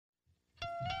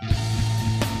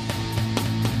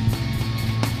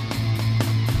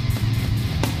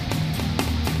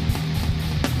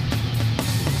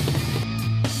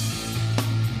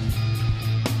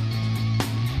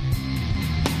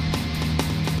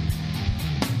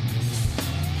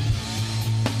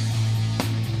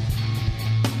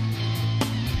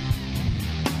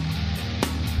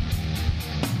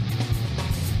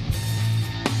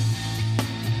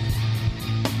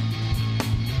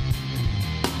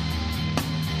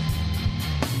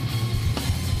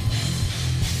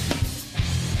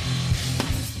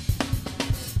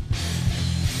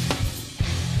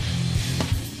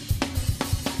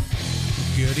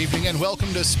and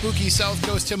welcome to Spooky South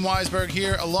Coast. Tim Weisberg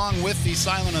here, along with the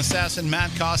silent assassin,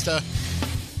 Matt Costa.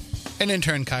 And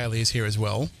intern Kylie is here as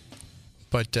well.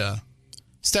 But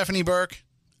Stephanie Burke,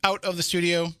 out of the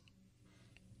studio.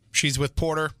 She's with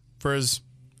Porter for his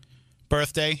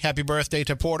birthday. Happy birthday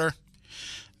to Porter.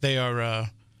 They're on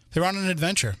an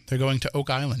adventure. They're going to Oak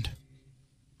Island.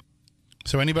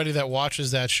 So anybody that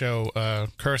watches that show,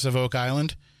 Curse of Oak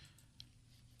Island,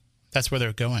 that's where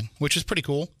they're going, which is pretty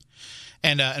cool.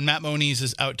 And Matt Moniz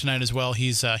is out tonight as well.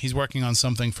 He's working on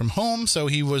something from home, so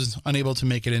he was unable to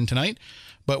make it in tonight.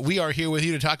 But we are here with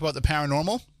you to talk about the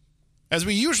paranormal, as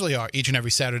we usually are each and every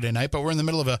Saturday night. But we're in the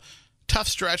middle of a tough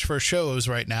stretch for shows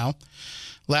right now.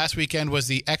 Last weekend was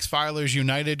the X-Filers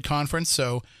United conference,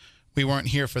 so we weren't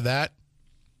here for that.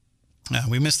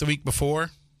 We missed the week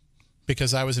before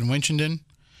because I was in Winchendon.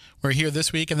 We're here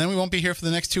this week, and then we won't be here for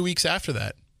the next 2 weeks after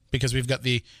that because we've got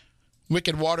the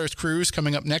Wicked Waters cruise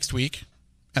coming up next week.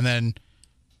 And then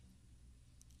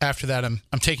after that, I'm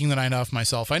taking the night off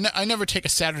myself. I never take a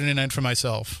Saturday night for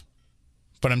myself,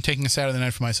 but I'm taking a Saturday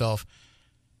night for myself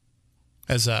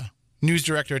as news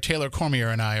director Taylor Cormier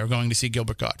and I are going to see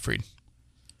Gilbert Gottfried.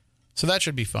 So that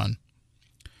should be fun.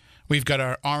 We've got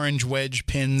our orange wedge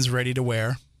pins ready to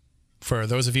wear. For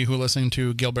those of you who listen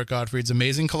to Gilbert Gottfried's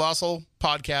amazing Colossal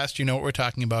podcast, you know what we're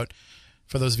talking about.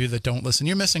 For those of you that don't listen,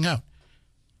 you're missing out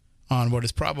on what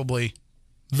is probably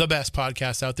the best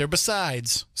podcast out there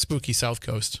besides Spooky South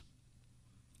Coast.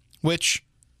 Which,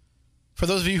 for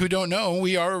those of you who don't know,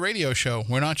 we are a radio show.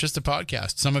 We're not just a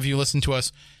podcast. Some of you listen to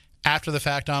us after the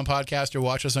fact on podcast or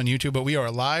watch us on YouTube, but we are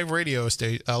a live radio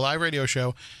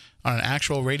show on an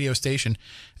actual radio station.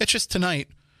 It's just tonight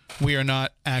we are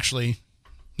not actually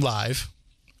live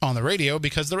on the radio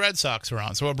because the Red Sox are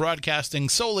on. So we're broadcasting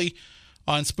solely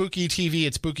on Spooky TV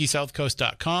at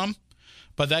SpookySouthCoast.com.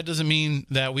 But that doesn't mean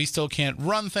that we still can't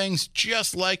run things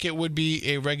just like it would be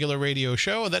a regular radio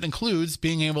show. That includes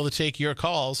being able to take your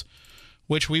calls,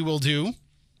 which we will do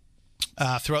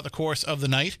throughout the course of the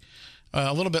night.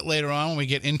 A little bit later on when we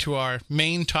get into our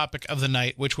main topic of the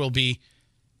night, which will be,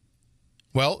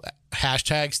 well,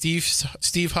 hashtag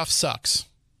Steve Huff sucks.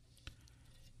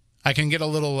 I can get a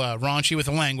little raunchy with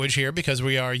the language here because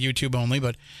we are YouTube only,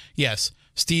 but yes,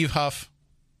 Steve Huff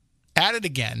at it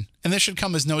again, and this should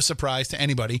come as no surprise to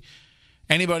anybody.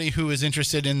 Anybody who is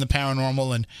interested in the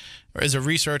paranormal and is a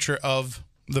researcher of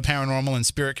the paranormal and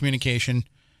spirit communication,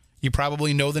 you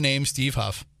probably know the name Steve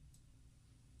Huff.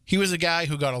 He was a guy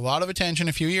who got a lot of attention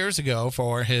a few years ago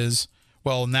for his,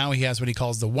 well, now he has what he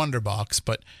calls the Wonder Box,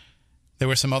 but there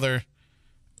were some other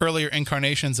earlier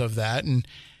incarnations of that, and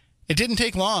it didn't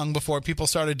take long before people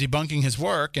started debunking his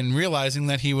work and realizing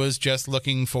that he was just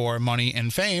looking for money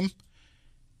and fame,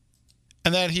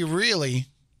 and that he really,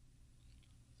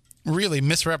 really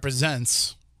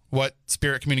misrepresents what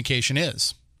spirit communication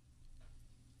is.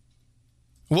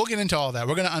 We'll get into all that.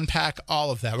 We're going to unpack all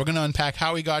of that. We're going to unpack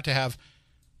how he got to have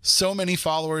so many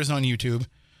followers on YouTube,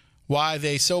 why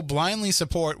they so blindly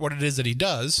support what it is that he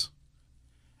does.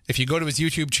 If you go to his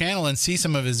YouTube channel and see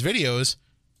some of his videos,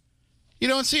 you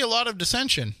don't see a lot of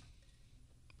dissension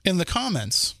in the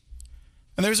comments.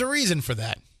 And there's a reason for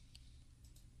that.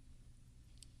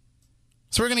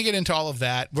 So we're going to get into all of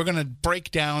that. We're going to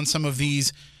break down some of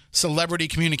these celebrity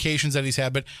communications that he's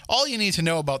had. But all you need to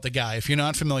know about the guy, if you're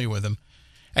not familiar with him,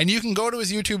 and you can go to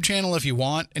his YouTube channel if you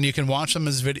want, and you can watch some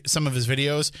of his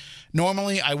videos.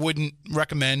 Normally, I wouldn't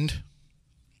recommend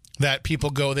that people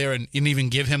go there and even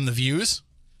give him the views,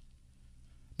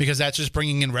 because that's just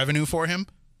bringing in revenue for him.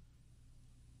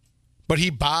 But he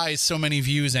buys so many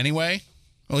views anyway.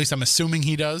 At least I'm assuming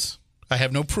he does. I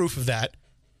have no proof of that.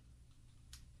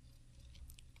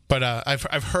 But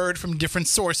I've heard from different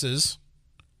sources,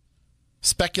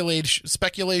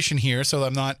 speculation here, so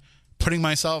I'm not putting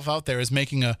myself out there as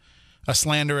making a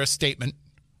slanderous statement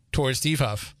towards Steve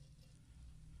Huff.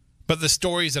 But the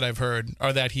stories that I've heard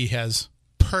are that he has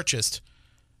purchased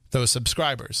those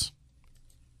subscribers,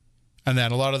 and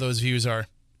that a lot of those views are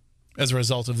as a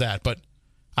result of that. But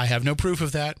I have no proof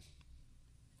of that.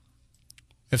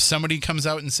 If somebody comes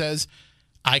out and says,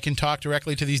 I can talk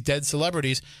directly to these dead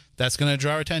celebrities, that's going to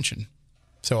draw attention.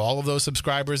 So all of those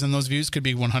subscribers and those views could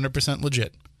be 100%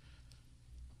 legit.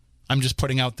 I'm just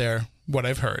putting out there what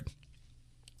I've heard.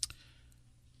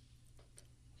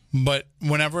 But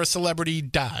whenever a celebrity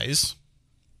dies,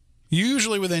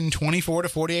 usually within 24 to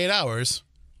 48 hours,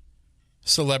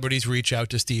 celebrities reach out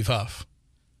to Steve Huff.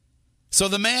 So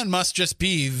the man must just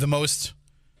be the most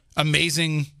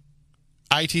amazing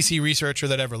ITC researcher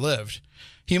that ever lived.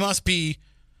 He must be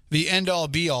the end-all,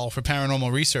 be-all for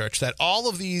paranormal research, that all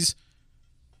of these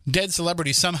dead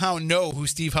celebrities somehow know who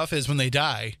Steve Huff is when they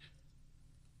die,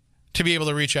 to be able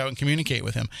to reach out and communicate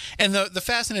with him. And the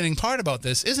fascinating part about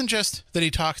this isn't just that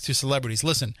he talks to celebrities.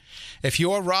 Listen, if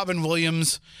you're Robin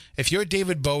Williams, if you're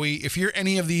David Bowie, if you're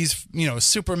any of these,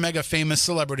 super mega famous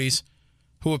celebrities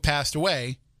who have passed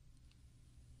away,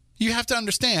 you have to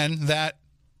understand that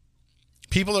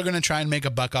people are going to try and make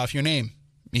a buck off your name,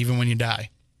 even when you die.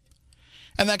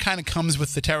 And that kind of comes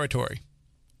with the territory.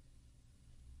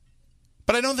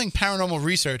 But I don't think paranormal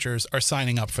researchers are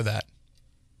signing up for that.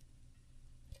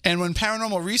 And when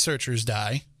paranormal researchers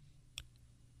die,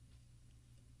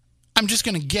 I'm just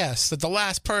going to guess that the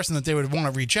last person that they would want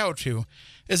to reach out to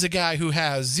is a guy who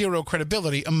has zero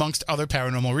credibility amongst other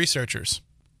paranormal researchers.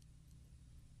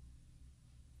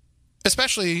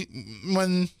 Especially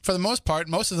when, for the most part,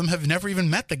 most of them have never even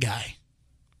met the guy.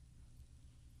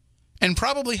 And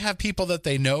probably have people that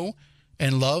they know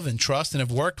and love and trust and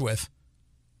have worked with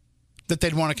that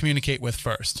they'd want to communicate with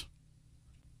first.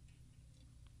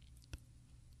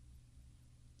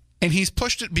 And he's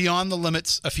pushed it beyond the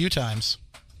limits a few times.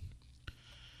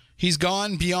 He's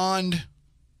gone beyond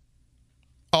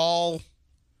all,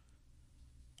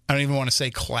 I don't even want to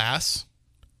say class,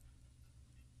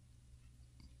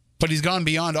 but he's gone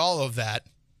beyond all of that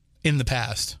in the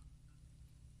past.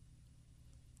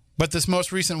 But this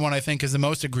most recent one, I think, is the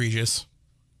most egregious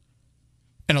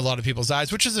in a lot of people's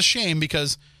eyes, which is a shame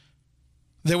because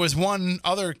there was one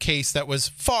other case that was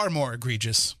far more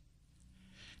egregious.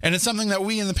 And it's something that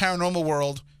we in the paranormal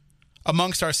world,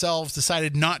 amongst ourselves,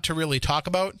 decided not to really talk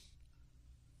about.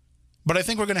 But I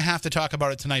think we're going to have to talk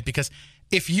about it tonight because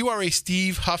if you are a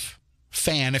Steve Huff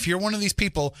fan, if you're one of these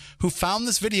people who found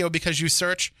this video because you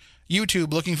search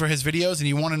YouTube looking for his videos and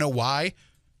you want to know why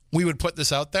we would put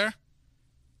this out there,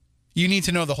 you need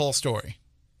to know the whole story.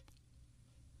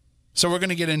 So we're going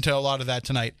to get into a lot of that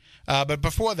tonight. But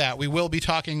before that, we will be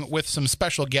talking with some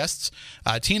special guests.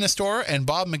 Tina Storr and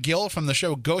Bob McGill from the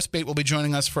show Ghostbait will be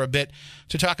joining us for a bit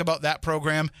to talk about that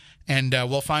program. And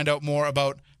we'll find out more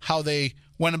about how they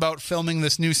went about filming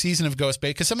this new season of Ghostbait.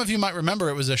 Because some of you might remember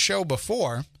it was a show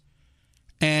before,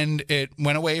 and it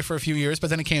went away for a few years, but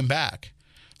then it came back.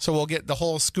 So we'll get the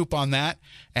whole scoop on that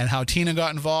and how Tina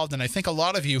got involved. And I think a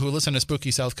lot of you who listen to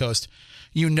Spooky South Coast,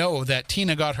 you know that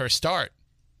Tina got her start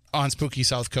on Spooky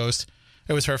South Coast.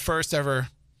 It was her first ever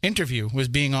interview, was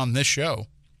being on this show.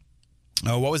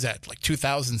 What was that, like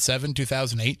 2007,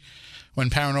 2008, when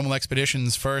Paranormal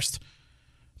Expeditions first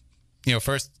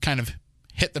kind of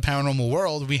hit the paranormal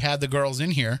world. We had the girls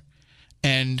in here,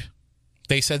 and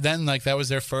they said then like that was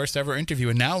their first ever interview.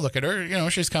 And now look at her,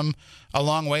 she's come a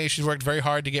long way. She's worked very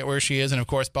hard to get where she is. And of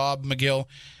course, Bob McGill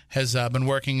has been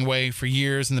working away for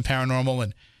years in the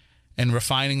paranormal and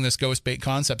refining this Ghostbait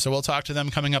concept. So we'll talk to them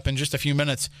coming up in just a few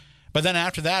minutes. But then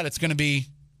after that,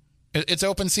 it's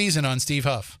open season on Steve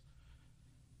Huff.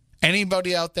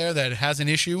 Anybody out there that has an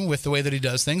issue with the way that he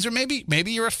does things, or maybe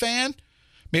you're a fan,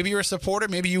 maybe you're a supporter,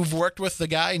 maybe you've worked with the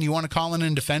guy and you want to call in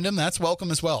and defend him, that's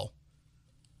welcome as well.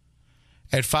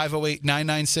 At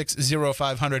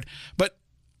 508-996-0500. But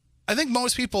I think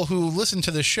most people who listen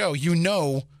to this show,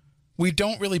 we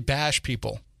don't really bash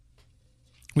people.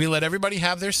 We let everybody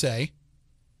have their say,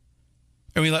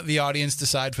 and we let the audience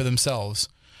decide for themselves.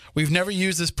 We've never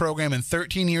used this program in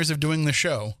 13 years of doing the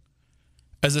show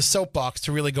as a soapbox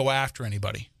to really go after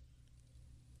anybody.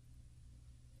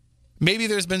 Maybe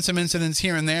there's been some incidents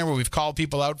here and there where we've called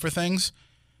people out for things,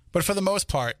 but for the most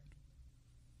part,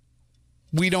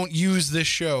 we don't use this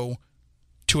show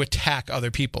to attack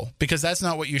other people because that's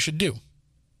not what you should do.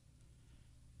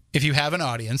 If you have an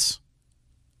audience,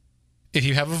 if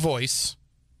you have a voice,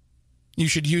 you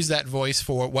should use that voice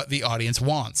for what the audience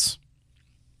wants.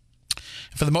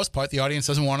 For the most part, the audience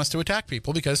doesn't want us to attack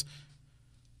people because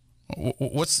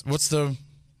what's the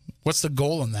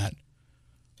goal in that?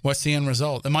 What's the end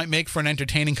result? It might make for an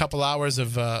entertaining couple hours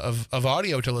of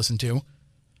audio to listen to,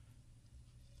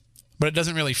 but it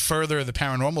doesn't really further the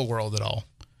paranormal world at all.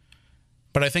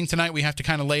 But I think tonight we have to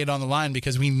kind of lay it on the line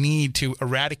because we need to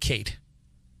eradicate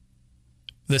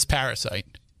this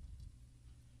parasite.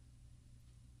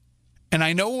 And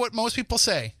I know what most people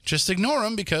say. Just ignore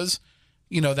them because,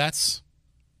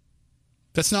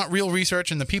 that's not real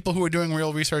research, and the people who are doing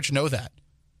real research know that.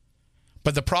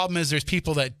 But the problem is there's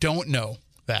people that don't know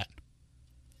that.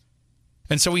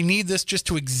 And so we need this just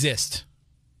to exist.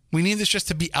 We need this just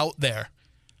to be out there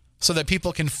so that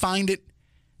people can find it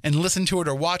and listen to it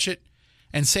or watch it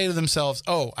and say to themselves,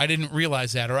 oh, I didn't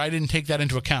realize that, or I didn't take that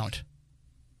into account.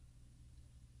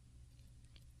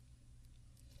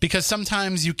 Because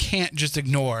sometimes you can't just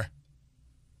ignore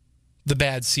the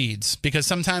bad seeds. Because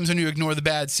sometimes when you ignore the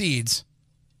bad seeds,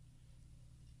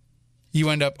 you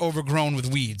end up overgrown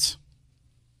with weeds.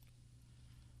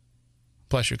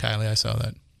 Bless you, Kylie. I saw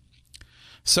that.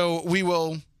 So we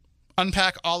will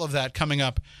unpack all of that coming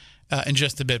up in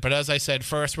just a bit. But as I said,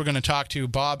 first we're going to talk to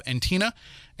Bob and Tina.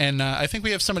 And I think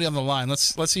we have somebody on the line.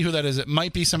 Let's see who that is. It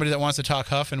might be somebody that wants to talk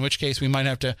Huff, in which case we might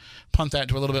have to punt that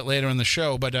to a little bit later in the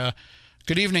show. But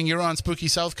good evening. You're on Spooky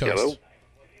South Coast. Hello.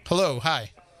 Hello.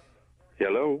 Hi.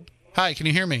 Hello. Hi. Can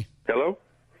you hear me? Hello.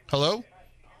 Hello?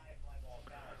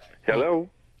 Hello.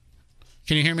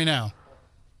 Can you hear me now?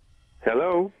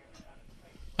 Hello.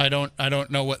 I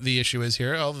don't know what the issue is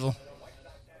here.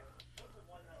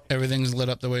 Everything's lit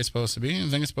up the way it's supposed to be.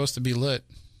 Everything's supposed to be lit.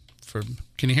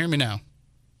 Can you hear me now?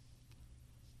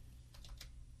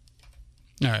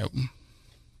 All right.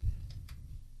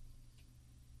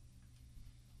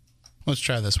 Let's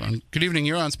try this one. Good evening.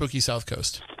 You're on Spooky South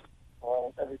Coast.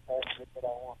 What's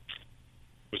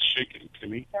shaking to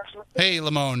me? Hey,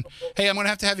 Lamone. Hey, I'm going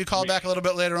to have you call back a little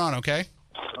bit later on, okay?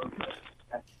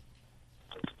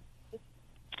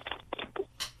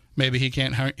 Maybe he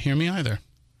can't hear me either.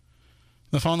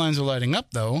 The phone lines are lighting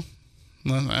up, though.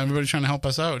 Everybody's trying to help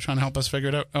us out, trying to help us figure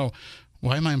it out. Oh,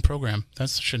 why am I in program? That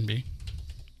shouldn't be.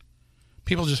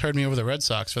 People just heard me over the Red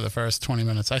Sox for the first 20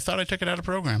 minutes. I thought I took it out of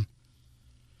program.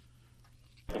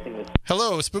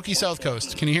 Hello, Spooky South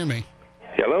Coast. Can you hear me?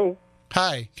 Hello.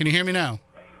 Hi. Can you hear me now?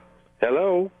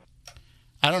 Hello.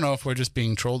 I don't know if we're just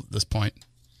being trolled at this point.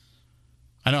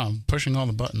 I know, I'm pushing all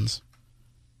the buttons.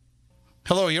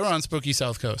 Hello, you're on Spooky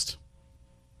South Coast.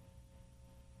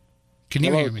 Can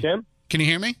you hear me? Tim? Can you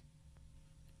hear me?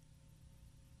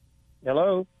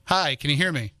 Hello? Hi, can you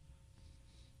hear me?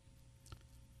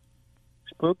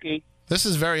 Spooky. This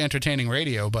is very entertaining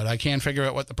radio, but I can't figure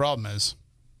out what the problem is.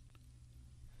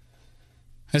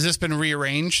 Has this been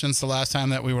rearranged since the last time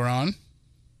that we were on?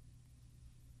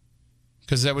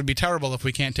 Because that would be terrible if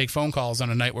we can't take phone calls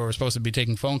on a night where we're supposed to be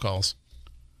taking phone calls.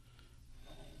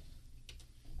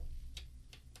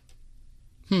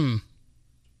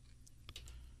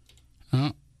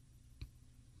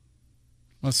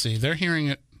 Let's see. They're hearing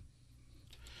it.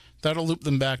 That'll loop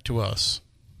them back to us.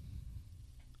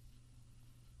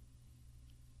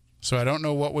 So I don't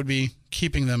know what would be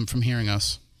keeping them from hearing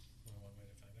us.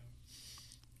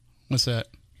 What's that?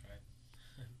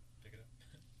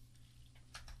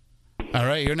 All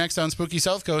right, you're next on Spooky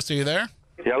South Coast. Are you there?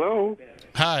 Hello.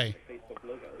 Hi.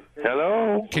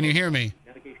 Hello. Can you hear me?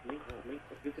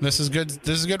 This is good.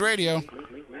 This is good radio.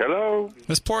 Hello.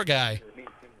 This poor guy.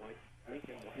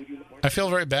 I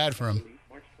feel very bad for him.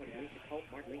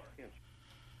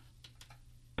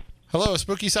 Hello,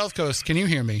 Spooky South Coast. Can you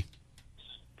hear me?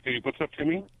 Can you put up to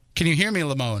me? Can you hear me,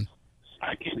 Lamone?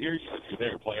 I can't hear you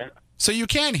there, player. So you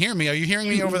can hear me. Are you hearing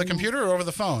me over the computer or over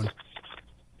the phone?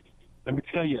 Let me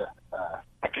tell you.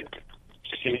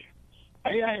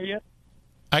 I hear you.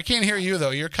 I can't hear you, though.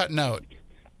 You're cutting out.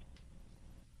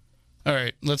 All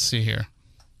right, let's see here.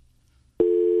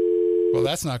 Well,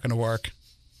 that's not going to work.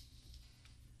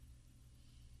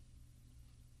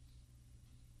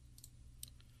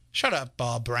 Shut up,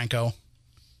 Bob Branco.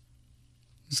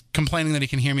 He's complaining that he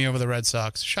can hear me over the Red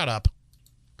Sox. Shut up.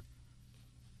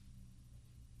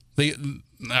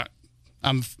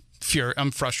 I'm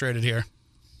frustrated here.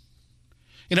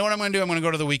 You know what I'm going to do? I'm going to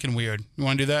go to the Week in Weird. You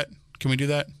want to do that? Can we do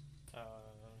that?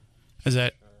 Is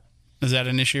that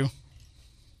an issue?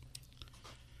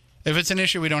 If it's an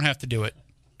issue, we don't have to do it.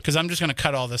 Because I'm just going to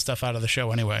cut all this stuff out of the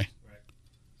show anyway.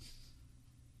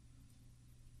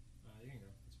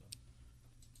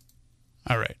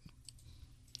 All right.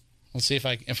 We'll see if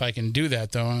I can do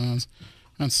that, though.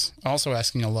 That's also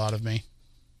asking a lot of me.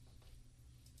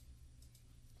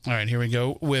 All right, here we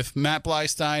go with Matt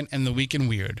Blystein and the Week in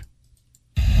Weird.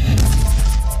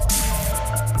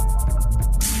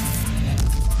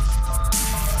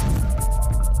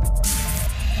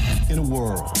 In a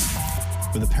world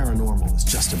where the paranormal is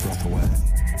just a breath away,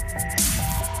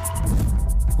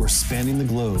 we're spanning the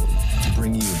globe to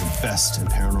bring you the best in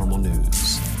paranormal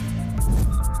news.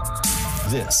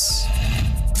 This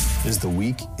is the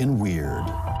Week in Weird.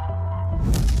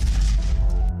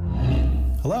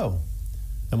 Hello,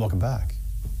 and welcome back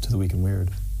to the Week in Weird.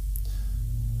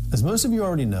 As most of you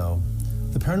already know,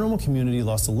 the paranormal community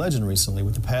lost a legend recently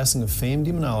with the passing of famed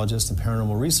demonologist and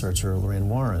paranormal researcher Lorraine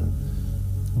Warren.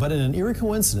 But in an eerie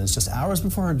coincidence, just hours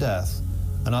before her death,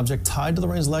 an object tied to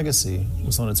Lorraine's legacy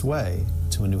was on its way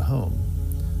to a new home.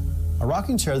 A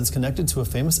rocking chair that's connected to a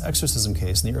famous exorcism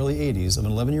case in the early 80s of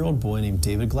an 11-year-old boy named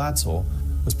David Glatzel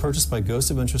was purchased by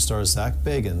Ghost Adventure star Zach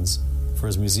Bagans for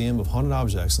his Museum of Haunted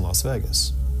Objects in Las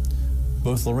Vegas.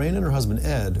 Both Lorraine and her husband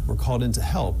Ed were called in to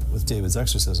help with David's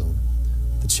exorcism.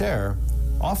 The chair,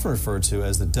 often referred to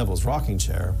as the Devil's Rocking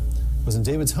Chair, was in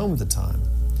David's home at the time.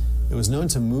 It was known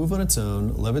to move on its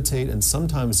own, levitate, and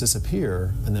sometimes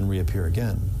disappear and then reappear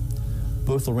again.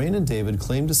 Both Lorraine and David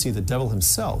claimed to see the devil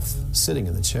himself sitting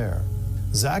in the chair.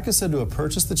 Zach is said to have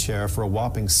purchased the chair for a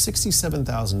whopping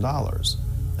 $67,000,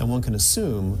 and one can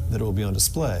assume that it will be on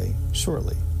display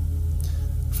shortly.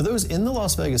 For those in the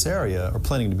Las Vegas area or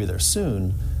planning to be there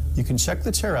soon, you can check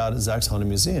the chair out at Zach's Haunted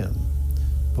Museum.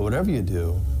 But whatever you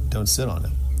do, don't sit on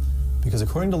it. Because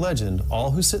according to legend,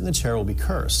 all who sit in the chair will be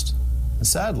cursed. And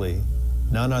sadly,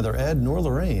 now neither Ed nor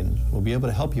Lorraine will be able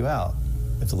to help you out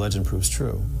if the legend proves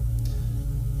true.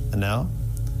 And now,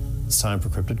 it's time for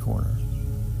Cryptid Corner.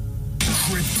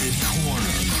 Cryptid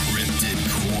Corner, Cryptid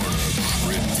Corner,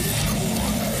 Cryptid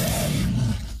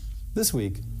Corner. This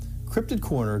week, Cryptid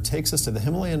Corner takes us to the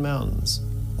Himalayan mountains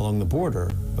along the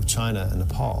border of China and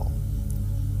Nepal.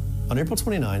 On April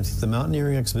 29th, the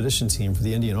mountaineering expedition team for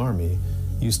the Indian Army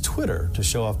used Twitter to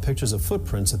show off pictures of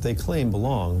footprints that they claim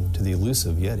belong to the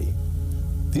elusive Yeti.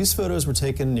 These photos were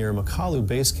taken near Makalu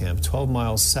Base Camp, 12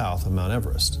 miles south of Mount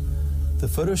Everest. The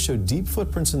photos showed deep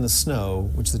footprints in the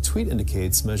snow, which the tweet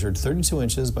indicates measured 32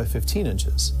 inches by 15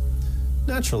 inches.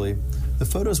 Naturally, the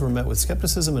photos were met with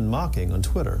skepticism and mocking on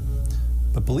Twitter.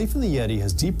 But belief in the Yeti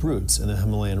has deep roots in the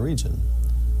Himalayan region.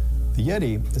 The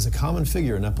Yeti is a common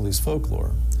figure in Nepalese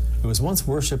folklore. It was once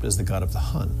worshipped as the god of the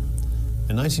hunt.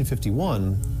 In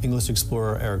 1951, English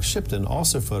explorer Eric Shipton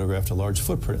also photographed a large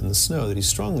footprint in the snow that he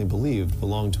strongly believed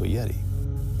belonged to a Yeti.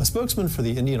 A spokesman for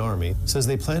the Indian Army says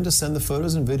they plan to send the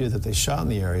photos and video that they shot in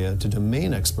the area to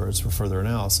domain experts for further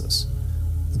analysis.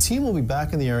 The team will be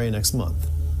back in the area next month,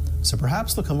 so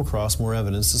perhaps they'll come across more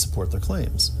evidence to support their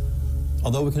claims.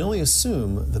 Although we can only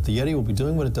assume that the Yeti will be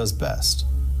doing what it does best,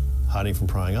 hiding from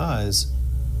prying eyes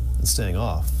and staying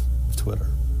off of Twitter.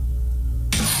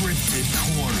 Cryptid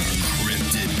Corner,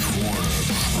 Cryptid Corner,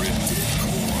 Cryptid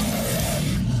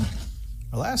Corner.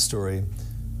 Our last story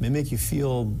may make you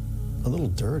feel a little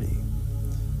dirty.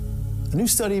 A new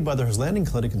study by the Landing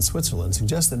Clinic in Switzerland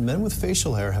suggests that men with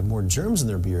facial hair have more germs in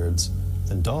their beards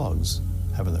than dogs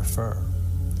have in their fur.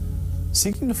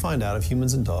 Seeking to find out if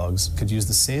humans and dogs could use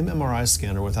the same MRI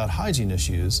scanner without hygiene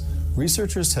issues,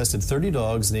 researchers tested 30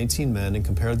 dogs and 18 men and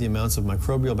compared the amounts of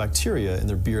microbial bacteria in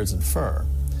their beards and fur.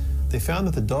 They found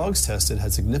that the dogs tested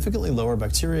had significantly lower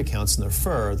bacteria counts in their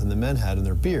fur than the men had in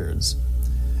their beards,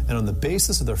 and on the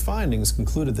basis of their findings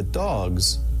concluded that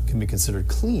dogs can be considered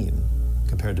clean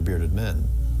compared to bearded men.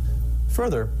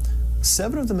 Further,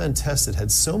 7 of the men tested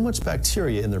had so much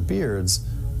bacteria in their beards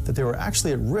that they were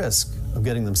actually at risk of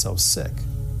getting themselves sick.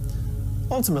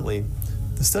 Ultimately,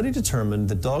 the study determined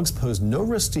that dogs pose no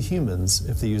risk to humans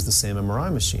if they use the same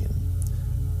MRI machine.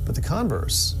 But the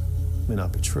converse may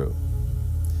not be true.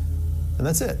 And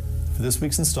that's it for this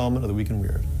week's installment of The Week in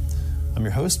Weird. I'm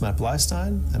your host, Matt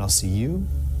Bleistein, and I'll see you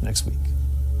next week.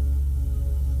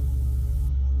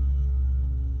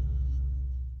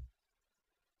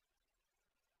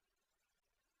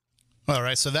 All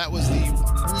right, so that was the Week in Weird.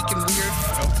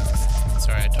 Oh,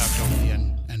 sorry, I talked over the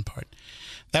end part.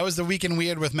 That was the Week in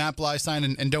Weird with Matt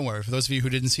Bleistein, and don't worry, for those of you who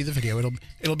didn't see the video,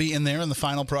 it'll be in there in the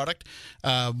final product.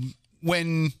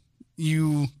 When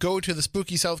you go to the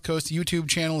Spooky South Coast YouTube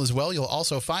channel as well, you'll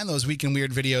also find those Week in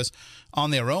Weird videos on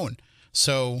their own.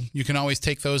 So you can always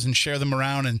take those and share them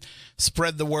around and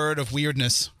spread the word of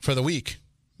weirdness for the week.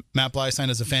 Matt Bleistein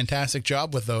does a fantastic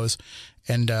job with those,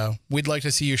 and we'd like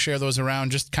to see you share those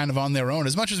around just kind of on their own,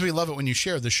 as much as we love it when you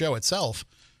share the show itself.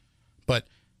 But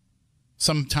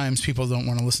sometimes people don't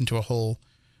want to listen to a whole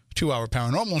 2-hour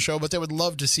paranormal show, but they would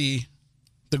love to see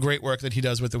the great work that he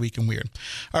does with The Week in Weird.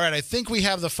 All right, I think we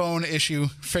have the phone issue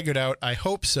figured out. I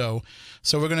hope so.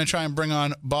 So we're going to try and bring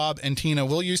on Bob and Tina.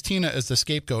 We'll use Tina as the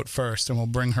scapegoat first, and we'll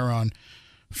bring her on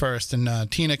first. And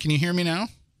Tina, can you hear me now?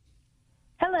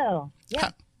 Hello. Yeah.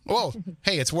 Whoa.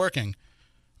 Hey, it's working.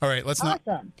 All right, let's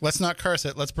not curse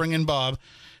it. Let's bring in Bob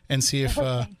and see if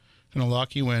going to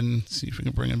lock you in. See if we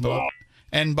can bring in Bob.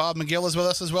 And Bob McGill is with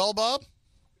us as well, Bob?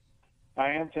 I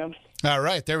am, Tim. All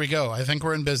right, there we go. I think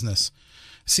we're in business.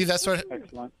 See, that's what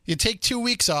Excellent. you take 2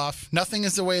 weeks off. Nothing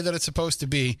is the way that it's supposed to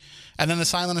be, and then the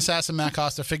silent assassin Matt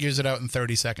Costa figures it out in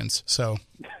 30 seconds. So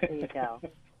There you go.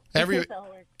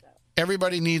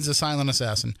 everybody needs a silent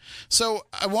assassin. So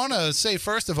I want to say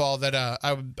first of all that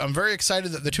I'm very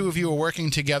excited that the two of you are working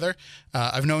together.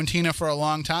 I've known Tina for a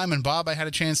long time, and Bob, I had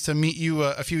a chance to meet you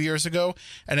a few years ago,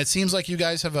 and it seems like you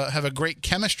guys have a great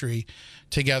chemistry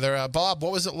together. Bob,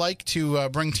 what was it like to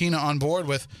bring Tina on board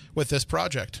with this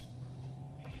project?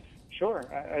 Sure.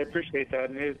 I appreciate that,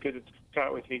 and it is good to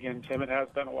chat with you again, Tim. It has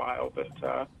been a while, but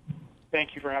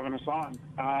thank you for having us on.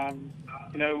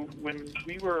 When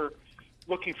we were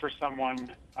looking for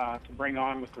someone to bring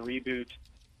on with the reboot,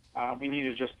 We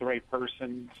needed just the right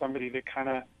person, somebody that kind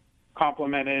of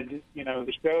complemented,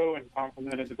 the show and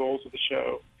complemented the goals of the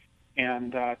show.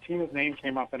 And Tina's name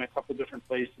came up in a couple different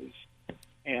places.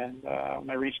 And when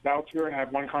I reached out to her and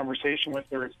had one conversation with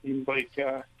her, it seemed like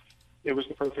it was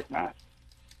the perfect match.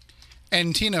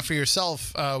 And Tina, for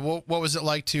yourself, what was it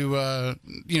like to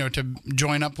to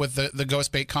join up with the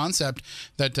ghost bait concept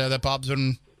that Bob's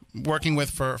been working with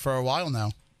for a while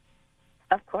now?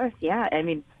 Of course, yeah. I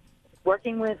mean,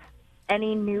 working with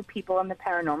any new people in the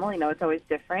paranormal, it's always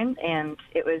different, and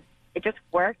it just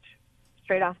worked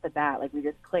straight off the bat. Like, we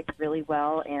just clicked really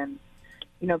well, and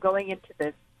going into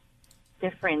this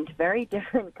very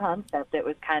different concept, it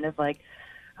was kind of like,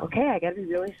 okay, I got to be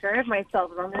really sure of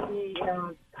myself. I'm going to be,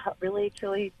 really,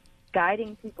 truly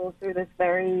guiding people through this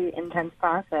very intense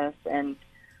process, and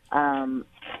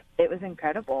it was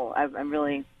incredible. I'm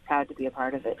really proud to be a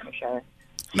part of it, for sure.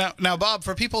 Now, Bob,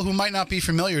 for people who might not be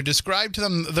familiar, describe to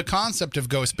them the concept of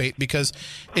ghost bait, because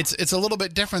it's a little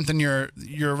bit different than your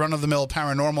run-of-the-mill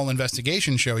paranormal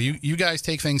investigation show. You guys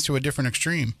take things to a different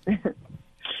extreme.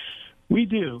 We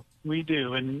do,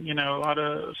 and a lot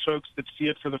of folks that see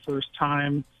it for the first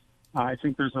time, I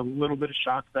think there's a little bit of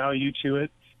shock value to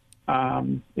it,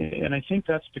 and I think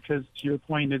that's because, to your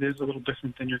point, it is a little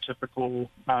different than your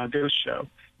typical ghost show.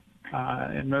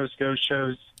 In most ghost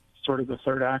shows, sort of the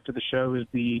third act of the show is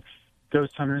the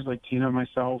ghost hunters like Tina and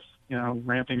myself,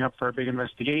 ramping up for a big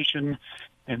investigation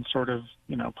and sort of,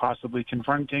 possibly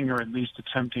confronting or at least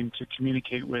attempting to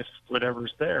communicate with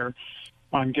whatever's there.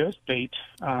 On ghost bait,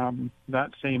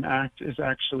 that same act is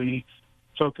actually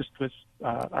focused with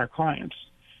our clients.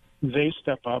 They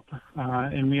step up,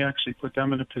 and we actually put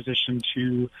them in a position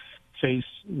to face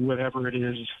whatever it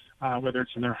is, whether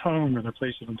it's in their home or their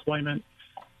place of employment.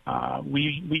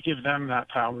 We give them that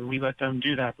power. We let them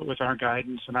do that, but with our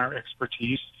guidance and our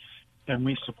expertise, and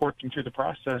we support them through the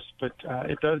process. But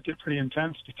it does get pretty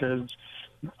intense because,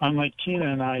 unlike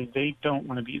Tina and I, they don't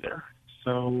want to be there.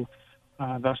 So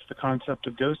thus the concept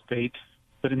of ghost bait.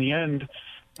 But in the end,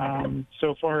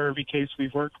 so far, every case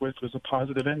we've worked with was a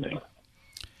positive ending.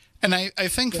 And I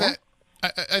think that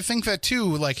I think that too,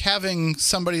 like having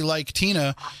somebody like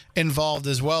Tina involved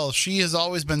as well. She has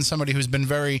always been somebody who's been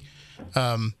very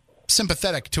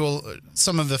sympathetic to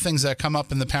some of the things that come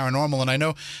up in the paranormal. And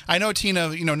I know Tina,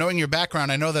 knowing your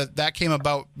background, I know that came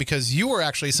about because you were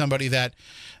actually somebody that,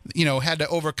 had to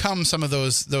overcome some of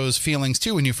those feelings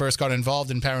too when you first got involved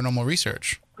in paranormal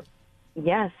research.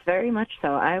 Yes, very much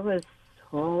so. I was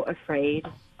so afraid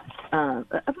of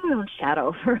my own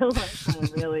shadow for a long time,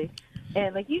 really.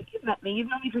 And you've met me. You've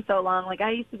known me for so long.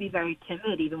 I used to be very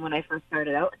timid even when I first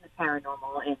started out in the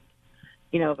paranormal.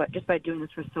 And, but just by doing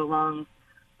this for so long,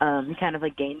 you kind of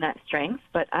gained that strength.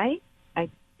 But I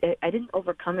didn't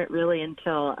overcome it really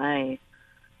until I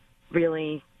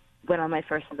really went on my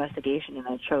first investigation, and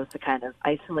I chose to kind of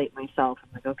isolate myself. I'm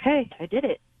like, okay, I did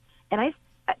it. And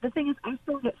the thing is, I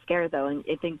still get scared though, and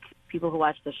I think people who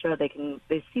watch the show,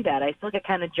 they see that I still get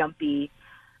kind of jumpy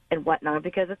and whatnot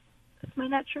because it's my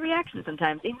natural reaction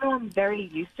sometimes. Even though I'm very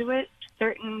used to it,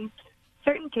 certain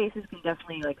cases can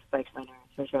definitely spike my nerves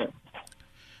for sure.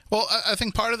 Well, I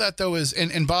think part of that though is,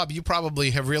 and Bob, you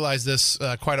probably have realized this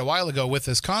quite a while ago with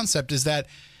this concept, is that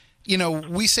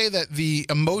we say that the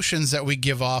emotions that we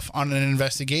give off on an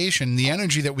investigation, the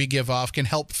energy that we give off, can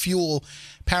help fuel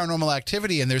paranormal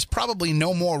activity, and there's probably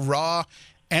no more raw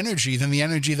energy than the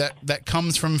energy that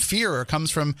comes from fear or comes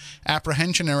from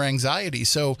apprehension or anxiety.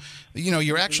 So,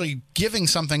 you're actually giving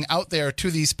something out there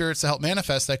to these spirits to help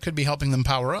manifest that could be helping them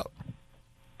power up.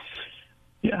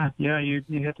 Yeah, you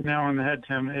hit the nail on the head,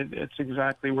 Tim. It's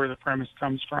exactly where the premise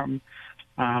comes from.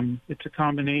 It's a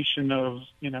combination of,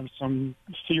 some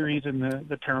theories in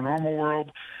the paranormal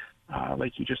world,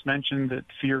 like you just mentioned, that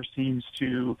fear seems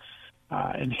to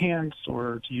enhance,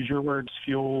 or to use your words,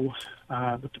 fuel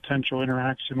the potential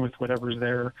interaction with whatever's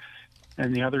there.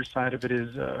 And the other side of it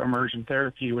is immersion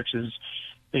therapy, which is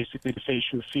basically to face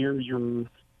your fear, you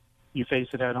face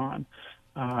it head on.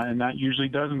 And that usually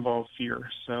does involve fear.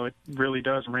 So it really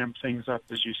does ramp things up,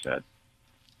 as you said.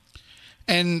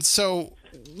 And so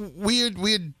we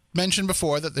had mentioned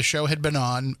before that the show had been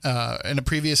on in a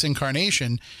previous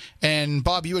incarnation. And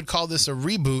Bob, you had called this a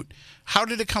reboot. How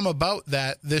did it come about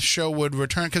that this show would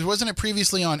return? Because wasn't it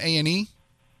previously on A&E?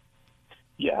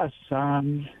 Yes.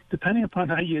 Depending upon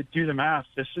how you do the math,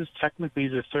 this is technically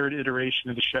the third iteration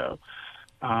of the show.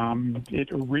 It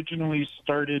originally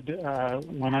started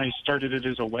when I started it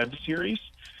as a web series.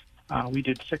 We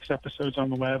did 6 episodes on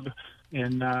the web,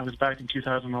 and it was back in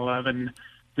 2011.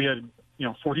 We had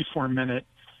 44-minute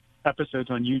episodes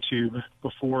on YouTube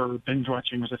before binge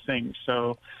watching was a thing.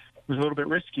 So was a little bit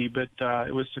risky, but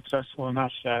it was successful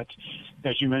enough that,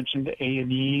 as you mentioned,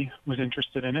 A&E was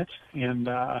interested in it, and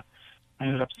I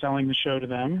ended up selling the show to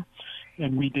them.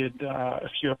 And we did a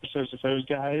few episodes with those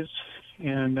guys,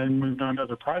 and then moved on to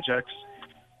other projects.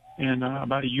 And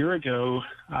about a year ago,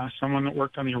 someone that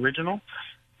worked on the original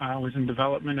was in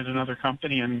development at another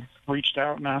company and reached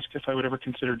out and asked if I would ever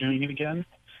consider doing it again.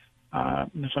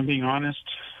 And if I'm being honest,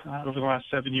 over the last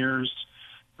 7 years,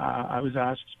 I was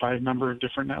asked by a number of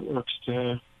different networks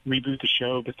to reboot the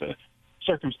show, but the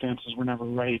circumstances were never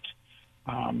right.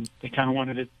 They kind of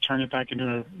wanted to turn it back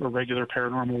into a regular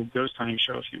paranormal ghost hunting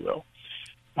show, if you will.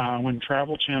 When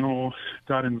Travel Channel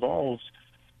got involved,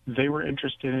 they were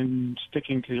interested in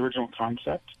sticking to the original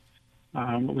concept.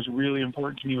 What was really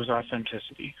important to me was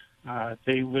authenticity.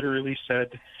 They literally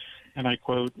said, and I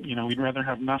quote, we'd rather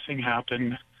have nothing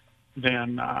happen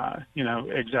than,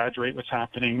 exaggerate what's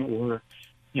happening or,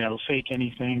 fake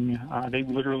anything. They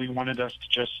literally wanted us to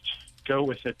just go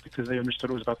with it because they understood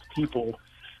it was about the people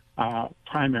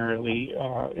primarily,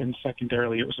 and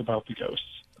secondarily it was about the ghosts.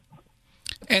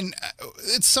 And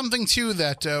it's something, too,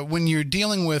 that when you're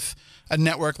dealing with a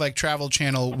network like Travel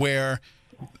Channel where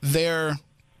they're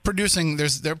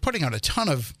putting out a ton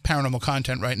of paranormal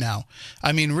content right now.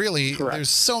 I mean, really, Correct. There's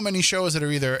so many shows that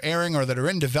are either airing or that are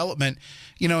in development,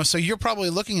 so you're probably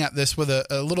looking at this with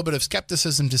a little bit of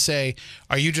skepticism to say,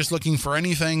 are you just looking for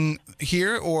anything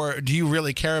here, or do you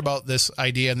really care about this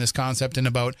idea and this concept and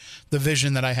about the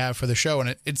vision that I have for the show?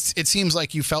 And it seems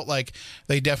like you felt like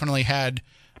they definitely had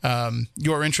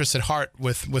your interests at heart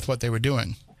with what they were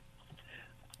doing.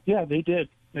 Yeah, they did.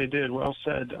 They did. Well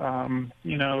said.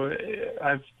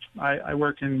 I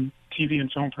work in TV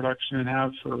and film production and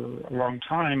have for a long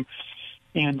time,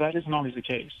 and that isn't always the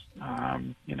case.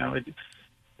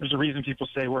 There's a reason people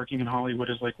say working in Hollywood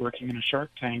is like working in a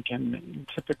shark tank, and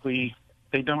typically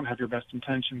they don't have your best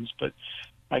intentions. But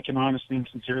I can honestly and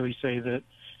sincerely say that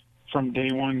from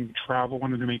day one, Travel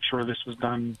wanted to make sure this was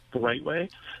done the right way.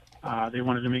 They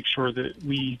wanted to make sure that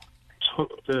we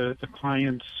took the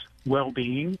client's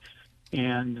well-being,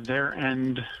 and their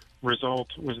end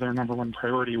result was their number one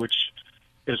priority, which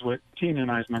is what Tina and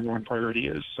I's number one priority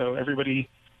is. So everybody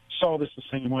saw this the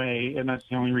same way, and that's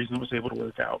the only reason it was able to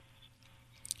work out.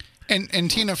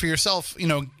 And Tina, for yourself,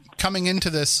 coming into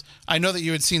this, I know that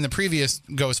you had seen the previous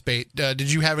Ghost Bait.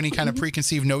 Did you have any kind of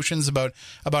preconceived notions about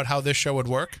how this show would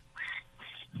work?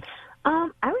 I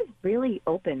was really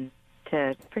open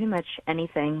to pretty much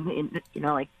anything,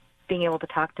 like being able to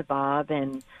talk to Bob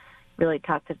and really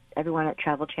talk to everyone at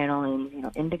Travel Channel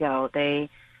and, Indigo. The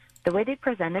way they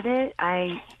presented it,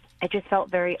 I just felt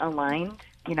very aligned.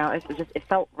 It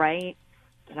felt right.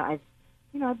 I've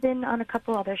been on a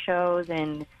couple other shows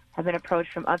and have been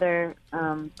approached from other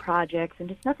projects, and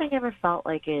just nothing ever felt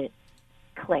like it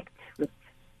clicked with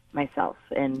myself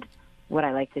and what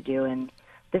I like to do. And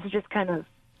this is just kind of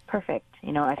perfect.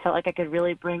 I felt like I could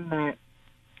really bring that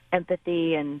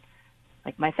empathy and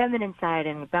like my feminine side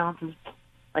and balances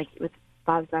like with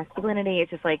Bob's masculinity.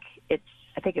 It's just like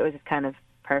I think it was just kind of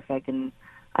perfect. And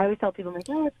I always tell people, like,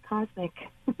 oh, it's cosmic,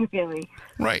 really.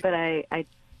 Right. But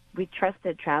we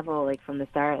trusted Travel like from the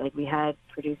start. Like we had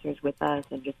producers with us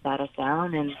and just sat us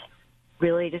down and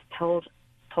really just told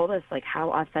us like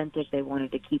how authentic they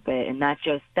wanted to keep it, and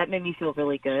that made me feel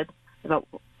really good about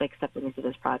like stepping into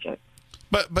this project.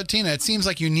 But Tina, it seems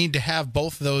like you need to have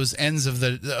both those ends of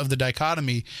the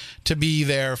dichotomy to be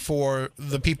there for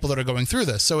the people that are going through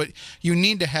this. So you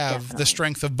need to have Definitely. the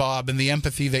strength of Bob and the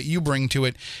empathy that you bring to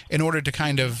it in order to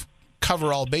kind of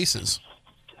cover all bases.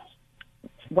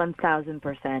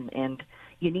 1,000%. And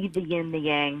you need the yin, the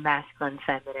yang, masculine,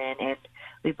 feminine, and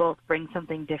we both bring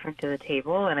something different to the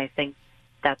table. And I think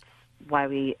that's why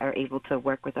we are able to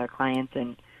work with our clients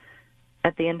and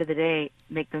at the end of the day,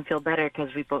 make them feel better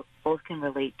because we both can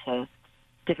relate to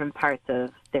different parts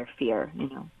of their fear,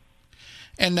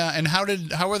 And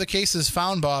how were the cases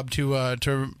found, Bob,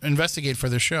 to investigate for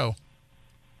this show?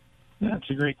 That's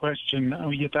a great question.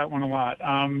 We get that one a lot.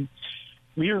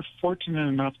 We are fortunate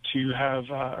enough to have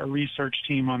a research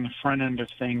team on the front end of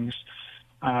things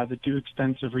that do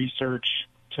extensive research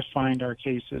to find our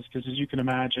cases. Because as you can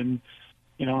imagine,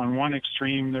 on one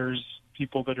extreme, there's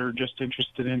people that are just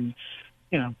interested in,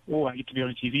 I get to be on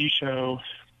a TV show,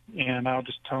 and I'll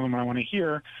just tell them what I want to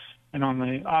hear. And on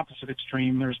the opposite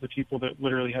extreme, there's the people that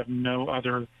literally have no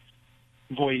other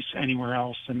voice anywhere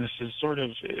else, and this is sort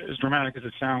of, as dramatic as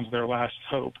it sounds, their last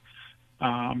hope.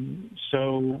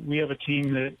 So we have a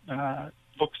team that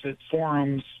looks at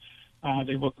forums.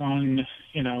 They look on,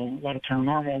 a lot of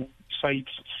paranormal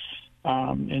sites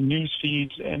and news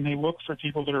feeds, and they look for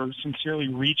people that are sincerely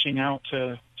reaching out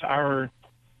to our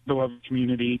beloved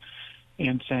community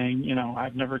and saying,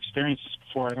 I've never experienced this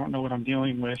before. I don't know what I'm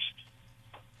dealing with.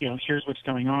 Here's what's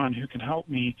going on. Who can help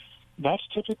me? That's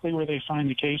typically where they find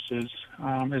the cases,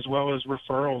 as well as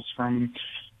referrals from,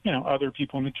 other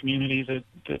people in the community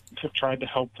that have tried to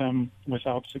help them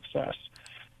without success.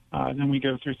 Then we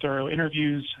go through thorough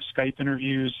interviews, Skype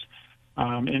interviews,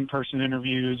 in-person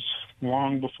interviews,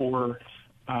 long before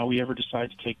we ever decide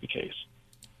to take the case.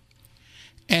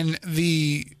 And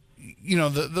the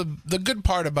good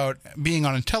part about being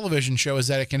on a television show is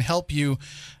that it can help you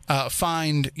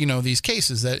find, these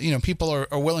cases that, people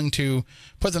are willing to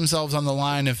put themselves on the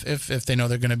line if they know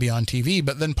they're going to be on TV.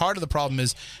 But then part of the problem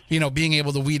is, being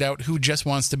able to weed out who just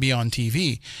wants to be on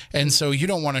TV. And so you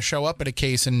don't want to show up at a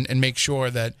case and make sure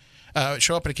that,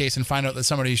 show up at a case and find out that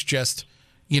somebody's just,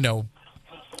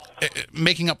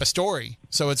 making up a story.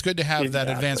 So it's good to have that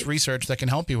advanced research that can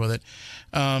help you with it.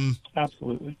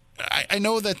 Absolutely. I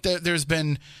know that there's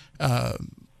been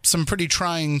some pretty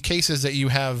trying cases that you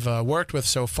have worked with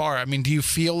so far. I mean, do you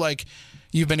feel like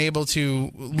you've been able to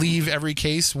leave every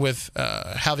case with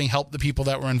having helped the people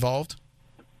that were involved?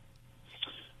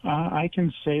 I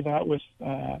can say that with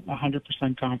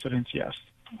 100% confidence, yes.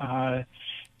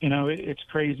 It's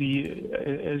crazy,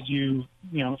 as you've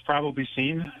probably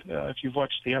seen, if you've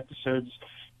watched the episodes.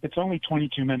 It's only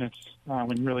 22 minutes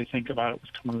when you really think about it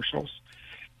with commercials.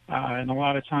 And a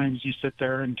lot of times you sit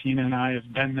there, and Tina and I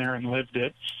have been there and lived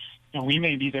it. We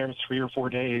may be there 3 or 4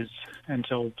 days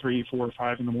until 3, 4,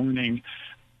 5 in the morning,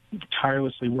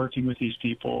 tirelessly working with these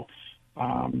people.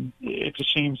 It's a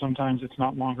shame sometimes it's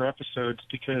not longer episodes,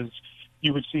 because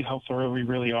you would see how thorough we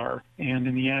really are. And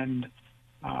in the end,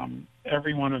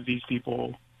 every one of these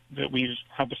people that we've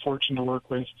had the fortune to work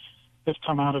with have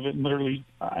come out of it and literally,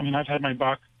 I've had my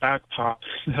back pop.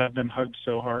 I've been hugged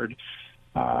so hard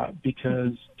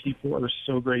because people are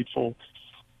so grateful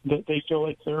that they feel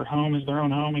like their home is their own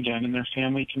home again and their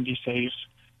family can be safe.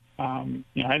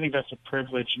 I think that's a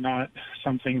privilege, not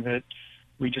something that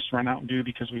we just run out and do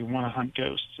because we want to hunt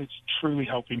ghosts. It's truly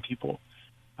helping people.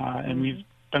 And we've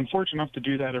been fortunate enough to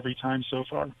do that every time so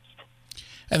far.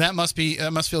 And that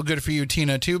must feel good for you,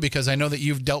 Tina, too, because I know that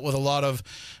you've dealt with a lot of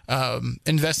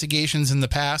investigations in the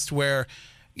past where,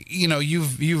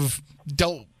 you've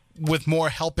dealt with more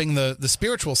helping the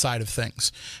spiritual side of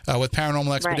things. With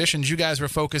Paranormal Expeditions, You guys were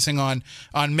focusing on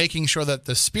making sure that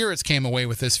the spirits came away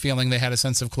with this feeling they had a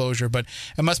sense of closure. But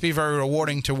it must be very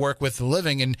rewarding to work with the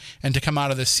living and to come out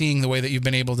of this seeing the way that you've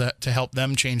been able to help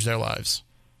them change their lives.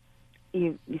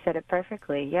 You said it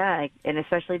perfectly, yeah, and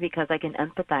especially because I can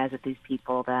empathize with these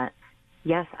people that,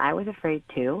 yes, I was afraid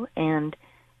too, and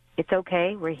it's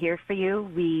okay. We're here for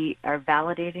you. We are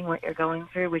validating what you're going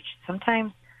through, which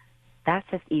sometimes that's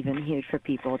just even huge for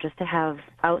people, just to have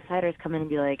outsiders come in and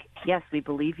be like, yes, we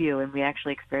believe you, and we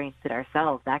actually experienced it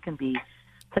ourselves. That can be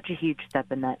such a huge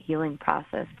step in that healing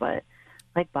process. But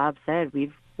like Bob said,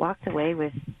 we've walked away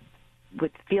with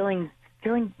feeling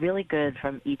really good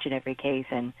from each and every case,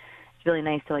 and it's really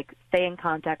nice to stay in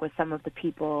contact with some of the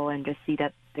people and just see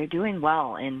that they're doing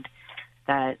well and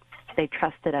that they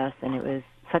trusted us, and it was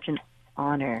such an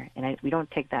honor. And we don't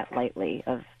take that lightly,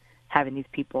 of having these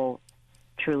people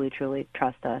truly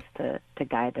trust us to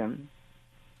guide them.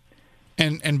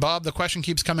 And Bob, the question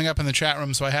keeps coming up in the chat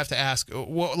room, so I have to ask,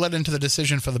 what led into the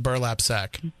decision for the burlap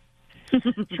sack?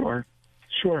 Sure.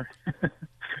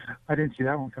 I didn't see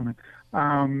that one coming.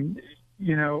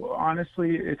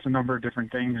 Honestly, it's a number of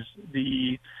different things.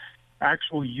 The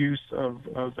actual use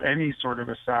of any sort of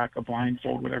a sack, a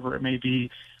blindfold, whatever it may be,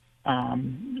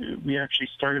 we actually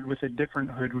started with a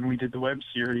different hood when we did the web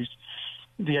series.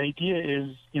 The idea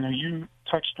is, you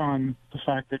touched on the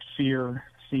fact that fear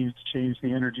seems to change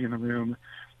the energy in the room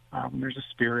when there's a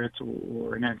spirit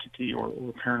or an entity or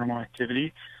paranormal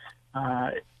activity.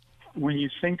 When you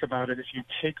think about it, if you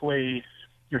take away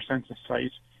your sense of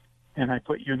sight and I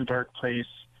put you in a dark place,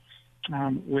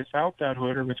 without that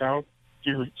hood or without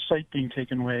your sight being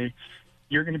taken away,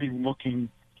 you're going to be looking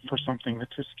for something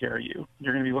to scare you.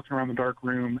 You're going to be looking around the dark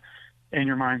room, and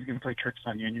your mind's going to play tricks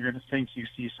on you, and you're going to think you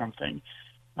see something.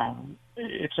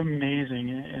 It's amazing.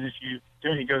 And if you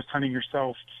do any ghost hunting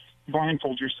yourself,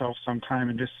 blindfold yourself sometime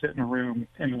and just sit in a room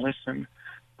and listen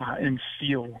and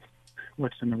feel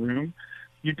what's in the room.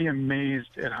 You'd be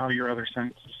amazed at how your other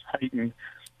senses heighten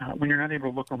when you're not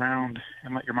able to look around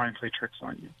and let your mind play tricks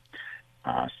on you.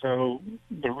 So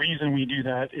the reason we do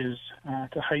that is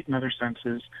to heighten other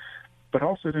senses, but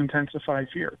also to intensify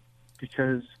fear.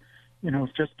 Because,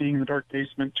 if just being in the dark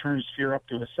basement turns fear up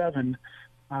to a 7,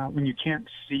 when you can't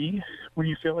see, when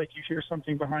you feel like you hear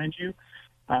something behind you,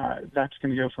 that's going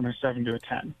to go from a 7 to a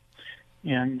 10.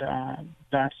 And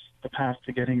that's the path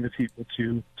to getting the people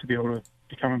to be able to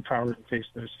become empowered and face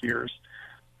those fears.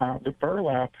 The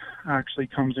burlap actually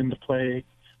comes into play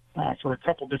for a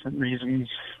couple different reasons,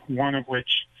 one of which,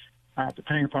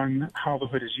 depending upon how the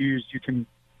hood is used, you can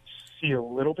see a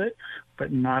little bit,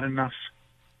 but not enough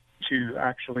to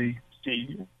actually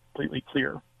see completely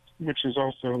clear, which is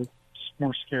also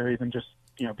more scary than just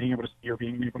being able to see or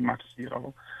being able not to see at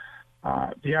all.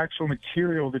 The actual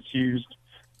material that's used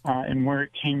and where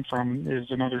it came from is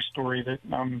another story that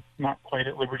I'm not quite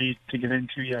at liberty to get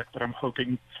into yet, but I'm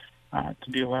hoping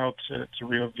to be allowed to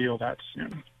reveal that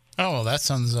soon. Oh, well, that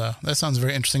sounds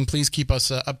very interesting. Please keep us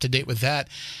up to date with that.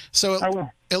 So I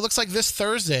will. It looks like this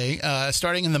Thursday,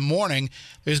 starting in the morning,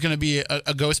 there's going to be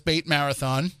a Ghost Bait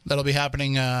marathon that'll be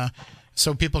happening,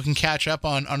 so people can catch up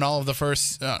on all of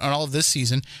on all of this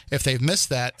season if they've missed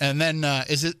that. And then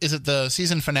is it the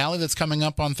season finale that's coming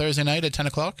up on Thursday night at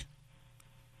 10:00?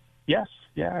 Yes,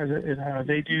 yeah.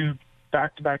 They do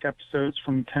back-to-back episodes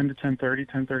from 10 to 10:30,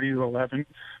 10:30 to 11.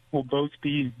 Will both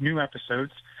be new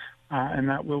episodes. And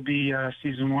that will be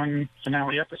season 1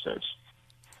 finale episodes.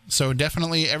 So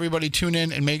definitely, everybody tune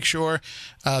in and make sure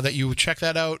that you check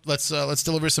that out. Let's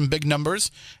deliver some big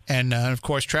numbers, and of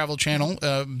course, Travel Channel,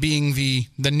 being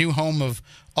the new home of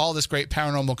all this great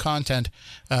paranormal content,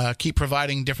 keep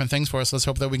providing different things for us. Let's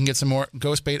hope that we can get some more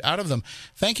Ghost Bait out of them.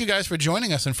 Thank you guys for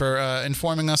joining us and for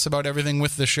informing us about everything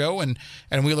with the show, and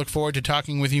we look forward to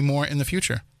talking with you more in the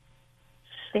future.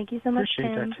 Thank you so much,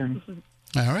 Appreciate that, Tim.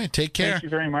 All right, take care. Thank you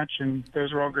very much, and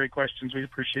those are all great questions. We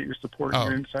appreciate your support and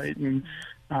your insight, and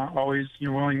always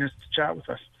your willingness to chat with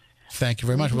us. Thank you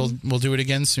very much. We'll do it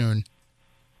again soon.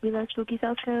 We love Spooky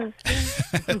South Coast.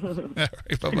 All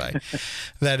right, bye-bye.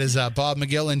 That is Bob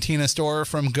McGill and Tina Storer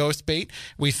from Ghost Bait.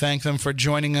 We thank them for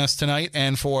joining us tonight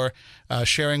and for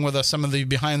sharing with us some of the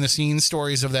behind-the-scenes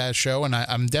stories of that show, and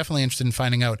I'm definitely interested in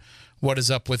finding out what is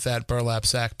up with that burlap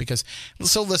sack.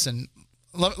 So listen,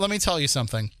 let me tell you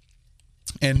something.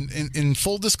 And in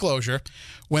full disclosure,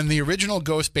 when the original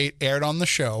Ghost Bait aired on the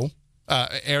show,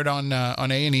 aired on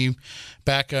A&E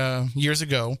back years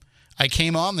ago, I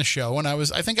came on the show and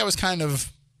I think I was kind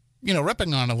of,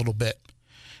 ripping on a little bit,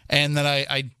 and that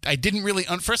I didn't really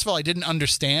first of all, I didn't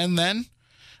understand then.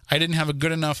 I didn't have a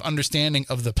good enough understanding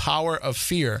of the power of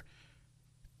fear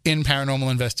in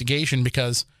paranormal investigation,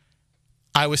 because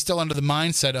I was still under the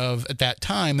mindset of, at that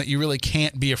time, that you really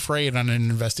can't be afraid on an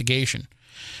investigation.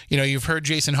 You've heard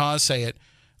Jason Hawes say it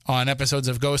on episodes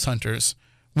of Ghost Hunters.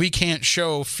 We can't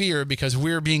show fear because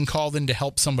we're being called in to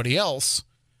help somebody else.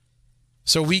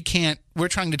 So we're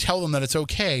trying to tell them that it's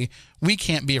okay. We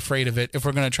can't be afraid of it if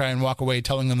we're going to try and walk away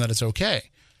telling them that it's okay.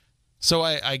 So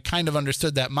I kind of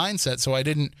understood that mindset. So I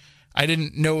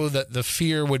didn't know that the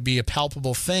fear would be a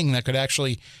palpable thing that could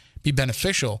actually be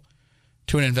beneficial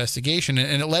to an investigation.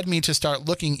 And it led me to start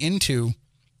looking into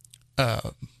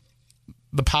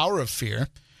the power of fear,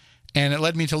 and it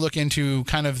led me to look into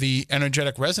kind of the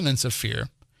energetic resonance of fear.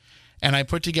 And I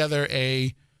put together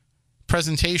a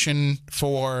presentation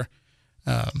for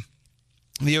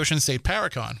the Ocean State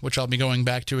Paracon, which I'll be going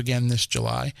back to again this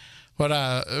July. But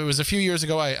it was a few years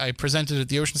ago I presented at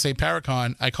the Ocean State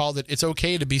Paracon. I called it "It's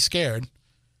Okay to Be Scared."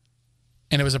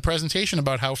 And it was a presentation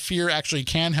about how fear actually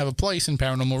can have a place in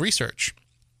paranormal research.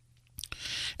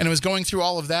 And it was going through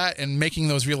all of that and making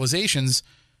those realizations.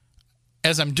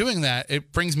 As I'm doing that,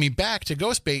 it brings me back to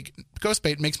Ghost Bait. Ghost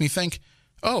Bait makes me think,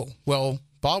 oh, well,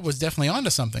 Bob was definitely onto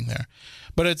something there.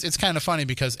 But it's kind of funny,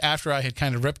 because after I had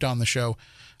kind of ripped on the show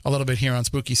a little bit here on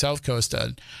Spooky South Coast,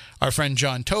 our friend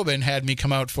John Tobin had me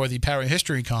come out for the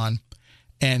Parahistory Con,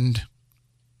 and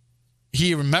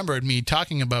he remembered me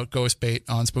talking about Ghost Bait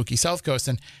on Spooky South Coast,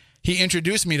 and he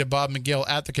introduced me to Bob McGill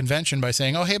at the convention by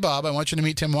saying, "Oh, hey, Bob, I want you to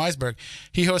meet Tim Weisberg.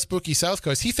 He hosts Spooky South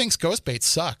Coast. He thinks Ghost Bait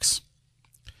sucks."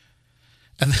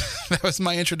 And that was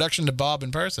my introduction to Bob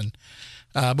in person.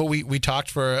 But we talked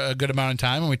for a good amount of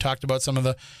time, and we talked about some of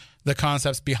the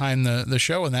concepts behind the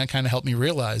show, and that kind of helped me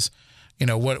realize,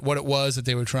 what it was that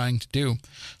they were trying to do.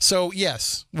 So,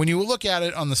 yes, when you look at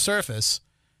it on the surface,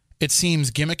 it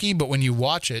seems gimmicky, but when you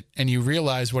watch it and you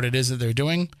realize what it is that they're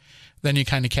doing, then you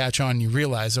kind of catch on and you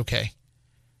realize, okay,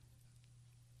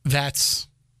 that's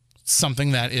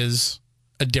something that is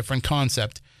a different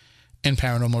concept in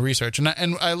paranormal research. And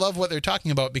I love what they're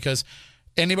talking about, because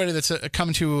anybody that's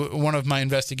come to one of my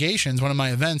investigations, one of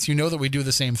my events, that we do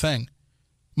the same thing,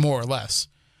 more or less.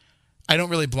 I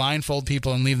don't really blindfold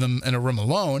people and leave them in a room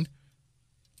alone,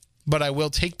 but I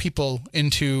will take people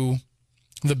into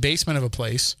the basement of a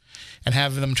place and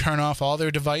have them turn off all their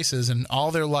devices and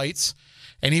all their lights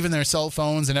and even their cell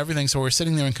phones and everything, so we're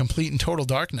sitting there in complete and total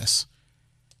darkness.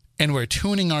 And we're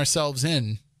tuning ourselves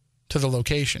in to the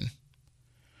location.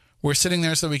 We're sitting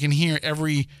there so we can hear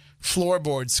every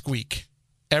floorboard squeak,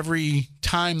 every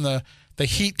time the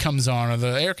heat comes on or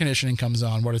the air conditioning comes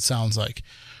on, what it sounds like.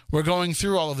 We're going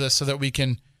through all of this so that we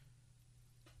can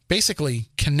basically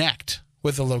connect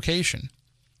with the location.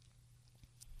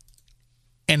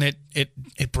 And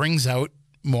it brings out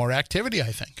more activity,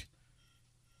 I think.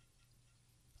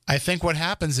 I think what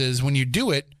happens is when you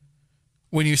do it,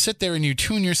 when you sit there and you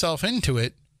tune yourself into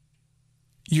it,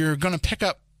 you're going to pick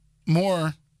up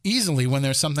more easily when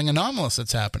there's something anomalous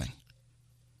that's happening.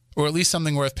 Or at least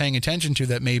something worth paying attention to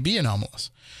that may be anomalous.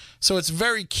 So it's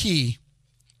very key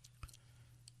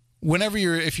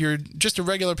if you're just a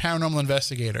regular paranormal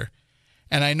investigator,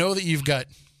 and I know that you've got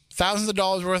thousands of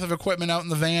dollars worth of equipment out in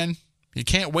the van, you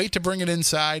can't wait to bring it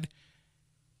inside,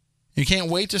 you can't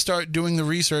wait to start doing the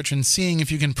research and seeing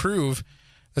if you can prove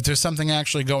that there's something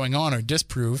actually going on or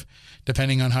disprove,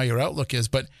 depending on how your outlook is.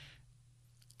 But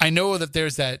I know that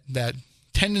there's that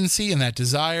tendency and that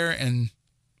desire and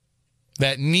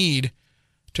that need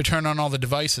to turn on all the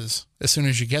devices as soon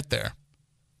as you get there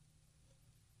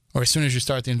or as soon as you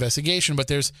start the investigation. But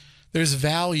there's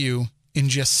value in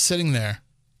just sitting there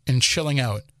and chilling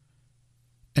out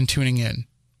and tuning in.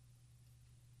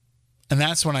 And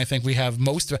that's when I think we have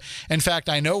most of it. In fact,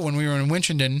 I know when we were in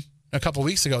Winchendon a couple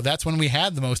weeks ago, that's when we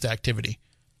had the most activity,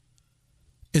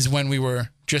 is when we were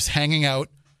just hanging out,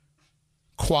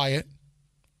 quiet,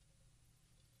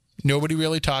 nobody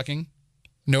really talking,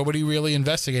 nobody really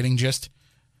investigating, just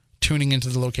tuning into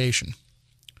the location.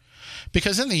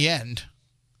 Because in the end,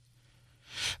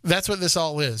 that's what this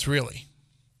all is, really.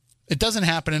 It doesn't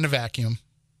happen in a vacuum.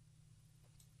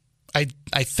 I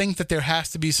think that there has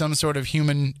to be some sort of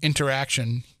human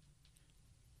interaction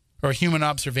or human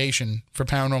observation for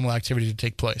paranormal activity to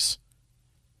take place.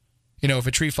 You know, if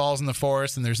a tree falls in the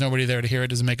forest and there's nobody there to hear it,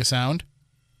 does it make a sound?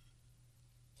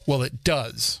 Well, it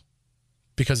does,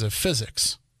 because of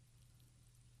physics.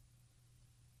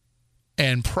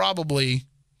 And probably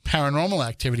paranormal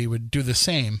activity would do the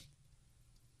same.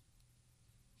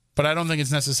 But I don't think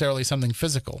it's necessarily something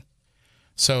physical.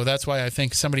 So that's why I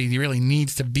think somebody really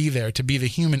needs to be there, to be the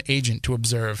human agent to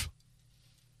observe.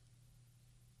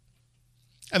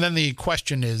 And then the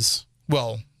question is,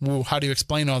 well, how do you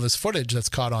explain all this footage that's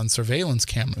caught on surveillance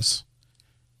cameras?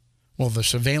 Well, the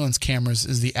surveillance cameras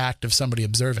is the act of somebody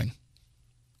observing.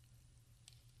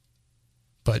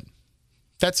 But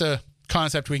that's a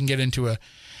concept we can get into a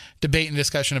debate and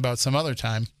discussion about some other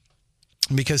time,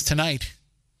 because tonight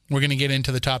we're going to get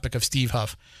into the topic of Steve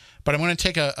Huff. But I'm going to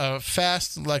take a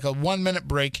fast, like a 1-minute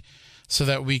break, so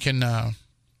that we can run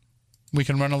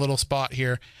a little spot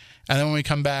here. And then when we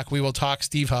come back, we will talk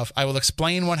Steve Huff. I will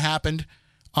explain what happened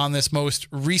on this most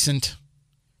recent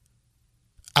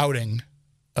outing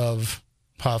of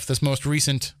Huff, this most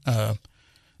recent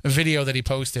video that he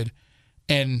posted.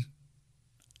 And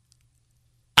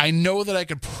I know that I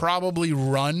could probably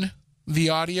run the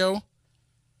audio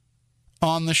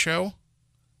on the show,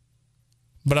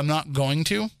 but I'm not going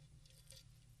to,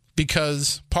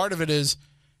 because part of it is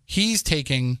he's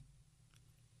taking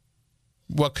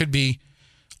what could be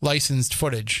licensed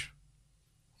footage,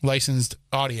 licensed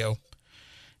audio,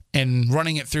 and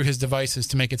running it through his devices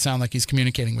to make it sound like he's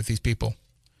communicating with these people.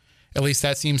 At least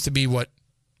that seems to be what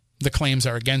the claims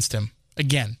are against him.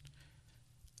 Again,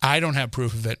 I don't have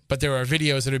proof of it, but there are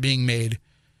videos that are being made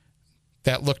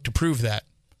that look to prove that.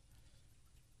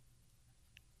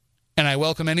 And I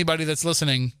welcome anybody that's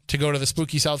listening to go to the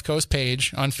Spooky South Coast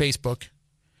page on Facebook.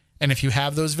 And if you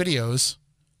have those videos,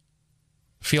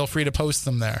 feel free to post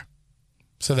them there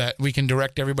so that we can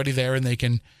direct everybody there and they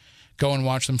can go and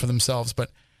watch them for themselves.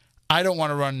 But I don't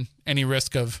want to run any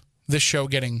risk of this show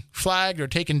getting flagged or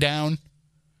taken down,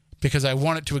 because I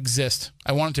want it to exist.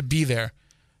 I want it to be there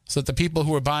so that the people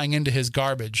who are buying into his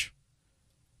garbage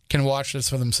can watch this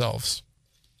for themselves.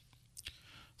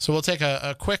 So we'll take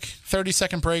a quick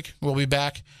 30-second break. We'll be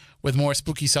back with more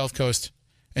Spooky South Coast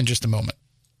in just a moment.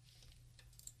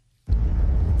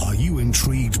 Are you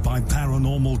intrigued by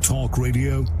Paranormal Talk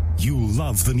Radio? You'll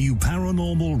love the new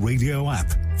Paranormal Radio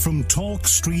app from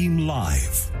TalkStream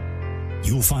Live.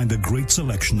 You'll find a great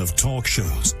selection of talk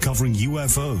shows covering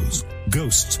UFOs,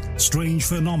 ghosts, strange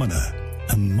phenomena,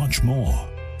 and much more.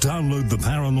 Download the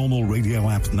Paranormal Radio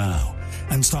app now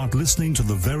and start listening to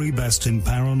the very best in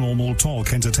paranormal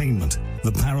talk entertainment.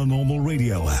 The Paranormal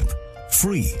Radio app,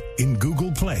 free in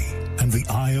Google Play and the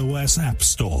iOS App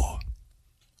Store.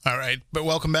 All right, but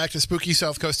welcome back to Spooky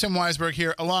South Coast. Tim Weisberg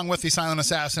here, along with the silent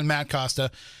assassin, Matt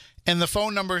Costa. And the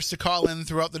phone numbers to call in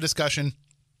throughout the discussion,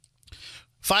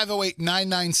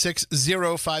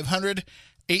 508-996-0500,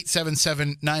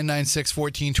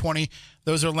 877-996-1420.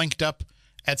 Those are linked up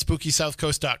at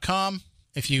SpookySouthCoast.com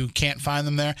if you can't find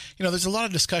them there. You know, there's a lot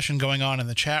of discussion going on in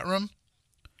the chat room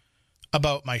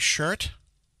about my shirt.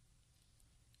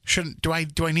 Do I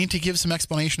need to give some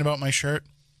explanation about my shirt?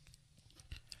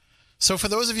 So for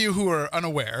those of you who are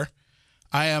unaware,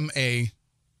 I am a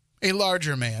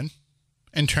larger man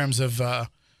in terms of, I'm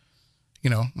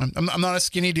not a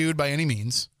skinny dude by any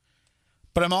means,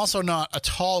 but I'm also not a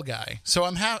tall guy. So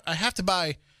I have to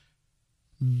buy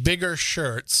bigger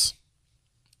shirts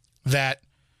that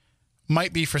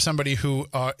might be for somebody who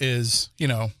is,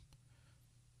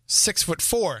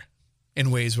 6'4"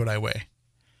 and weighs what I weigh.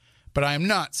 But I am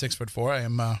not 6'4". I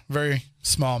am a very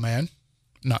small man.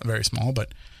 Not very small,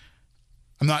 but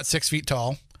I'm not 6 feet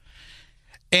tall.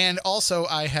 And also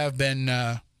I have been,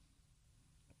 I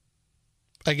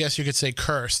guess you could say,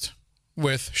 cursed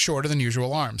with shorter than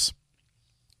usual arms.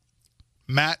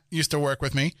 Matt used to work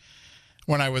with me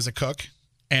when I was a cook,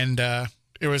 and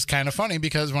it was kind of funny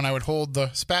because when I would hold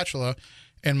the spatula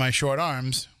in my short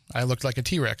arms, I looked like a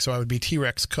T-Rex, so I would be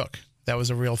T-Rex cook. That was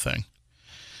a real thing.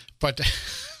 But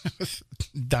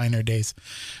diner days.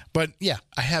 But yeah,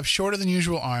 I have shorter than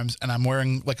usual arms, and I'm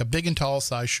wearing like a big and tall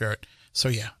size shirt. So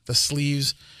yeah, the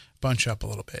sleeves bunch up a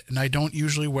little bit. And I don't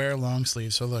usually wear long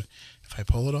sleeves. So look, if I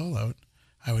pull it all out,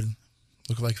 I would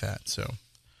look like that. So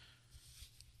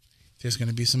there's going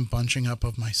to be some bunching up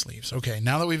of my sleeves. Okay,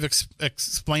 now that we've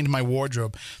explained my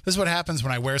wardrobe, this is what happens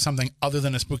when I wear something other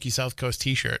than a Spooky South Coast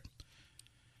t-shirt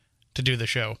to do the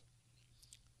show.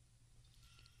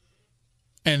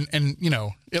 And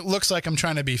it looks like I'm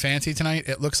trying to be fancy tonight.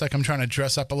 It looks like I'm trying to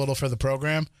dress up a little for the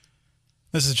program.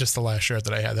 This is just the last shirt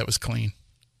that I had that was clean.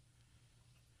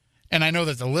 And I know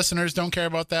that the listeners don't care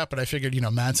about that, but I figured,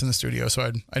 Matt's in the studio,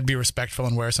 so I'd be respectful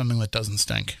and wear something that doesn't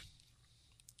stink.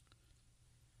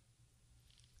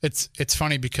 It's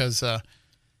funny because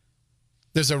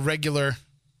there's a regular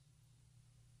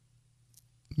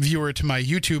viewer to my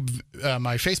YouTube,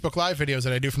 my Facebook Live videos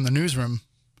that I do from the newsroom,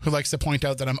 who likes to point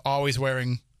out that I'm always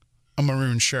wearing a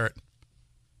maroon shirt.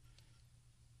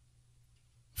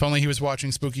 If only he was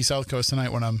watching Spooky South Coast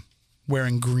tonight when I'm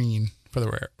wearing green for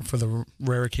the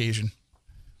rare occasion.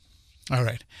 All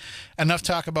right. Enough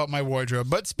talk about my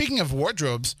wardrobe. But speaking of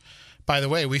wardrobes, by the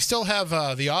way, we still have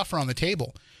the offer on the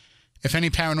table. If any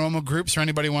paranormal groups or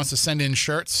anybody wants to send in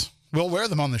shirts, we'll wear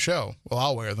them on the show. Well,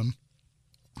 I'll wear them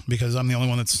because I'm the only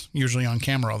one that's usually on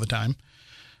camera all the time.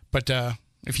 But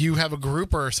if you have a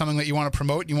group or something that you want to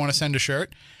promote, you want to send a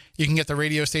shirt, you can get the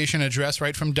radio station address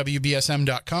right from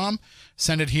WBSM.com.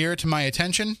 Send it here to my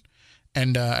attention,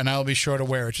 and I'll be sure to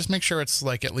wear it. Just make sure it's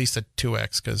like at least a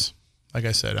 2X because, like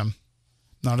I said, I'm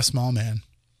not a small man.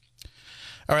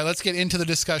 All right, let's get into the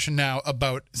discussion now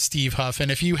about Steve Huff.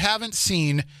 And if you haven't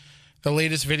seen the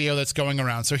latest video that's going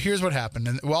around, so here's what happened.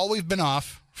 And while we've been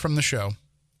off from the show,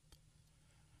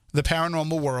 the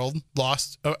paranormal world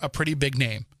lost a pretty big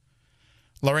name.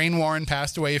 Lorraine Warren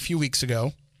passed away a few weeks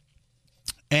ago.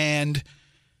 And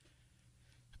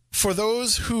for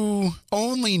those who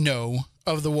only know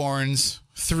of the Warrens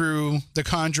through the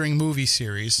Conjuring movie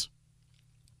series,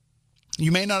 you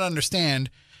may not understand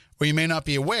or you may not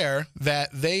be aware that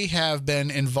they have been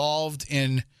involved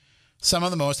in some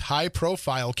of the most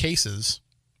high-profile cases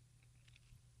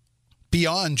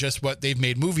beyond just what they've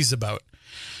made movies about.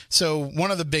 So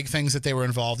one of the big things that they were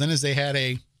involved in is they had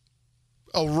a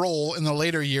role in the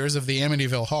later years of the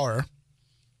Amityville Horror.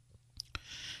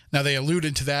 Now, they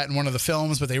alluded to that in one of the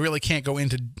films, but they really can't go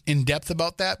into in depth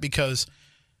about that because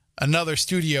another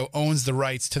studio owns the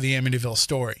rights to the Amityville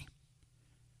story.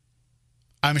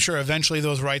 I'm sure eventually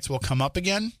those rights will come up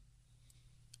again,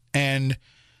 and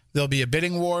there'll be a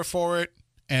bidding war for it,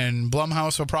 and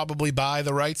Blumhouse will probably buy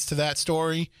the rights to that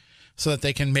story so that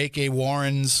they can make a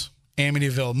Warren's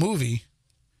Amityville movie.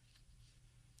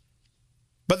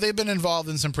 But they've been involved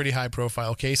in some pretty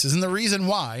high-profile cases, and the reason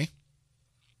why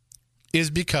is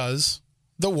because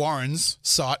the Warrens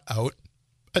sought out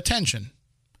attention.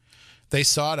 They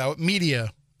sought out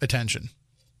media attention.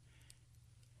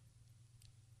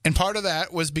 And part of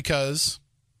that was because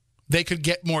they could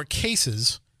get more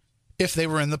cases if they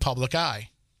were in the public eye.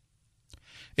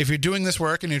 If you're doing this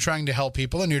work and you're trying to help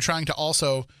people and you're trying to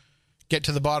also get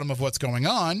to the bottom of what's going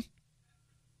on,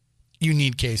 you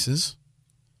need cases.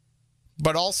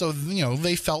 But also,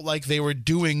 they felt like they were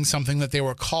doing something that they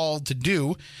were called to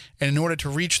do. And in order to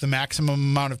reach the maximum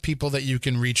amount of people that you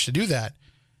can reach to do that,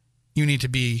 you need to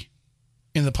be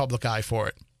in the public eye for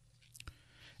it.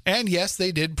 And yes,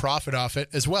 they did profit off it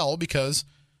as well because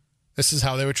this is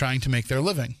how they were trying to make their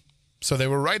living. So they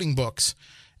were writing books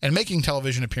and making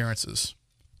television appearances.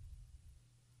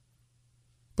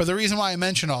 But the reason why I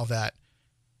mention all that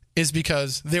is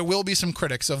because there will be some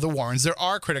critics of the Warrens. There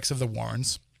are critics of the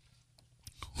Warrens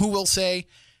who will say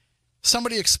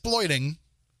somebody exploiting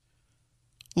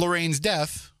Lorraine's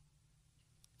death,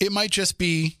 it might just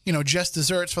be, just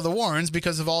desserts for the Warrens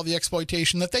because of all the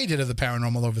exploitation that they did of the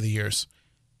paranormal over the years.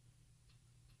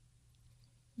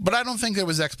 But I don't think there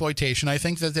was exploitation. I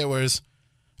think that there was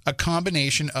a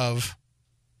combination of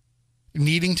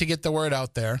needing to get the word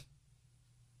out there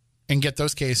and get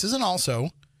those cases. And also,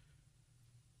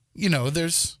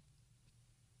 there's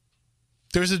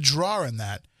a draw in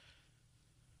that.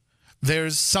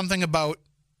 There's something about,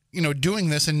 doing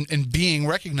this and being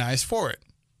recognized for it.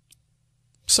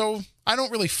 So I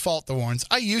don't really fault the Warrens.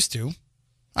 I used to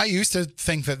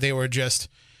think that they were just,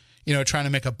 trying to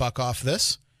make a buck off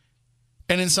this.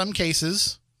 And in some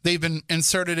cases, they've been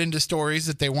inserted into stories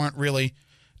that they weren't really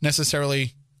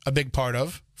necessarily a big part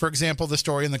of. For example, the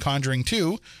story in The Conjuring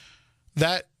 2,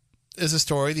 that is a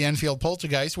story, the Enfield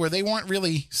Poltergeist, where they weren't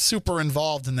really super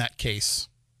involved in that case.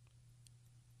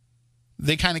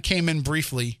 They kind of came in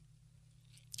briefly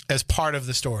as part of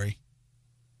the story.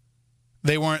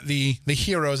 They weren't the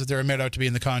heroes that they were made out to be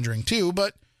in The Conjuring 2,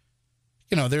 but,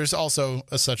 there's also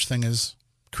a such thing as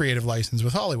creative license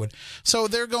with Hollywood. So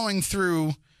they're going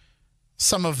through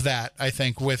some of that, I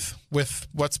think, with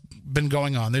what's been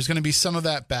going on. There's going to be some of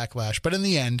that backlash. But in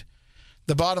the end,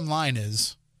 the bottom line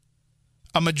is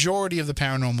a majority of the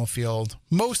paranormal field,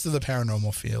 most of the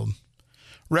paranormal field,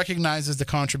 recognizes the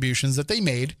contributions that they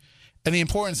made and the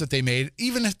importance that they made,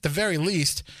 even at the very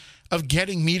least, of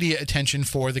getting media attention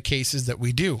for the cases that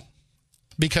we do.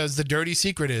 Because the dirty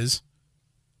secret is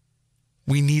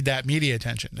we need that media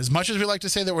attention. As much as we like to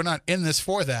say that we're not in this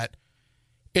for that,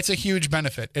 it's a huge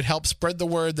benefit. It helps spread the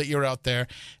word that you're out there.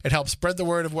 It helps spread the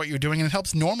word of what you're doing, and it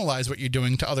helps normalize what you're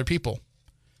doing to other people.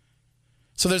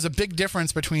 So there's a big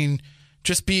difference between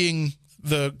just being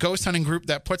the ghost hunting group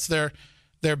that puts their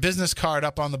business card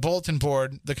up on the bulletin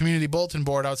board, the community bulletin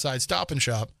board outside Stop and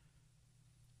Shop,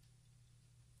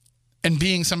 and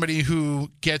being somebody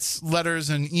who gets letters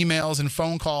and emails and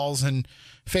phone calls and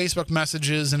Facebook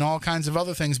messages and all kinds of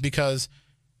other things because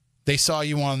they saw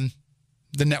you on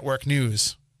the network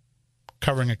news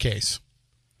covering a case.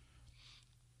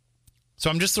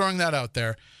 So I'm just throwing that out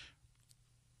there.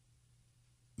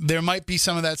 There might be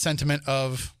some of that sentiment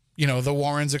of, the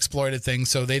Warrens exploited things,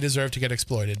 so they deserve to get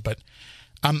exploited, but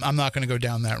I'm not going to go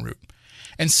down that route.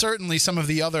 And certainly some of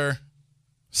the other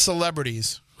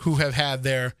celebrities who have had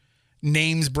their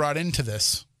names brought into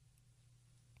this.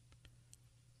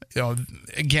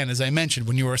 Again, as I mentioned,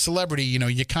 when you were a celebrity,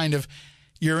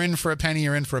 you're in for a penny,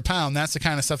 you're in for a pound. That's the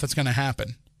kind of stuff that's going to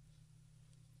happen.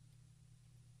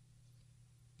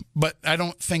 But I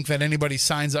don't think that anybody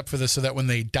signs up for this so that when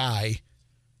they die,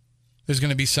 there's going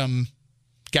to be some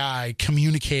guy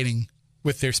communicating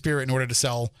with their spirit in order to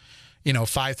sell,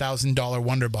 $5,000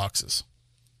 wonder boxes.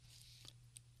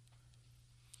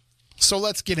 So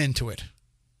let's get into it.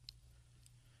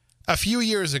 A few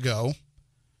years ago,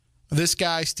 this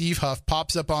guy, Steve Huff,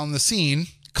 pops up on the scene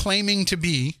claiming to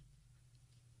be,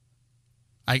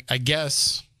 I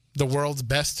guess, the world's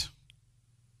best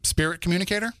spirit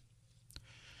communicator.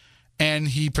 And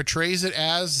he portrays it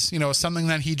as, something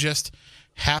that he just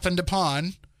happened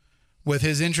upon with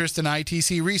his interest in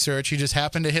ITC research. He just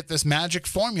happened to hit this magic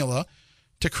formula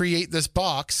to create this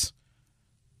box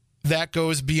that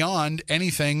goes beyond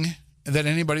anything that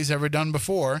anybody's ever done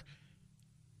before.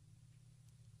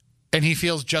 And he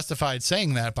feels justified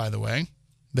saying that, by the way.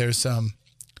 There's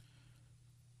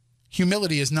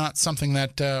humility is not something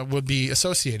that would be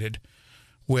associated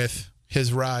with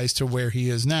his rise to where he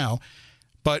is now.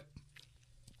 But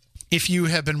if you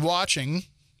have been watching,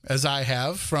 as I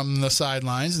have, from the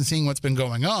sidelines and seeing what's been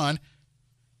going on,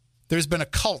 there's been a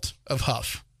cult of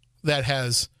Huff that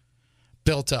has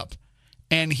built up.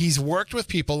 And he's worked with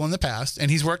people in the past,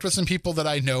 and he's worked with some people that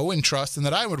I know and trust and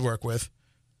that I would work with,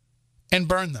 and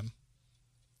burned them.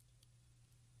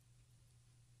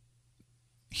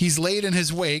 He's laid in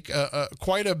his wake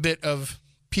quite a bit of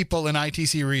people in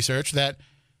ITC research that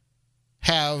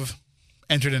have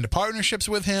entered into partnerships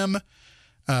with him,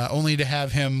 only to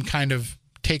have him kind of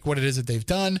take what it is that they've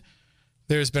done.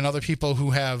 There's been other people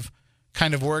who have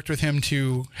kind of worked with him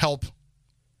to help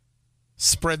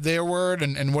spread their word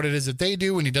and what it is that they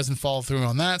do, and he doesn't follow through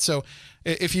on that. So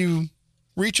if you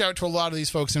reach out to a lot of these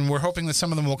folks, and we're hoping that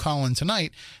some of them will call in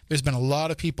tonight, there's been a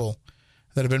lot of people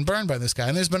that have been burned by this guy.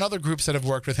 And there's been other groups that have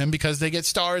worked with him because they get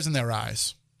stars in their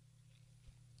eyes.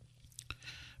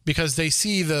 Because they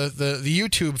see the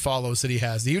YouTube follows that he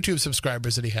has, the YouTube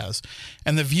subscribers that he has,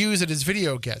 and the views that his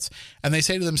video gets. And they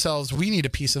say to themselves, we need a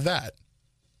piece of that.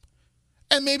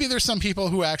 And maybe there's some people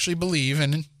who actually believe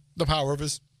in the power of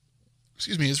his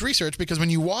his research, because when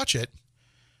you watch it,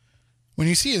 when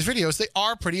you see his videos, they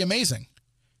are pretty amazing.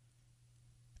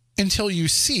 Until you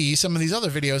see some of these other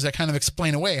videos that kind of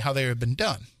explain away how they have been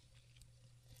done.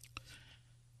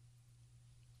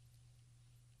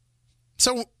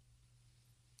 So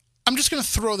I'm just going to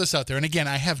throw this out there. And again,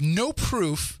 I have no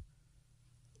proof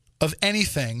of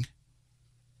anything.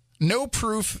 No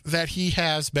proof that he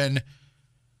has been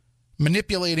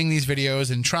manipulating these videos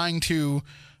and trying to,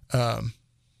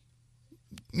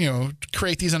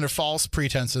 create these under false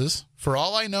pretenses. For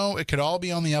all I know, it could all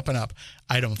be on the up and up.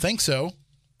 I don't think so.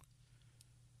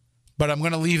 But I'm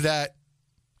going to leave that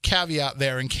caveat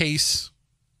there in case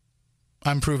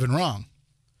I'm proven wrong.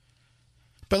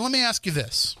 But let me ask you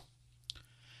this.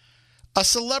 A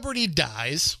celebrity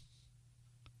dies.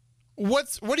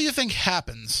 What do you think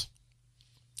happens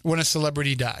when a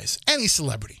celebrity dies? Any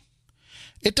celebrity.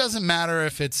 It doesn't matter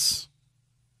if it's,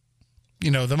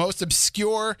 the most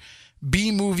obscure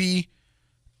B-movie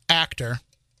actor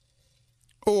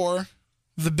or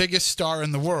the biggest star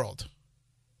in the world.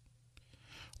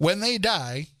 When they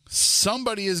die,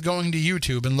 somebody is going to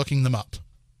YouTube and looking them up.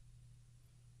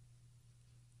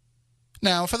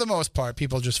 Now, for the most part,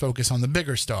 people just focus on the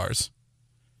bigger stars.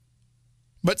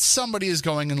 But somebody is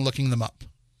going and looking them up.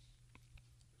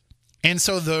 And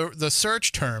so the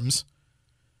search terms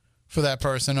for that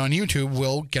person on YouTube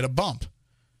will get a bump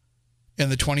in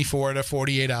the 24 to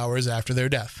 48 hours after their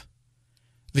death.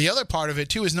 The other part of it,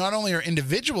 too, is not only are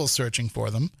individuals searching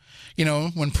for them.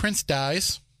 When Prince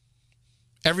dies,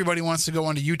 everybody wants to go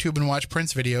onto YouTube and watch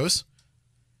Prince videos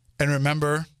and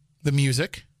remember the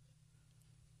music.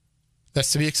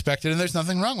 That's to be expected, and there's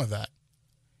nothing wrong with that.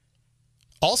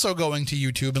 Also going to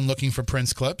YouTube and looking for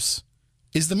Prince clips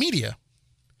is the media.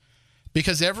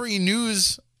 Because every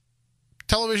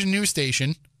television news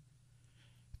station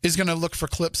is going to look for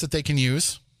clips that they can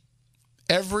use.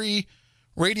 Every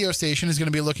radio station is going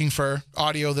to be looking for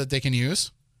audio that they can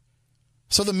use.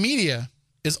 So the media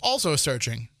is also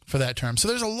searching for that term. So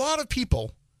there's a lot of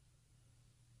people,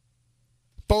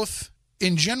 both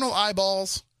in general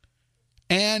eyeballs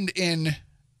and in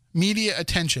media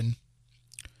attention,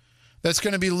 that's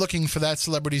going to be looking for that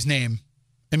celebrity's name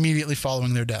immediately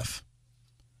following their death.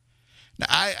 Now,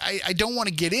 I don't want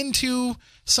to get into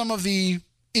some of the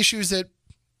issues that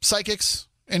psychics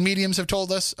and mediums have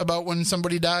told us about when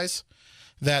somebody dies,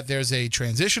 that there's a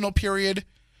transitional period,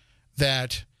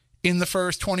 that in the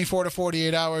first 24 to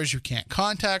 48 hours, you can't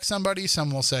contact somebody.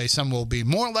 Some will say some will be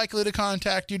more likely to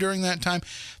contact you during that time.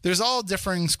 There's all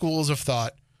differing schools of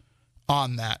thought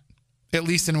on that, at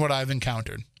least in what I've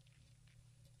encountered.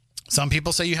 Some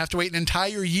people say you have to wait an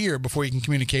entire year before you can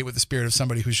communicate with the spirit of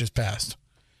somebody who's just passed.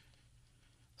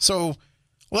 So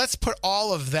let's put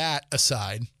all of that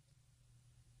aside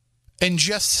and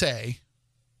just say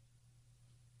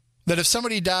that if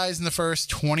somebody dies in the first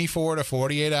 24 to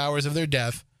 48 hours of their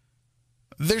death,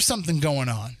 there's something going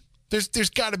on. There's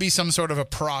got to be some sort of a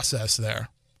process there.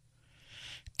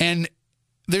 And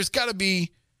there's got to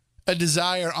be a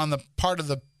desire on the part of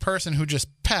the person who just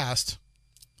passed.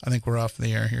 I think we're off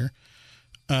the air here.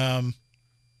 I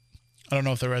don't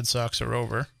know if the Red Sox are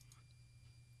over.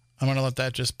 I'm going to let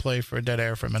that just play for a dead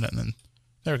air for a minute, and then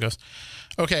there it goes.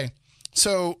 Okay,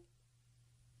 so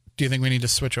do you think we need to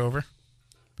switch over?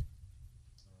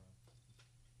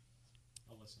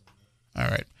 All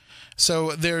right.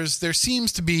 So there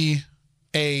seems to be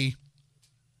a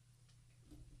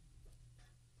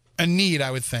need, I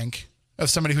would think,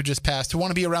 of somebody who just passed to want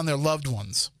to be around their loved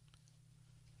ones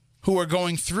who are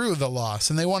going through the loss,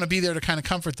 and they want to be there to kind of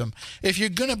comfort them. If you're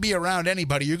going to be around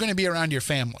anybody, you're going to be around your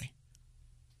family.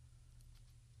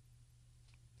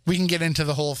 We can get into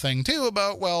the whole thing, too,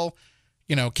 about, well,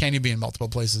 can you be in multiple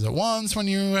places at once when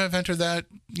you have entered that,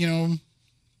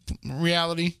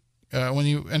 reality, when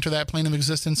you enter that plane of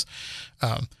existence?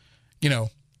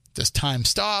 Does time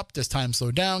stop? Does time slow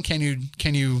down? Can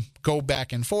you go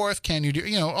back and forth? Can you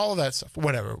do, all of that stuff,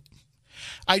 whatever.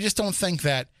 I just don't think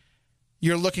that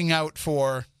you're looking out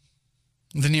for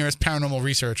the nearest paranormal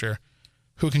researcher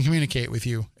who can communicate with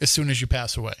you as soon as you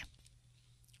pass away.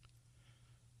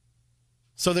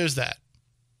 So there's that.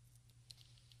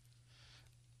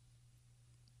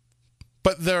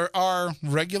 But there are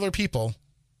regular people,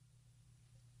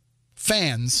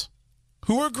 fans,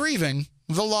 who are grieving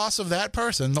the loss of that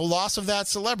person, the loss of that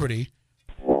celebrity,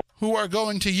 who are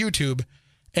going to YouTube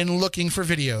and looking for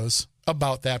videos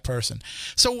about that person.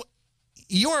 So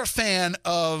you're a fan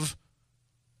of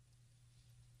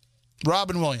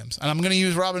Robin Williams. And I'm going to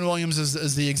use Robin Williams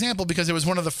as the example because it was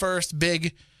one of the first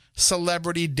big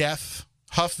celebrity death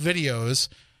Huff videos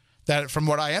that, from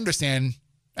what I understand,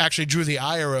 actually drew the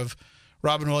ire of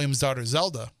Robin Williams' daughter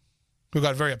Zelda who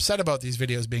got very upset about these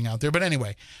videos being out there. But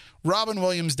anyway, Robin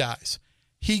Williams dies.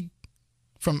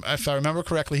 If I remember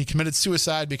correctly, he committed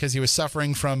suicide because he was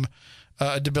suffering from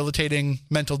a debilitating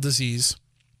mental disease.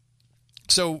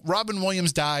 So Robin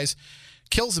Williams dies,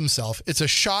 kills himself. It's a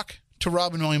shock to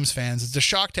Robin Williams fans. It's a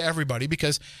shock to everybody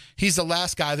because he's the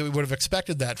last guy that we would have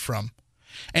expected that from.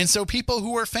 And so people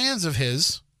who are fans of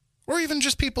his, or even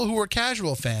just people who are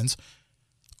casual fans,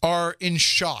 are in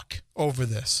shock over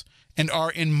this and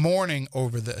are in mourning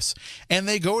over this. And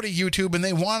they go to YouTube and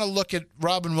they want to look at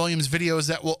Robin Williams videos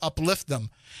that will uplift them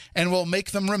and will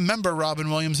make them remember Robin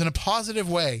Williams in a positive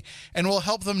way and will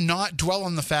help them not dwell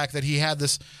on the fact that he had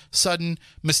this sudden,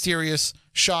 mysterious,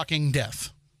 shocking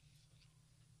death.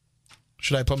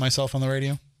 Should I put myself on the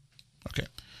radio? Okay.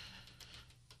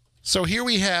 So here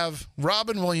we have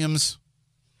Robin Williams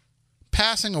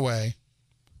passing away,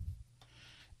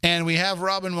 and we have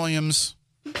Robin Williams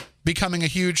becoming a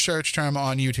huge search term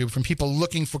on YouTube from people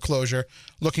looking for closure,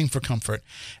 looking for comfort.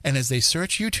 And as they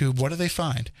search YouTube, what do they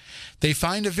find? They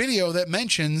find a video that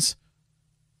mentions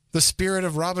the spirit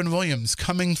of Robin Williams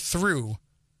coming through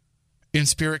in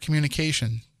spirit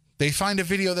communication. They find a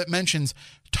video that mentions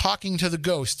talking to the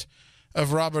ghost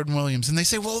of Robin Williams. And they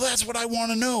say, well, that's what I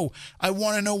want to know. I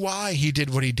want to know why he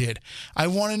did what he did. I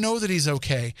want to know that he's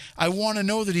okay. I want to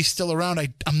know that he's still around.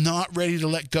 I'm not ready to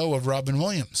let go of Robin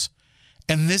Williams.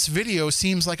 And this video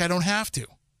seems like I don't have to.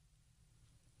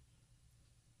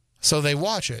 So they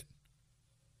watch it.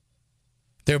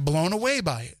 They're blown away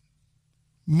by it.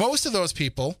 Most of those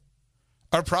people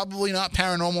are probably not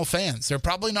paranormal fans. They're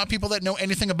probably not people that know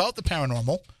anything about the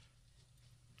paranormal.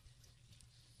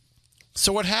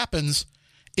 So what happens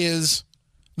is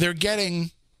they're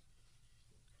getting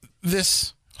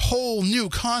this whole new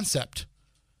concept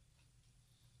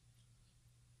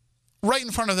right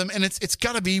in front of them, and it's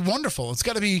got to be wonderful. It's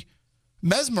got to be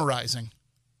mesmerizing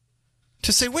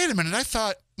to say, wait a minute, I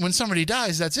thought when somebody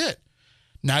dies, that's it.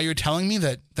 Now you're telling me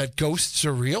that ghosts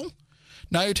are real?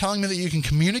 Now you're telling me that you can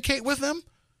communicate with them?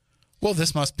 Well,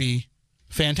 this must be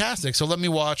fantastic. So let me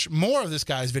watch more of this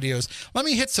guy's videos. Let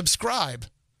me hit subscribe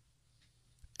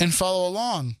and follow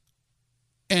along.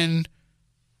 And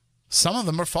some of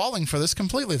them are falling for this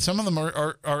completely. Some of them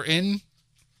are in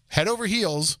head over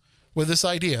heels with this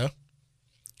idea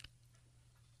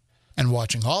and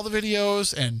watching all the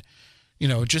videos and,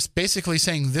 just basically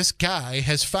saying this guy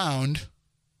has found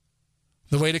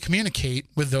the way to communicate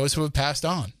with those who have passed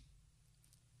on.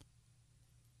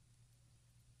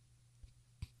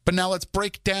 But now let's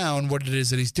break down what it is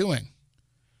that he's doing.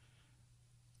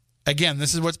 Again,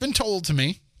 this is what's been told to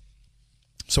me,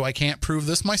 so I can't prove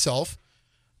this myself,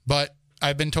 but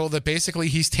I've been told that basically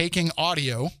he's taking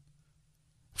audio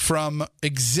from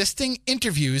existing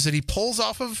interviews that he pulls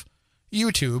off of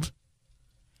YouTube,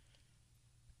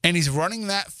 and he's running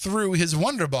that through his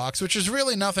Wonderbox, which is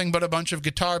really nothing but a bunch of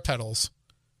guitar pedals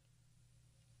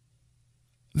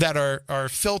that are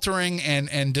filtering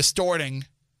and distorting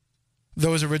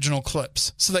those original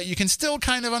clips so that you can still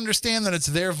kind of understand that it's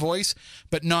their voice,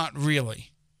 but not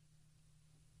really.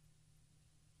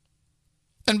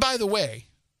 And by the way,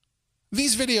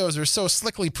 these videos are so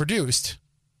slickly produced,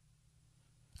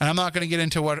 and I'm not going to get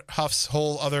into what Huff's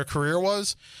whole other career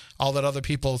was. I'll let other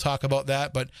people talk about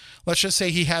that, but let's just say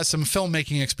he has some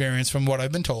filmmaking experience from what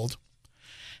I've been told.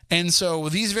 And so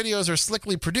these videos are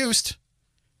slickly produced,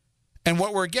 and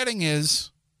what we're getting is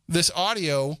this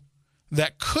audio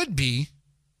that could be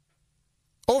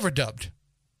overdubbed.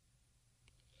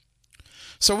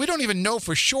 So we don't even know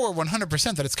for sure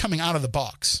 100% that it's coming out of the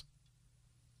box.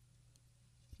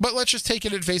 But let's just take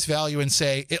it at face value and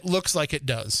say it looks like it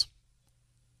does.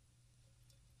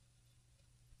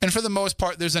 And for the most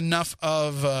part, there's enough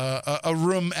of a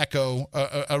room echo,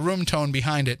 a room tone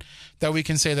behind it that we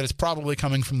can say that it's probably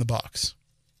coming from the box.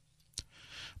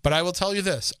 But I will tell you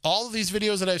this, all of these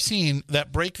videos that I've seen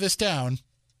that break this down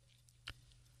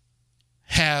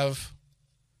have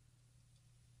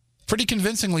pretty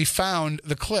convincingly found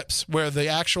the clips where the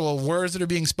actual words that are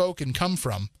being spoken come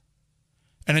from.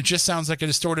 And it just sounds like a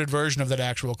distorted version of that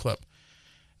actual clip.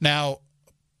 Now,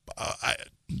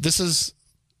 this is,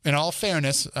 in all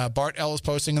fairness, Bart L is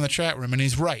posting in the chat room, and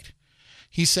he's right.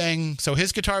 He's saying, so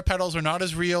his guitar pedals are not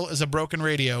as real as a broken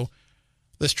radio,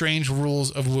 the strange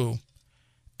rules of woo.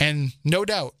 And no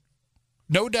doubt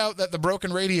that the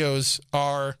broken radios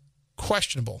are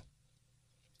questionable.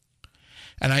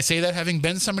 And I say that having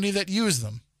been somebody that used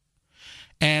them.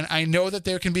 And I know that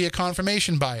there can be a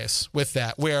confirmation bias with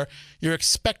that, where you're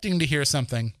expecting to hear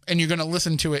something and you're going to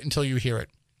listen to it until you hear it.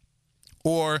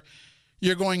 Or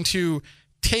you're going to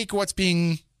take what's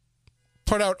being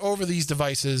put out over these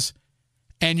devices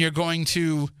and you're going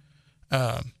to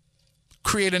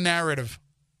create a narrative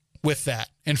with that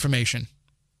information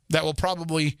that will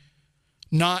probably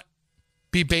not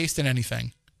be based in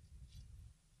anything.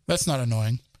 That's not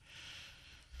annoying.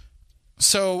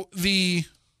 So the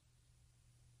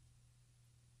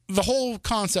whole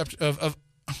concept of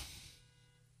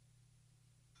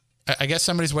I guess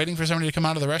somebody's waiting for somebody to come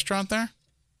out of the restaurant there.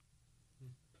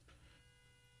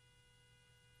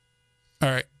 All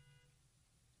right.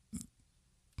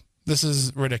 This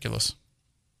is ridiculous.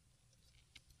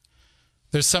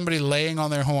 There's somebody laying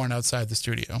on their horn outside the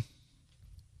studio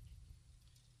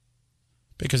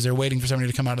because they're waiting for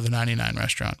somebody to come out of the 99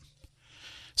 restaurant.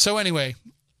 So anyway,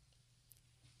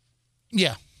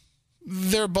 yeah,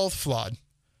 they're both flawed.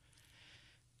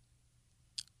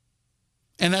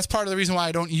 And that's part of the reason why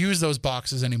I don't use those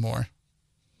boxes anymore,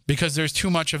 because there's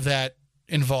too much of that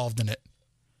involved in it.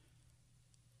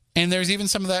 And there's even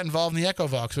some of that involved in the Echo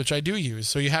Vox, which I do use,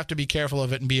 so you have to be careful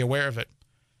of it and be aware of it.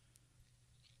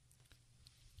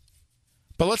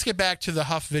 But let's get back to the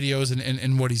Huff videos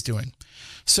and what he's doing.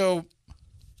 So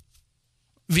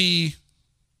the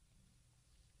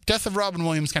death of Robin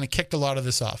Williams kind of kicked a lot of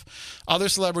this off. Other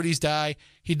celebrities die.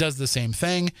 He does the same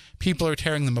thing. People are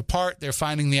tearing them apart. They're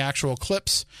finding the actual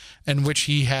clips in which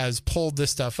he has pulled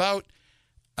this stuff out.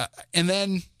 And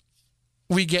then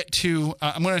we get to,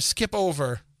 I'm going to skip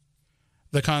over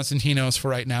the Constantinos for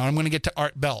right now. I'm going to get to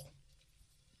Art Bell.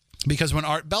 Because when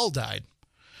Art Bell died,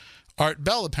 Art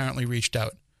Bell apparently reached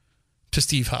out to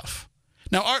Steve Huff.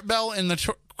 Now, Art Bell, in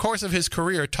the course of his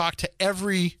career, talked to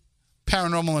every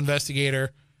paranormal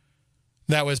investigator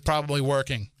that was probably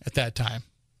working at that time.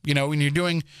 You know, when you're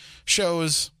doing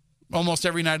shows almost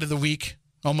every night of the week,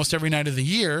 almost every night of the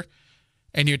year,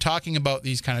 and you're talking about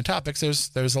these kind of topics,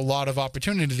 there's a lot of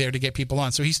opportunity there to get people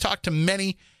on. So he's talked to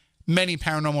many, many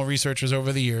paranormal researchers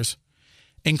over the years,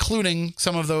 including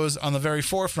some of those on the very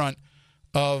forefront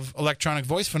of electronic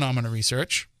voice phenomena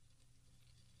research,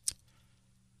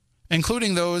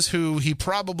 including those who he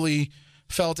probably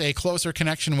felt a closer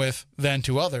connection with than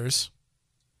to others.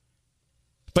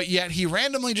 But yet he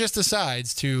randomly just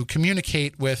decides to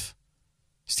communicate with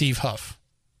Steve Huff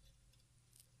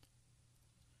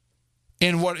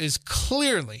in what is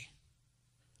clearly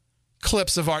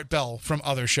clips of Art Bell from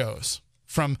other shows,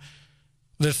 from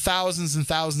the thousands and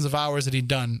thousands of hours that he'd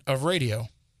done of radio.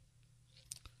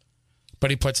 But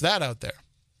he puts that out there.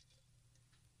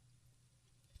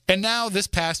 And now this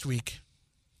past week,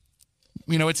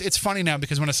 you know, it's funny now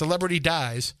because when a celebrity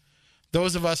dies,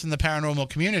 those of us in the paranormal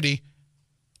community,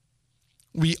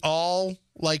 we all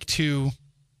like to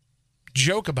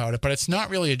joke about it, but it's not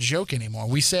really a joke anymore.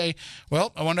 We say,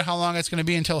 well, I wonder how long it's going to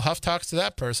be until Huff talks to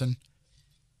that person.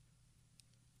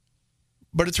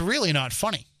 But it's really not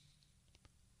funny.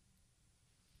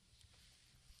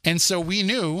 And so we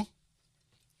knew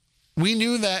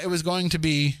that it was going to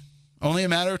be only a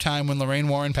matter of time when Lorraine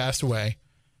Warren passed away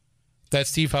that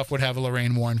Steve Huff would have a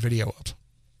Lorraine Warren video up.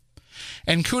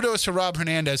 And kudos to Rob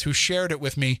Hernandez, who shared it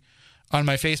with me on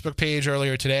my Facebook page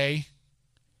earlier today.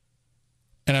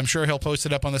 And I'm sure he'll post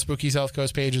it up on the Spooky South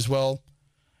Coast page as well.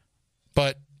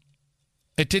 But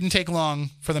it didn't take long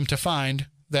for them to find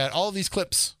that all of these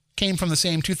clips came from the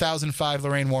same 2005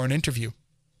 Lorraine Warren interview.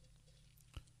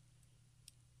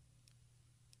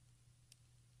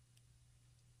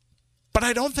 But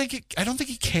I don't think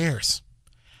he cares.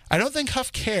 I don't think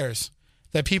Huff cares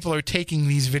that people are taking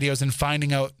these videos and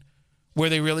finding out where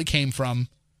they really came from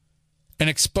and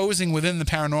exposing within the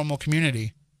paranormal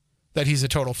community that he's a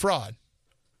total fraud.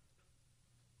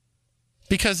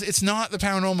 Because it's not the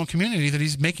paranormal community that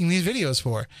he's making these videos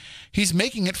for. He's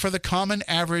making it for the common,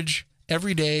 average,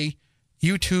 everyday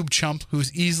YouTube chump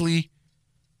who's easily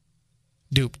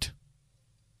duped.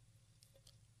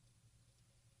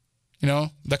 You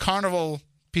know, the carnival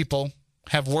people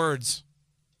have words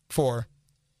for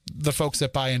the folks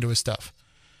that buy into his stuff.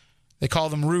 They call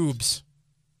them rubes.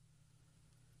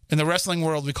 In the wrestling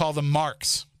world, we call them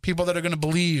marks. People that are going to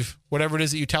believe whatever it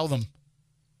is that you tell them.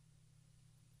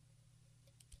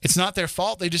 It's not their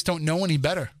fault. They just don't know any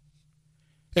better.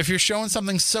 If you're showing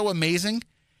something so amazing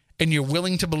and you're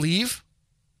willing to believe,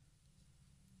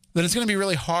 then it's going to be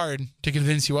really hard to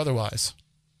convince you otherwise.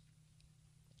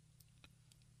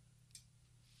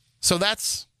 So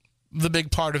that's the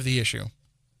big part of the issue.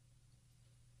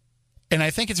 And I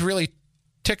think it's really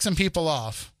ticked some people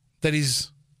off that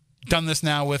he's done this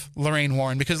now with Lorraine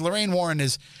Warren, because Lorraine Warren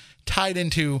is tied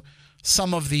into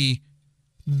some of the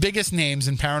biggest names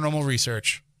in paranormal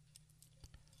research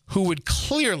who would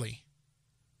clearly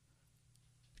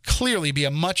be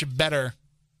a much better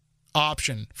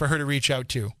option for her to reach out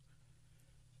to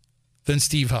than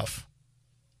Steve Huff.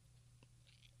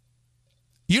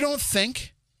 You don't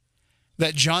think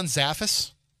that John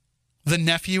Zaffis, the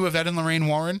nephew of Ed and Lorraine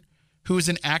Warren, who is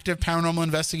an active paranormal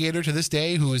investigator to this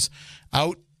day, who is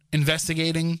out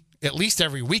investigating at least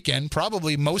every weekend,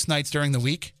 probably most nights during the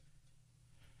week.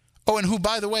 Oh, and who,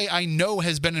 by the way, I know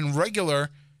has been in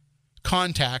regular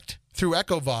contact through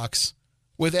EchoVox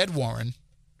with Ed Warren.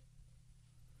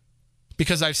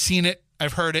 Because I've seen it,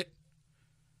 I've heard it,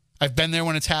 I've been there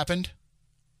when it's happened.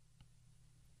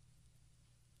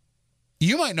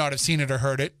 You might not have seen it or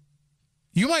heard it.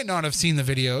 You might not have seen the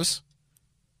videos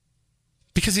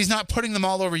because he's not putting them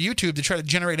all over YouTube to try to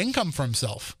generate income for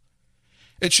himself.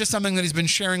 It's just something that he's been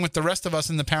sharing with the rest of us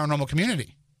in the paranormal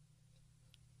community.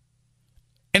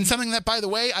 And something that, by the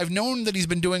way, I've known that he's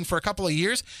been doing for a couple of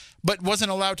years, but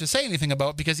wasn't allowed to say anything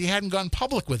about because he hadn't gone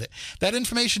public with it. That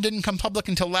information didn't come public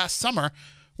until last summer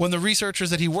when the researchers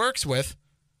that he works with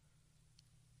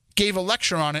gave a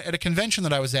lecture on it at a convention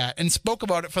that I was at and spoke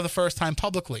about it for the first time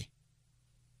publicly.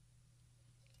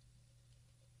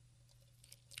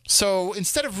 So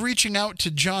instead of reaching out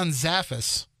to John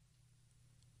Zaffis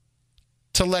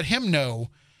to let him know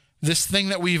this thing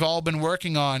that we've all been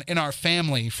working on in our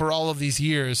family for all of these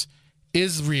years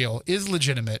is real, is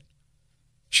legitimate,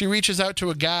 she reaches out to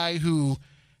a guy who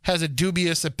has a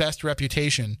dubious at best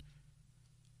reputation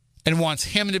and wants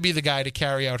him to be the guy to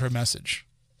carry out her message.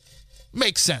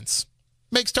 Makes sense.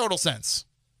 Makes total sense.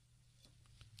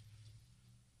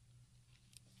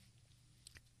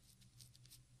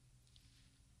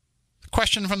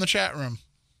 Question from the chat room.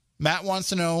 Matt wants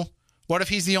to know, what if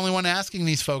he's the only one asking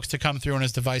these folks to come through on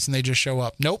his device and they just show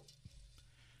up? Nope.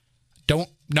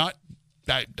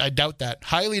 I doubt that.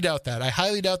 Highly doubt that. I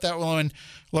highly doubt that when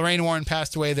Lorraine Warren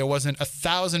passed away, there wasn't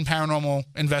 1,000 paranormal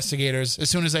investigators, as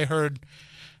soon as they heard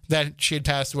that she had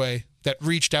passed away, that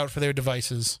reached out for their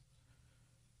devices.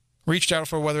 Reached out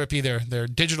for whether it be their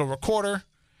digital recorder,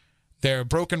 their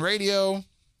broken radio,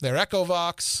 their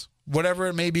EchoVox, whatever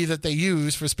it may be that they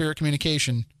use for spirit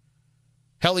communication.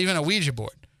 Hell, even a Ouija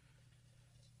board.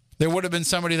 There would have been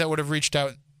somebody that would have reached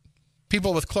out,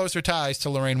 people with closer ties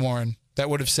to Lorraine Warren, that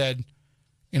would have said,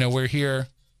 we're here,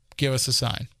 give us a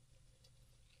sign.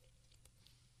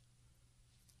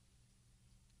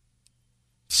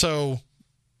 So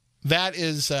that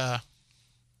is, I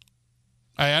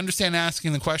understand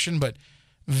asking the question, but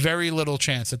very little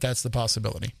chance that that's the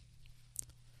possibility.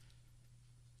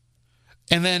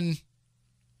 And then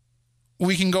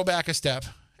we can go back a step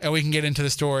and we can get into the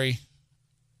story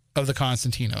of the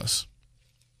Constantinos.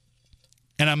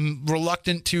 And I'm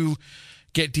reluctant to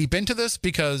get deep into this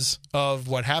because of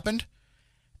what happened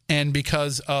and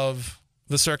because of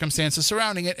the circumstances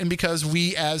surrounding it and because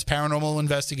we as paranormal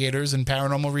investigators and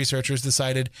paranormal researchers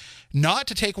decided not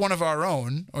to take one of our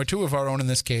own, or two of our own in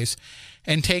this case,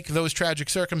 and take those tragic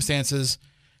circumstances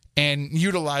and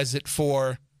utilize it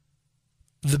for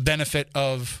the benefit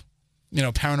of,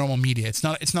 paranormal media. It's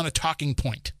not a talking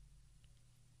point.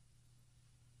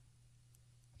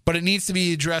 But it needs to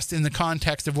be addressed in the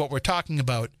context of what we're talking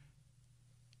about.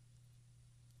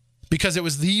 Because it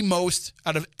was the most,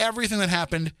 out of everything that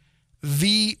happened,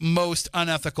 the most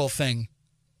unethical thing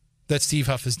that Steve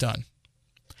Huff has done.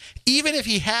 Even if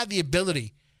he had the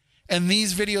ability, and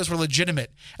these videos were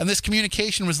legitimate, and this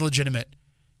communication was legitimate,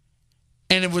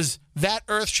 and it was that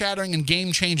earth-shattering and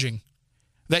game-changing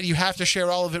that you have to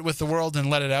share all of it with the world and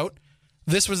let it out,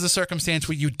 this was the circumstance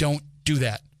where you don't do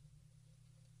that.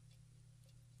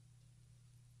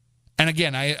 And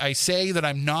again, I say that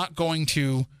I'm not going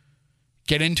to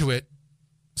get into it.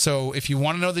 So if you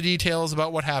want to know the details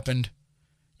about what happened,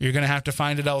 you're going to have to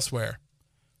find it elsewhere.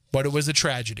 But it was a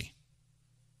tragedy.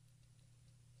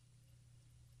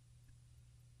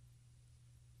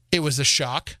 It was a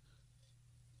shock.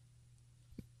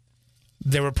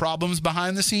 There were problems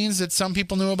behind the scenes that some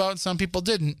people knew about and some people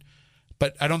didn't.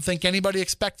 But I don't think anybody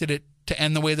expected it to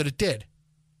end the way that it did.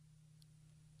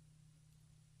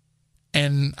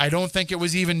 And I don't think it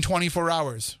was even 24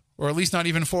 hours, or at least not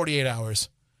even 48 hours,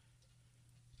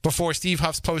 before Steve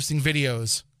Huff's posting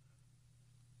videos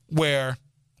where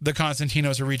the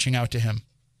Constantinos are reaching out to him.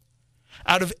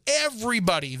 Out of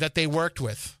everybody that they worked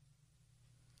with,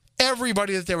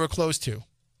 everybody that they were close to,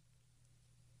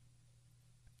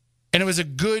 and it was a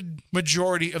good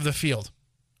majority of the field,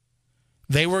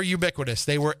 they were ubiquitous.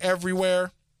 They were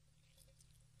everywhere.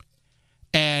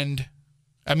 And,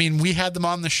 we had them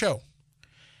on the show.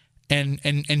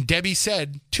 And Debbie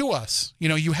said to us,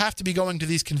 you have to be going to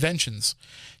these conventions.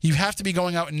 You have to be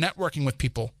going out and networking with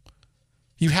people.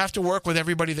 You have to work with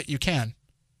everybody that you can.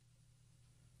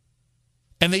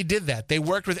 And they did that. They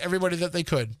worked with everybody that they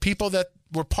could. People that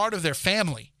were part of their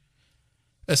family,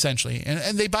 essentially.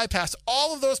 And they bypassed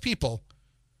all of those people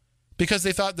because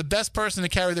they thought the best person to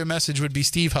carry their message would be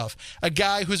Steve Huff, a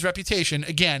guy whose reputation,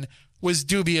 again, was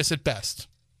dubious at best.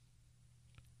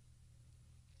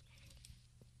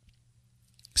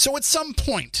 So at some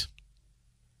point,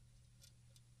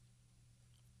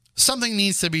 something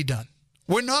needs to be done.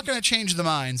 We're not going to change the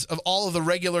minds of all of the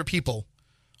regular people,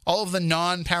 all of the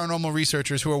non-paranormal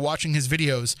researchers who are watching his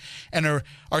videos and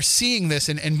are seeing this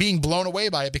and being blown away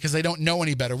by it because they don't know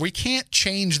any better. We can't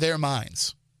change their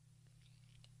minds.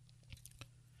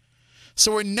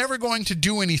 So we're never going to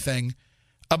do anything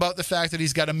about the fact that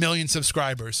he's got 1 million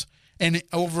subscribers and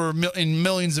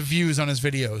millions of views on his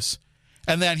videos,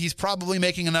 and that he's probably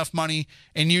making enough money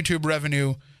in YouTube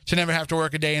revenue to never have to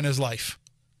work a day in his life.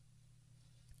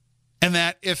 And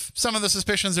that if some of the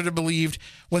suspicions are to be believed,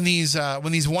 when these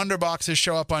wonder boxes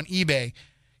show up on eBay,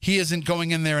 he isn't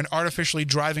going in there and artificially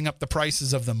driving up the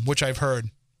prices of them, which I've heard,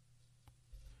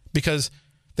 because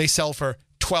they sell for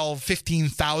 $12,000,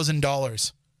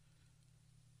 $15,000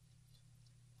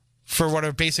 for what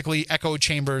are basically echo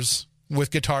chambers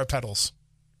with guitar pedals,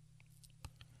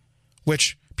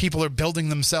 which people are building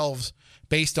themselves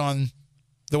based on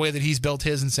the way that he's built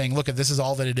his and saying, look, this is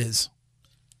all that it is.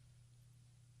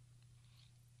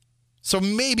 So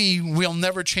maybe we'll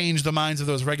never change the minds of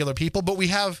those regular people, but we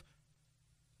have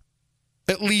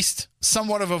at least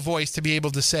somewhat of a voice to be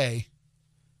able to say,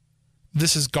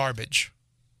 this is garbage,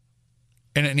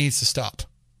 and it needs to stop.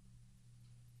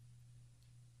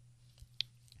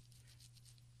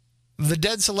 The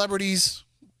dead celebrities,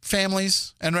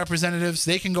 families, and representatives,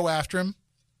 they can go after him.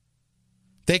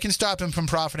 They can stop him from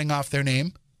profiting off their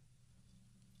name.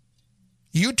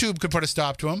 YouTube could put a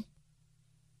stop to him,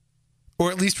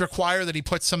 or at least require that he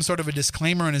put some sort of a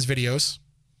disclaimer in his videos.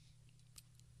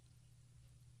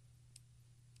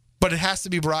 But it has to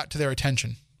be brought to their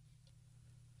attention.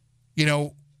 You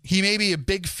know, he may be a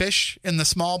big fish in the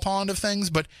small pond of things,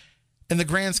 but in the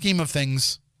grand scheme of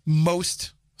things,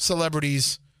 most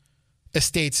celebrities'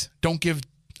 estates don't give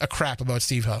a crap about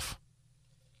Steve Huff.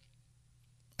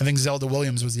 I think Zelda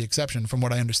Williams was the exception, from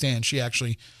what I understand. She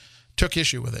actually took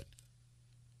issue with it.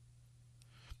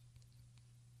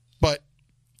 But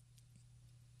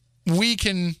we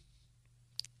can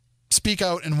speak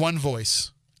out in one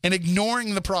voice, and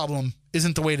ignoring the problem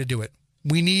isn't the way to do it.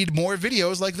 We need more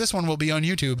videos like this one will be on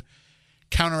YouTube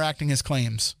counteracting his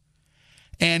claims.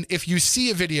 And if you see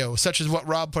a video such as what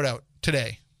Rob put out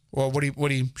today, or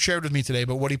what he shared with me today,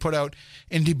 but what he put out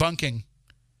in debunking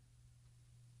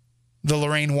the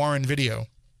Lorraine Warren video,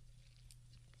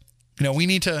 you know, we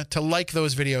need to like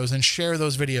those videos and share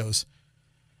those videos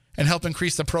and help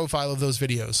increase the profile of those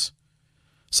videos,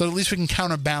 so at least we can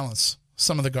counterbalance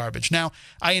some of the garbage. Now,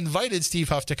 I invited Steve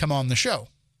Huff to come on the show,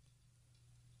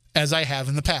 as I have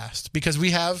in the past, because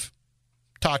we have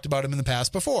talked about him in the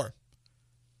past before.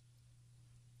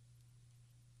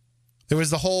 There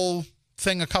was the whole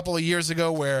thing a couple of years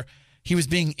ago where he was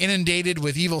being inundated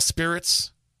with evil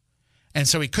spirits, and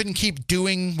so he couldn't keep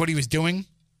doing what he was doing.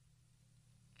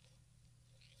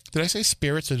 Did I say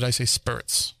spirits or did I say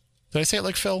spirits? Did I say it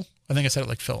like Phil? I think I said it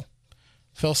like Phil.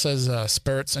 Phil says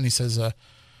spirits, and he says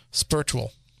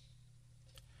spiritual.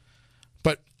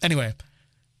 But anyway,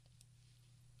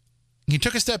 he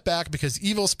took a step back because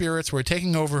evil spirits were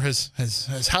taking over his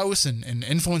house and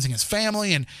influencing his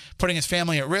family and putting his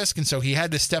family at risk, and so he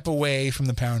had to step away from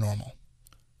the paranormal.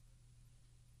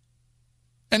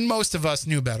 And most of us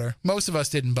knew better. Most of us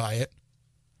didn't buy it.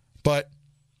 But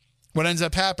what ends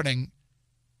up happening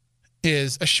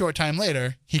is a short time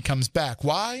later, he comes back.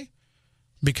 Why?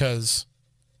 Because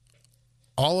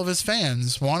all of his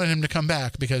fans wanted him to come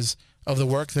back because of the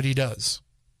work that he does.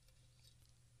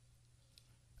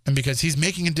 And because he's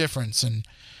making a difference and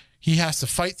he has to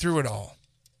fight through it all.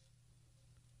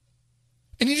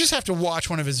 And you just have to watch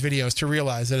one of his videos to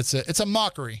realize that it's a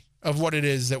mockery of what it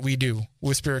is that we do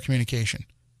with spirit communication.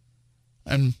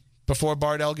 And before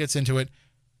Bardell gets into it,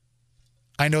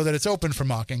 I know that it's open for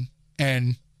mocking,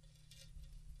 and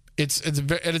it's at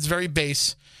its very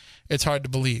base, it's hard to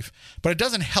believe. But it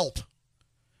doesn't help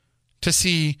to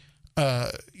see,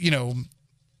 red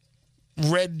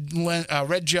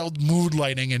gelled mood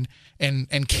lighting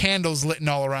and candles lit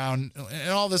all around and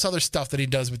all this other stuff that he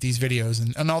does with these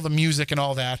videos and all the music and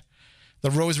all that, the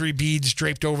rosary beads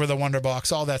draped over the wonder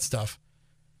box, all that stuff.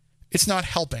 It's not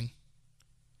helping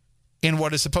in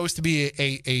what is supposed to be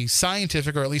a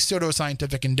scientific or at least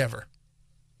pseudoscientific endeavor.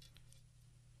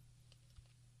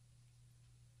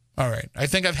 All right, I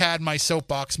think I've had my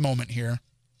soapbox moment here.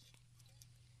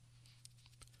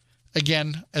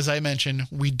 Again, as I mentioned,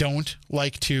 we don't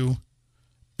like to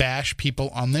bash people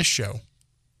on this show.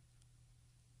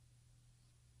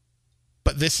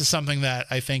 But this is something that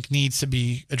I think needs to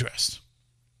be addressed.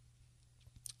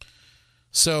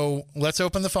 So let's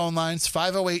open the phone lines,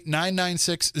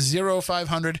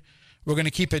 508-996-0500. We're going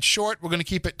to keep it short. We're going to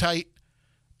keep it tight.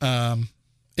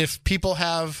 If people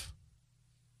have,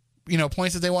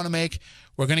 points that they want to make,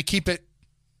 we're going to keep it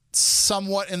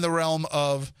somewhat in the realm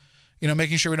of,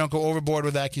 making sure we don't go overboard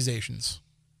with accusations.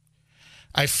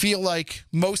 I feel like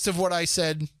most of what I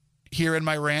said here in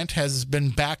my rant has been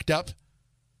backed up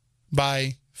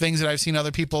by things that I've seen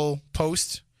other people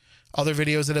post, other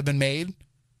videos that have been made,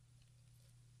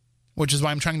 which is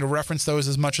why I'm trying to reference those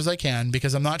as much as I can,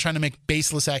 because I'm not trying to make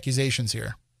baseless accusations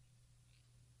here.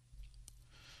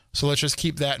 So let's just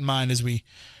keep that in mind as we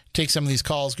take some of these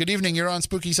calls. Good evening. You're on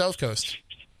Spooky South Coast.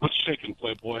 What's shaking,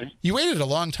 Playboy? You waited a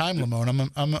long time,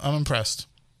 Lamone. I'm impressed.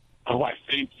 Oh, I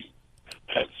thank you.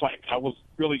 It's like I was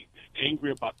really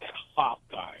angry about that Huff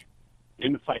guy.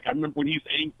 And it's like, I remember when he's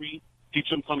angry, he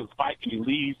jumps on his bike and he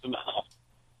leaves in the house.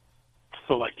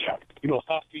 So, like, Huff,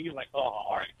 you're like, oh,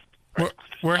 all right.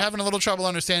 We're having a little trouble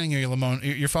understanding you,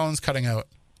 Lamone. Your phone's cutting out.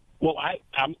 Well,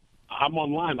 I'm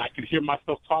online. I could hear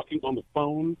myself talking on the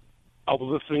phone. I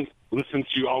was listening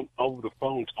to you over the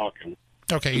phone talking.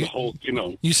 Okay.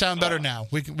 You sound better now.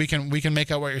 We can make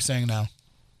out what you're saying now.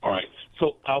 All right.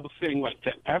 So I was saying like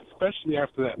that, especially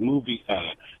after that movie,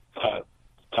 that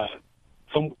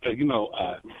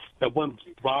one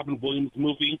Robin Williams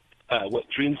movie, What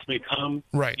Dreams May Come.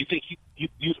 Right. You think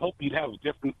you'd hope you'd have a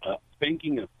different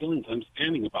thinking and feelings,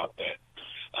 understanding about that,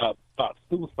 about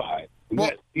suicide. And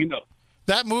well, that,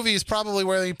 that movie is probably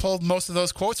where they pulled most of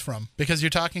those quotes from, because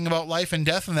you're talking about life and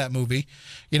death in that movie.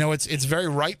 It's very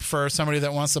ripe for somebody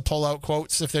that wants to pull out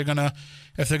quotes if they're gonna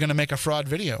make a fraud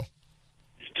video.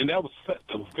 And that was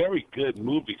a very good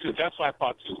movie. That's what I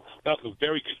thought too. That was a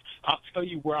very good. I'll tell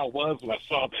you where I was when I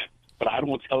saw that, but I don't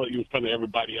want to tell you in front of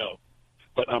everybody else.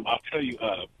 But I'll tell you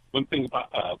one thing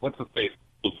about what's his face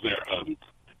was there.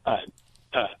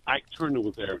 Ike Turner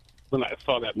was there when I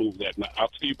saw that movie that night. I'll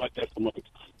tell you about that some other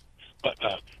time. But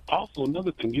also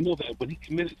another thing, that when he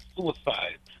committed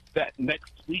suicide, that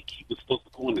next week he was supposed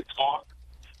to go in and talk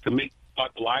to make the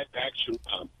live action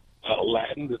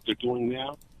Aladdin that they're doing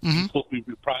now. Mm-hmm. He's supposed to be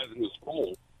reprising his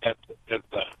role as the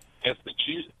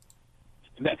Jinn.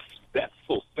 And that's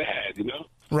so sad,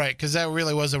 Right, because that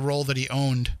really was a role that he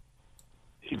owned.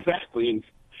 Exactly. And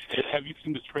have you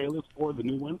seen the trailers for the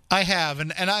new one? I have,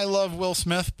 and I love Will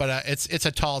Smith, but it's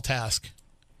a tall task.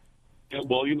 Yeah,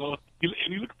 well, he looks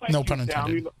like no pun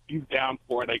intended. He's down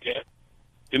for it, I guess.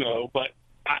 But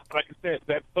like I said,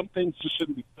 that some things just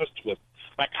shouldn't be touched with.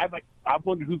 I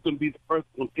wonder who's going to be the first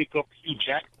one to pick up Hugh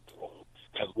Jackson's role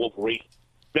as Wolverine.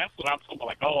 That's what I'm talking about.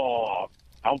 Like,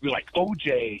 I'll be like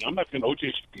OJ. I'm not saying OJ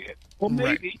should get it. Well,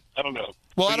 maybe. Right. I don't know.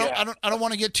 Well, I don't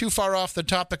want to get too far off the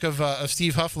topic of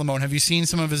Steve Huff, Lamone. Have you seen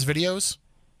some of his videos?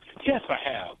 Yes, I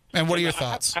have. And what are your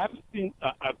thoughts? I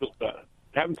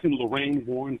haven't seen Lorraine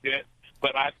Warren yet,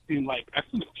 but I've seen a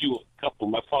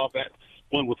couple. I saw that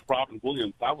one with Robin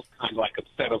Williams. I was kind of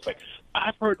upset. I was like,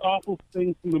 I've heard all those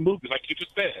things from the movie, like you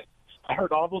just said. I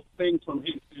heard all those things from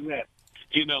him and that.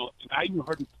 And I even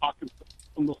heard him talking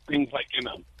some of those things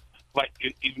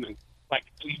even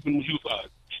when he was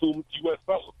Tomb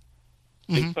UFO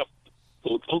and stuff.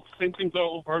 So those same things are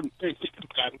overheard and things. They could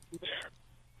have gotten from there.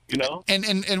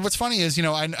 And what's funny is,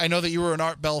 I know that you were an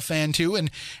Art Bell fan too,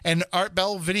 and the Art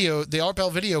Bell video,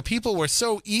 people were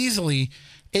so easily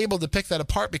able to pick that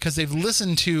apart because they've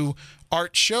listened to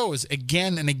Art shows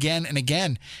again and again and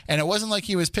again. And it wasn't like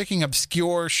he was picking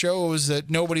obscure shows that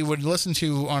nobody would listen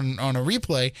to on a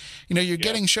replay. You're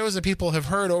getting shows that people have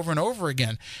heard over and over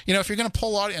again. If you're going to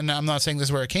pull audio, and I'm not saying this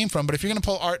is where it came from, but if you're going to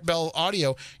pull Art Bell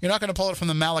audio, you're not going to pull it from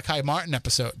the Malachi Martin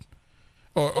episode.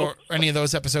 Or any of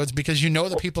those episodes, because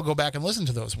that people go back and listen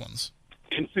to those ones.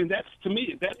 And see,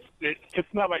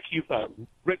 it's not like he's a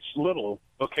Rich Little,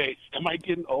 okay? Am I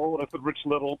getting old as a Rich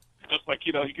Little? Just like,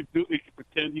 he could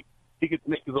pretend he could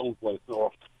make his own voice,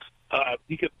 or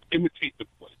he could imitate the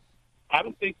voice. I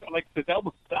don't think, like I said, that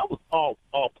was all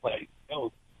play.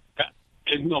 And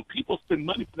people spend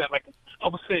money for that. Like I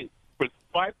was saying, for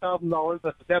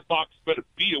 $5,000, that box better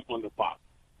be a Wonder Box.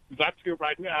 That's here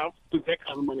right now. I don't put that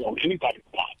kind of money on anybody's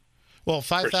box. Well,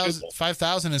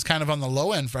 5,000 is kind of on the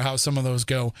low end for how some of those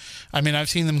go. I mean, I've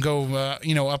seen them go,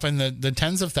 up in the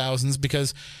tens of thousands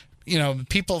because,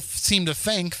 people seem to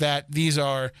think that these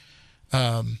are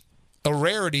a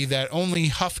rarity that only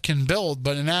Huff can build.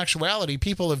 But in actuality,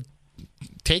 people have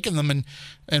taken them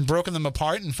and broken them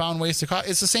apart and found ways to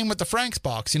it's the same with the Frank's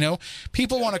box.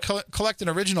 People want to collect an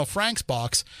original Frank's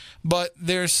box, but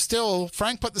there's still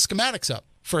Frank put the schematics up.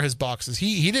 for his boxes.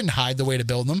 He didn't hide the way to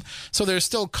build them. So there's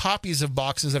still copies of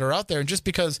boxes that are out there. And just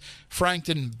because Frank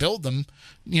didn't build them,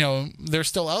 they're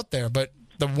still out there. But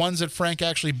the ones that Frank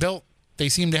actually built, they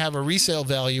seem to have a resale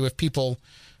value if people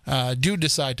do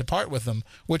decide to part with them,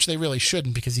 which they really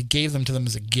shouldn't because he gave them to them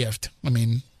as a gift. I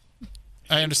mean,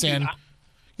 I understand,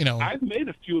 I've made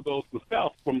a few of those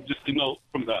myself from just,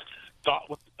 from the dot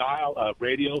with the dial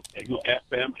radio,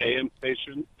 FM, AM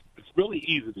station. It's really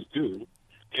easy to do.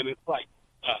 And it's like,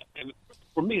 and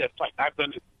for me, it's like I've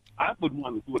done it. I wouldn't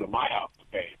want to do it in my house.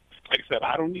 Okay, like I said,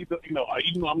 I don't need to. Even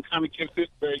though I'm kind of against it,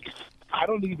 I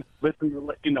don't need to listen to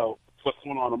what's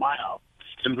going on in my house.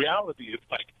 In reality, it's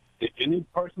like if any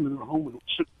person in the home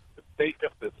should,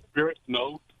 if the spirit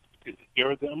knows to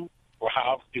hear them or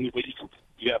how any way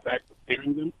you have access to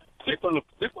hearing them, they're gonna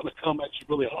come at you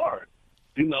really hard.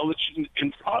 And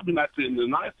probably not in the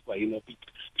nice way.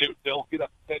 They'll get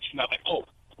upset. Like, oh,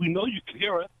 we know you can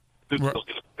hear us. They'll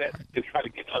get upset and try to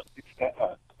get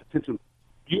attention.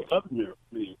 Your other mirror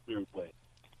play.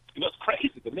 It's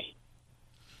crazy to me.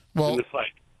 Well, and it's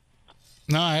like,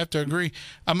 no, I have to agree.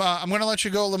 I'm going to let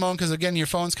you go, Lamone, because again, your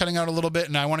phone's cutting out a little bit,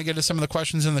 and I want to get to some of the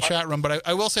questions in the chat room. But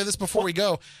I will say this before we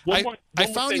go. One more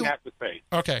thing I have to say.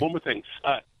 Okay. One more thing.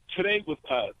 Today was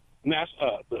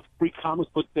the Free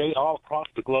Comic Book Day all across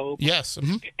the globe. Yes.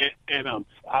 Mm-hmm. And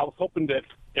I was hoping that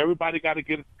everybody got a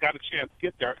chance to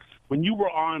get there. When you were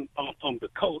on the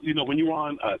coast, when you were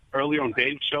on earlier on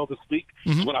Dave's show this week,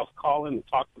 mm-hmm. when I was calling and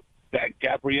talking to that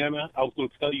Gabriella, I was going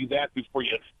to tell you that before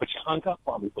but you hung up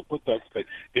on me. So put that straight.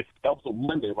 That was on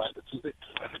Monday, right? Tuesday.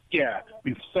 I said, yeah.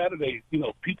 Saturday,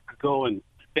 people could go and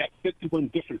they had 51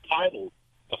 different titles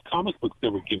of comic books they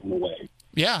were giving away.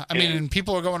 Yeah, I mean, and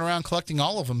people are going around collecting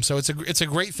all of them, so it's a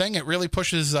great thing. It really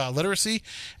pushes literacy,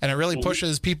 and it really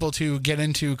pushes people to get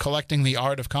into collecting the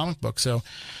art of comic books. So,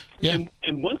 yeah.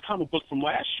 And one comic book from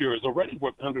last year is already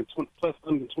worth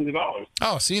 $120.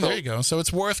 Oh, see, there you go. So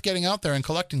it's worth getting out there and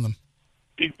collecting them.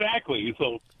 Exactly.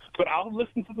 So, but I'll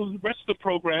listen to the rest of the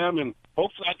program, and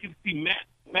hopefully I can see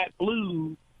Matt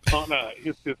Blue on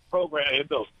his program.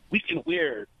 Weekend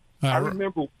Weird. I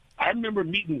remember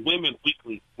meeting women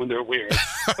weekly when they're weird.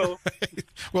 So,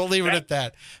 we'll leave it at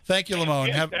that. Thank you, Lamone.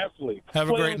 Yes, absolutely. Have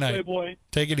a great night. Playboy.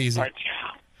 Take it easy. All right.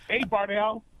 Hey,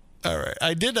 Bardell. All right.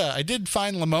 I did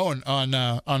find Lamone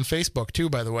on Facebook too,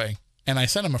 by the way, and I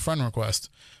sent him a friend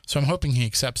request, so I'm hoping he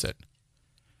accepts it.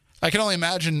 I can only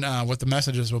imagine what the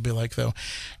messages will be like, though.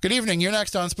 Good evening. You're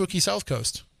next on Spooky South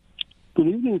Coast. Good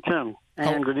evening, Tim,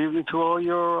 and good evening to all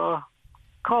your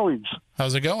colleagues.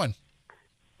 How's it going?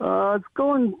 It's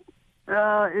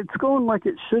going like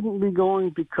it shouldn't be going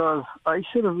because I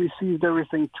should have received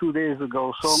everything 2 days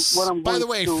ago. So what I'm by the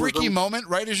way, freaky moment,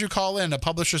 right as you call in, a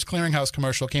Publishers Clearinghouse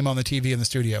commercial came on the TV in the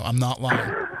studio. I'm not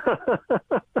lying.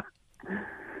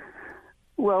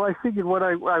 Well, I figured what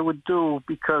I would do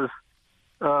because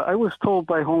I was told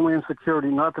by Homeland Security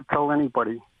not to tell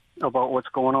anybody about what's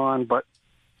going on, but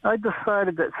I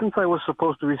decided that since I was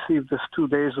supposed to receive this 2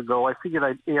 days ago, I figured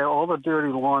I'd air all the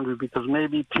dirty laundry because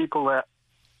maybe people that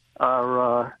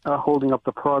are holding up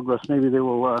the progress, maybe they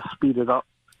will speed it up.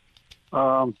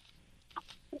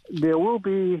 There will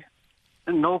be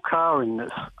no car in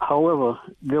this. However,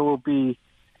 there will be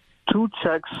 2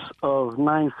 checks of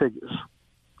 9 figures.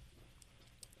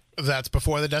 That's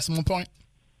before the decimal point?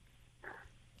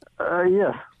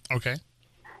 Yes. Okay.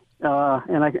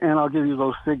 And I'll give you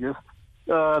those figures.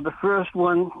 The first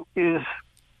one is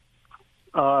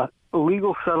a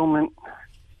legal settlement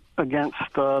against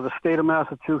the state of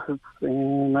Massachusetts,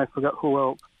 and I forgot who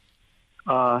else.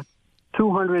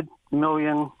 $200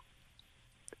 million,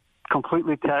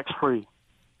 completely tax-free.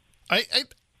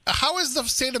 How is the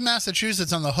state of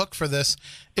Massachusetts on the hook for this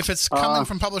if it's coming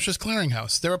from Publishers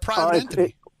Clearinghouse? They're a private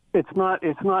entity. It's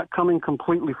not coming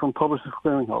completely from Publishers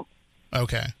Clearinghouse.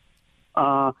 Okay.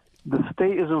 The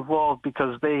state is involved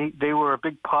because they were a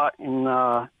big part in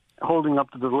holding up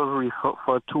the delivery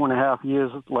for 2.5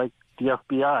 years, like the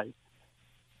FBI.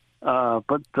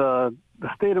 But the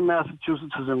state of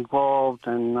Massachusetts is involved,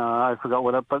 and I forgot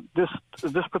what. But this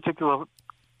particular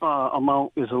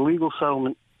amount is a legal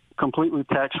settlement, completely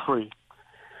tax-free.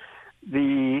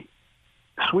 The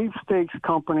sweepstakes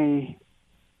company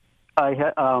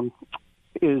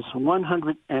is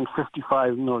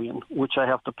 $155 million, which I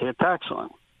have to pay a tax on.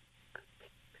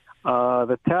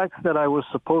 The tax that I was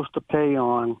supposed to pay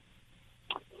on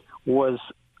was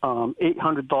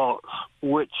 $800,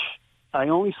 which I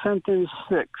only sent in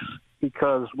 6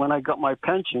 because when I got my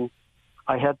pension,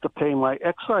 I had to pay my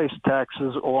excise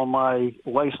taxes or my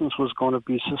license was going to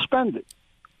be suspended.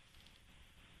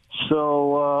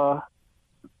 So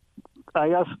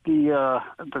the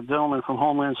gentleman from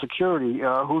Homeland Security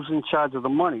who's in charge of the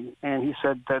money, and he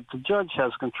said that the judge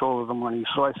has control of the money.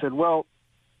 So I said, well,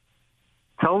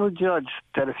 tell the judge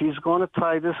that if he's going to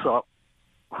tie this up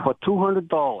for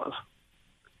 $200,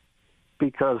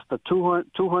 because the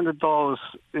 $200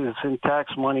 is in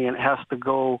tax money and it has to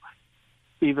go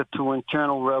either to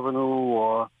Internal Revenue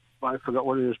or I forgot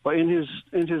what it is. But in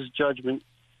his judgment,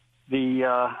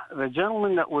 the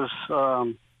gentleman that was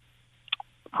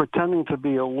pretending to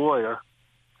be a lawyer,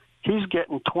 he's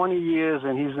getting 20 years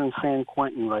and he's in San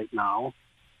Quentin right now.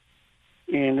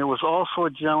 And there was also a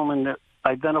gentleman that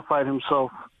identified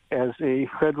himself as a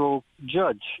federal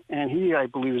judge, and he, I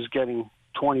believe, is getting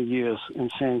 20 years in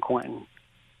San Quentin.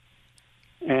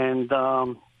 And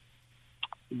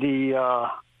the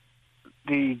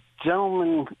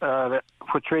gentleman that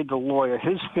portrayed the lawyer,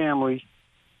 his family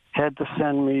had to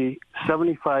send me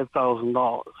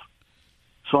 $75,000.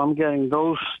 So I'm getting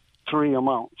those three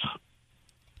amounts.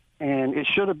 And it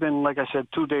should have been, like I said,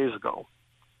 2 days ago.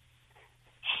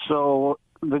 So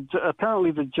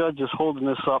apparently the judge is holding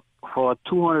this up for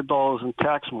 $200 in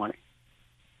tax money.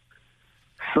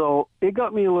 So it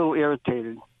got me a little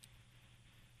irritated.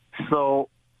 So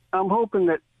I'm hoping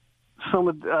that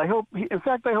I hope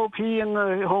he and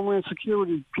the Homeland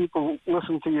Security people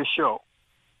listen to your show.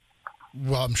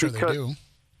 Well, I'm sure they do.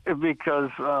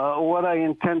 Because what I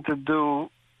intend to do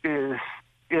is,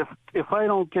 if I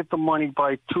don't get the money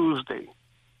by Tuesday,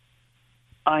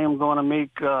 I am going to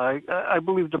make. I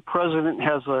believe the president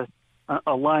has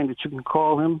a line that you can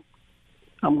call him.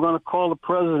 I'm going to call the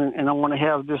president, and I want to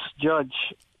have this judge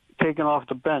taken off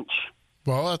the bench.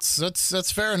 Well,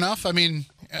 that's fair enough. I mean,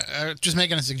 just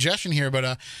making a suggestion here,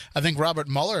 but I think Robert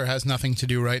Mueller has nothing to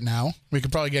do right now. We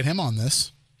could probably get him on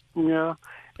this. Yeah,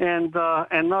 and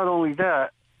not only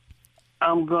that,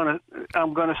 I'm gonna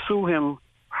sue him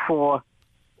for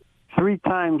 3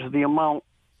 times the amount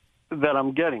that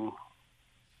I'm getting,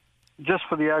 just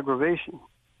for the aggravation.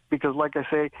 Because, like I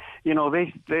say,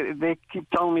 they keep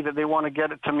telling me that they want to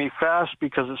get it to me fast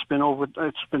because it's been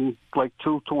like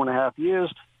 2.5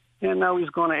 years, and now he's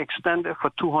going to extend it for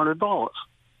 $200.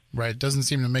 Right. Doesn't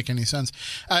seem to make any sense.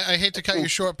 I hate to cut you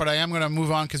short, but I am going to move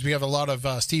on because we have a lot of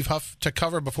Steve Huff to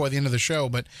cover before the end of the show.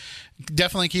 But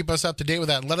definitely keep us up to date with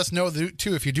that. Let us know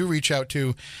too if you do reach out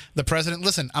to the president.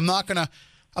 Listen, I'm not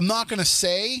gonna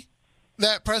say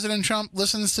that President Trump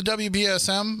listens to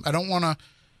WBSM. I don't want to,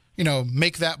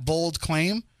 make that bold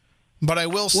claim. But I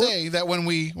will say that when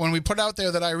we put out there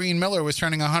that Irene Miller was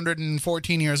turning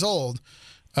 114 years old,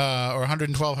 or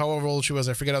 112, however old she was,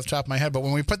 I forget off the top of my head. But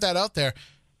when we put that out there,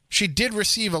 she did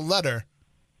receive a letter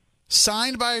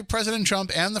signed by President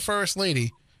Trump and the First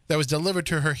Lady that was delivered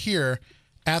to her here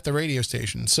at the radio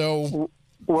station. So,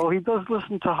 well, he does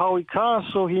listen to Howie Carr,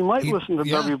 so he might listen to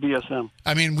WBSM.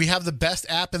 I mean, we have the best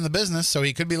app in the business, so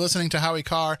he could be listening to Howie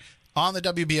Carr on the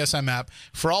WBSM app.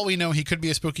 For all we know, he could be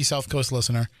a Spooky South Coast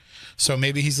listener. So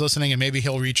maybe he's listening, and maybe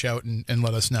he'll reach out and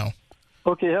let us know.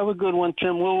 Okay, have a good one,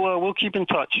 Tim. We'll keep in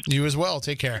touch. You as well.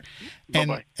 Take care.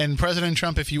 Bye-bye. And President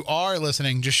Trump, if you are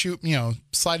listening, just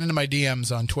slide into my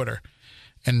DMs on Twitter,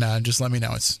 and just let me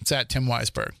know. It's at Tim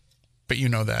Weisberg, but you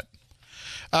know that.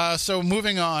 So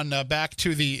moving on back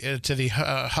to the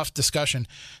Huff discussion.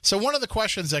 So one of the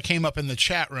questions that came up in the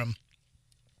chat room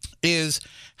is,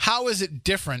 how is it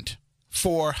different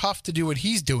for Huff to do what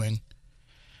he's doing,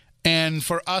 and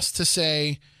for us to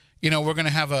say, we're going to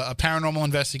have a paranormal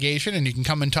investigation, and you can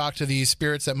come and talk to these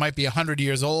spirits that might be 100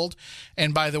 years old.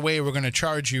 And by the way, we're going to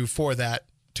charge you for that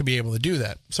to be able to do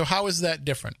that. So how is that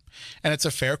different? And it's a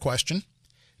fair question.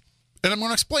 And I'm going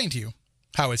to explain to you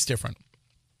how it's different.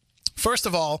 First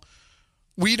of all,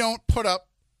 we don't put up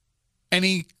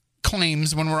any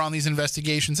claims when we're on these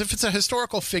investigations. If it's a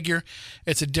historical figure,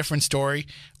 it's a different story.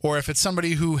 Or if it's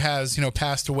somebody who has,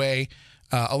 passed away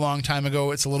a long time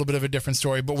ago, it's a little bit of a different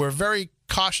story. But we're very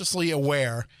cautiously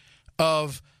aware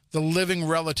of the living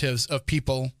relatives of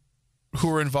people who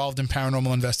are involved in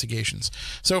paranormal investigations.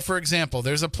 So, for example,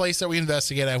 there's a place that we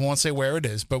investigate. I won't say where it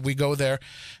is, but we go there.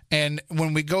 And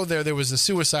when we go there was a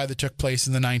suicide that took place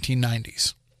in the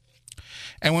 1990s.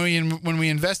 And when we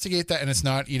investigate that, and it's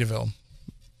not Edaville,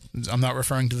 I'm not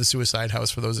referring to the suicide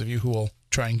house for those of you who will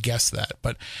try and guess that.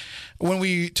 But when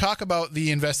we talk about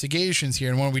the investigations here,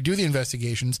 and when we do the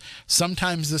investigations,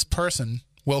 sometimes this person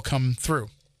will come through.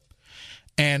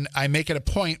 And I make it a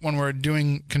point when we're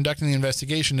conducting the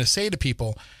investigation to say to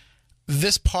people,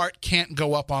 this part can't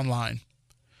go up online.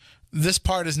 This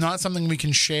part is not something we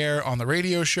can share on the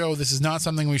radio show. This is not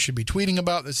something we should be tweeting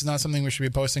about. This is not something we should be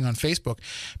posting on Facebook,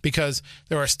 because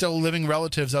there are still living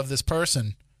relatives of this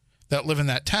person that live in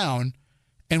that town,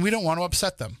 and we don't want to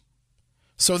upset them.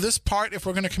 So this part, if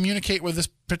we're going to communicate with this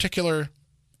particular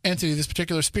entity, this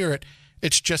particular spirit,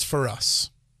 it's just for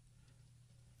us.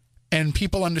 And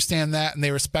people understand that, and they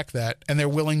respect that, and they're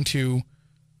willing to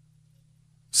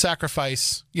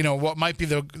sacrifice, what might be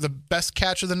the best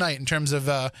catch of the night in terms of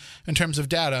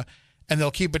data, and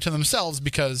they'll keep it to themselves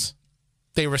because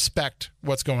they respect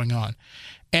what's going on.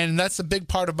 And that's the big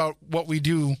part about what we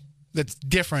do that's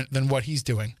different than what he's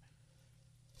doing.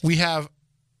 We have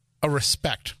a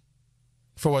respect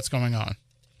for what's going on.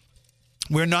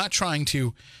 We're not trying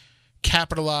to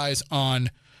capitalize on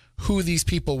who these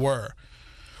people were.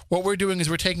 What we're doing is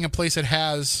we're taking a place that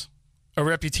has a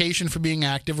reputation for being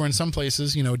active, or in some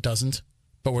places, it doesn't,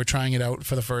 but we're trying it out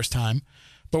for the first time.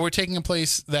 But we're taking a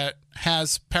place that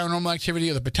has paranormal activity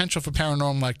or the potential for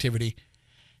paranormal activity,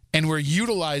 and we're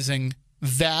utilizing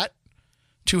that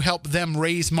to help them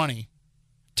raise money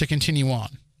to continue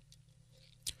on.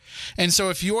 And so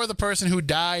if you're the person who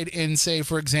died in, say,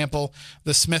 for example,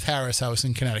 the Smith Harris House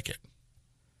in Connecticut,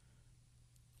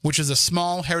 which is a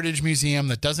small heritage museum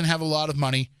that doesn't have a lot of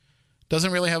money,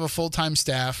 doesn't really have a full-time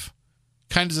staff,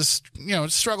 kind of just,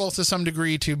 struggles to some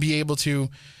degree to be able to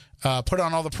put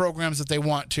on all the programs that they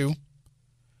want to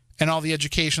and all the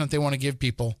education that they want to give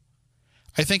people.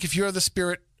 I think if you're the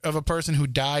spirit of a person who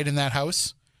died in that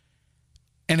house,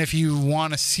 and if you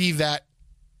want to see that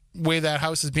way that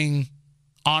house is being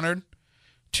honored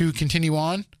to continue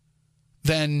on,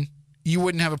 then you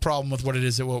wouldn't have a problem with what it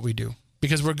is that what we do.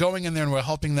 Because we're going in there and we're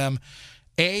helping them,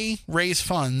 A, raise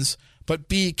funds, but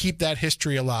B, keep that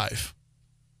history alive.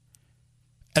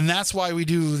 And that's why we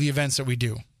do the events that we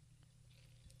do.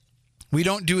 We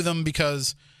don't do them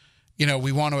because,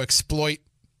 we want to exploit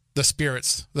the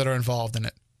spirits that are involved in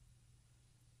it.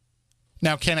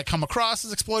 Now, can it come across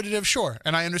as exploitative? Sure.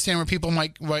 And I understand where people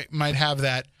might have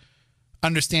that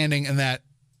understanding and that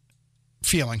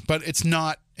feeling, but it's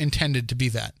not intended to be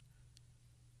that.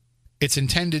 It's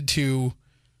intended to,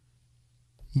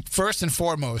 first and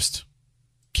foremost,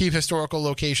 keep historical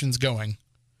locations going,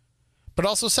 but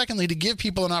also, secondly, to give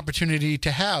people an opportunity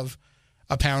to have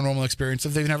a paranormal experience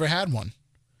if they've never had one.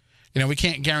 We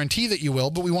can't guarantee that you will,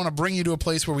 but we want to bring you to a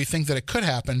place where we think that it could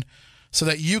happen so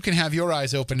that you can have your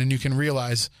eyes open and you can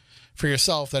realize for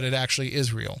yourself that it actually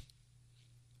is real.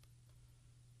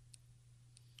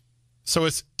 So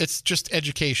it's just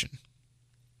education.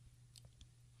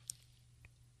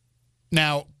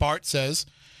 Now, Bart says,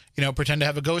 pretend to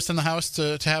have a ghost in the house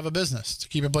to have a business, to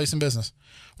keep a place in business.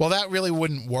 Well, that really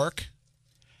wouldn't work,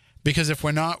 because if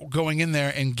we're not going in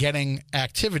there and getting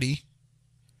activity,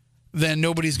 then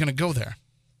nobody's going to go there.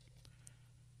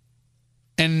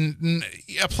 And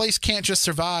a place can't just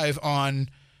survive on,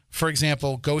 for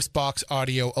example, ghost box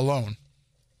audio alone.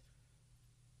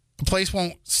 A place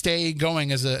won't stay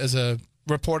going as a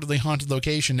reportedly haunted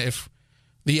location if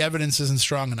the evidence isn't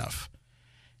strong enough.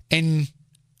 And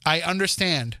I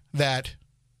understand that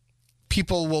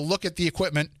people will look at the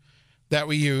equipment that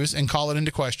we use and call it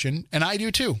into question, and I do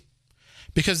too,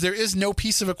 because there is no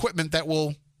piece of equipment that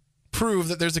will prove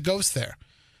that there's a ghost there.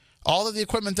 All of the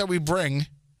equipment that we bring,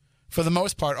 for the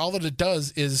most part, all that it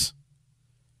does is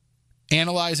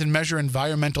analyze and measure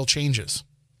environmental changes.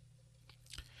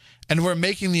 And we're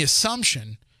making the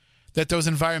assumption that those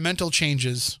environmental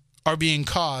changes are being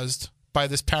caused by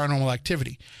this paranormal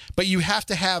activity. But you have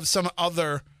to have some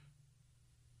other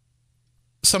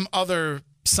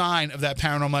sign of that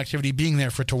paranormal activity being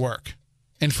there for it to work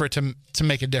and for it to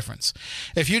make a difference.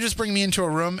 If you just bring me into a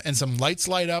room and some lights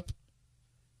light up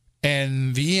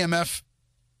and the EMF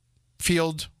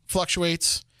field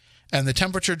fluctuates and the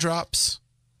temperature drops,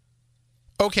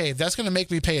 okay, that's going to make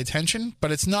me pay attention,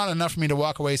 but it's not enough for me to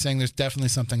walk away saying there's definitely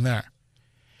something there.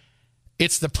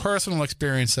 It's the personal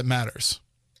experience that matters.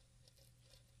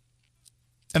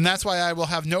 And that's why I will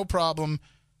have no problem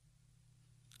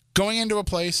going into a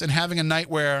place and having a night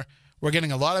where we're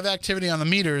getting a lot of activity on the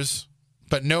meters,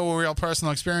 but no real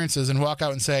personal experiences, and walk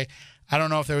out and say, I don't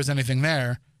know if there was anything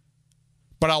there,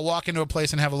 but I'll walk into a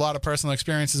place and have a lot of personal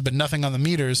experiences, but nothing on the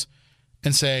meters,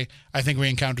 and say, I think we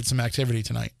encountered some activity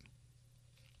tonight.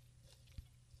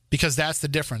 Because that's the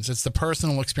difference. It's the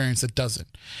personal experience that does it.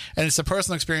 And it's the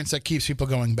personal experience that keeps people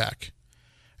going back.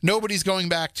 Nobody's going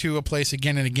back to a place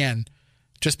again and again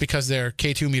just because their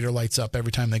K2 meter lights up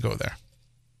every time they go there.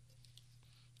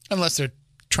 Unless they're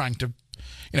trying to,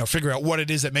 figure out what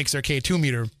it is that makes their K2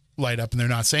 meter light up, and they're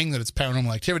not saying that it's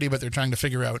paranormal activity, but they're trying to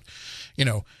figure out,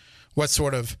 what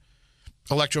sort of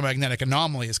electromagnetic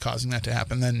anomaly is causing that to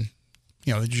happen. Then,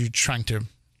 you're trying to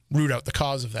root out the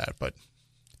cause of that. But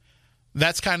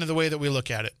that's kind of the way that we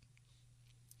look at it.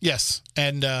 Yes,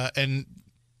 and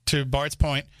to Bart's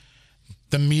point,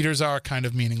 the meters are kind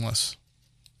of meaningless.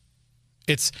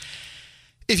 It's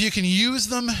if you can use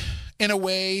them in a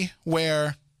way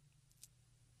where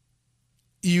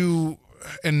you,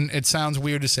 and it sounds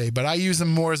weird to say, but I use them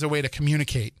more as a way to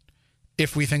communicate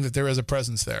if we think that there is a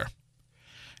presence there.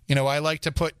 You know, I like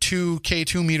to put two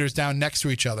K2 meters down next to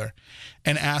each other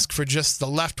and ask for just the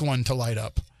left one to light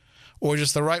up or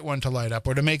just the right one to light up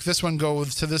or to make this one go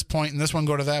to this point and this one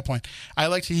go to that point. I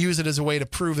like to use it as a way to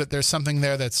prove that there's something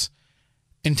there that's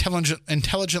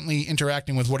intelligently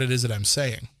interacting with what it is that I'm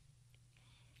saying.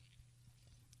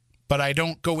 But I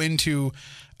don't go into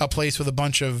a place with a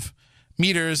bunch of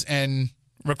meters and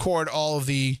record all of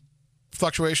the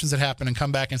fluctuations that happen and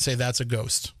come back and say that's a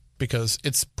ghost, because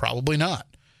it's probably not.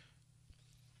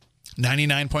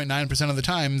 99.9% of the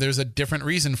time, there's a different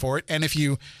reason for it. And if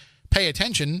you pay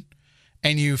attention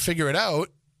and you figure it out,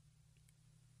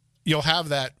 you'll have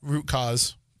that root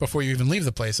cause before you even leave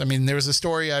the place. I mean, there was a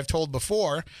story I've told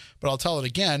before, but I'll tell it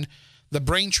again. The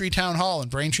Braintree Town Hall in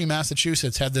Braintree,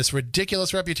 Massachusetts had this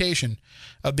ridiculous reputation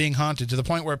of being haunted to the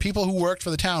point where people who worked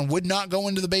for the town would not go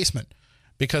into the basement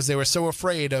because they were so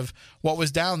afraid of what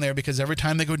was down there, because every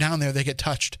time they go down there, they get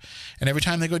touched. And every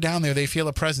time they go down there, they feel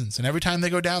a presence. And every time they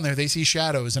go down there, they see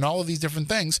shadows and all of these different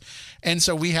things. And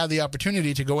so we had the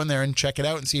opportunity to go in there and check it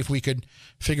out and see if we could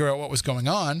figure out what was going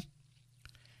on.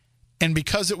 And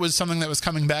because it was something that was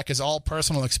coming back as all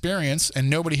personal experience and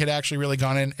nobody had actually really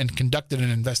gone in and conducted an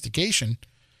investigation,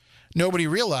 nobody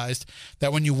realized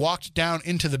that when you walked down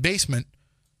into the basement,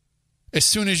 as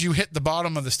soon as you hit the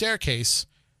bottom of the staircase,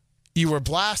 you were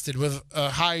blasted with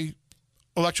a high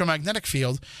electromagnetic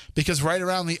field, because right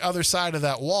around the other side of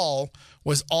that wall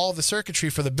was all the circuitry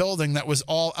for the building that was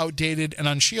all outdated and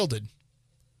unshielded.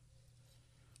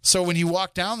 So when you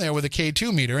walk down there with a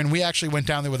K2 meter, and we actually went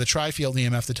down there with a tri-field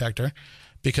EMF detector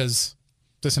because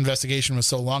this investigation was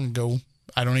so long ago,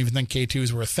 I don't even think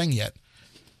K2s were a thing yet.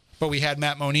 But we had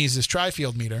Matt Moniz's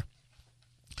tri-field meter.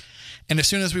 And as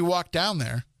soon as we walked down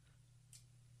there,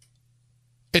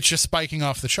 it's just spiking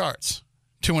off the charts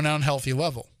to an unhealthy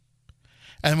level.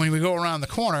 And when we go around the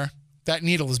corner, that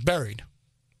needle is buried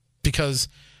because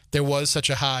there was such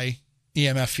a high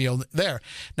EMF field there.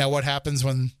 Now, what happens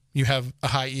when you have a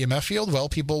high EMF field? Well,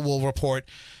 people will report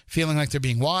feeling like they're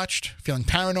being watched, feeling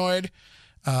paranoid,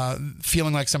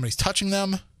 feeling like somebody's touching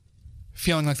them,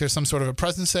 feeling like there's some sort of a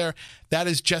presence there. That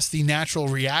is just the natural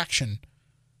reaction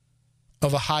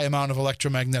of a high amount of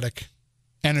electromagnetic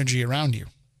energy around you.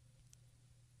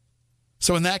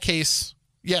 So in that case,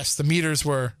 yes, the meters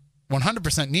were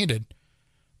 100% needed,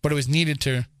 but it was needed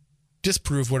to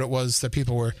disprove what it was that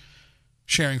people were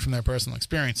sharing from their personal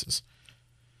experiences.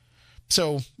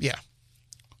 So, yeah,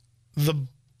 the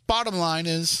bottom line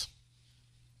is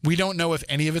we don't know if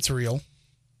any of it's real.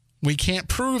 We can't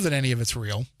prove that any of it's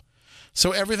real.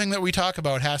 So everything that we talk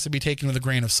about has to be taken with a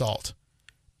grain of salt.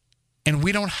 And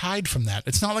we don't hide from that.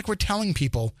 It's not like we're telling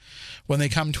people when they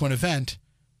come to an event,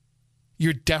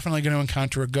 you're definitely going to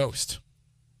encounter a ghost.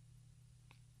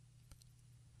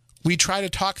 We try to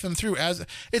talk them through.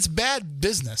 It's bad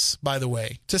business, by the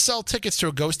way, to sell tickets to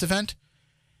a ghost event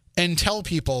and tell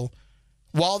people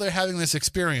while they're having this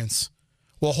experience,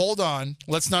 well, hold on,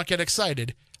 let's not get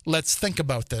excited. Let's think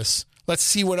about this. Let's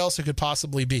see what else it could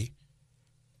possibly be.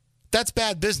 That's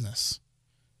bad business.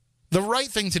 The right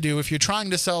thing to do if you're trying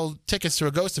to sell tickets to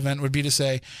a ghost event would be to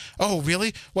say, oh,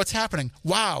 really? What's happening?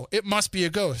 Wow, it must be a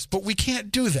ghost. But we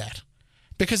can't do that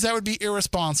because that would be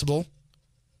irresponsible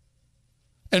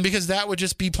and because that would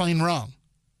just be plain wrong.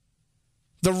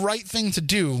 The right thing to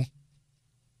do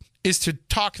is to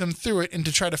talk them through it and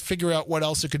to try to figure out what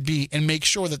else it could be and make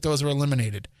sure that those are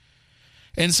eliminated.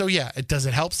 And so, yeah, does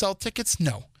it help sell tickets?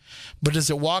 No. But does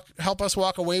it help us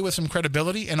walk away with some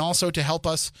credibility and also to help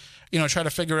us, try to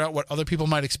figure out what other people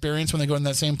might experience when they go in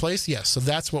that same place? Yes, so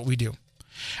that's what we do.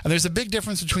 And there's a big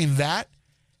difference between that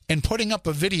and putting up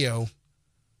a video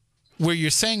where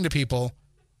you're saying to people,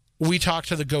 we talked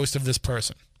to the ghost of this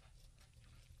person.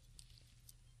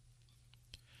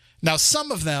 Now,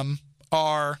 some of them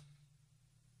are,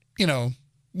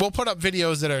 we'll put up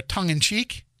videos that are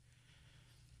tongue-in-cheek.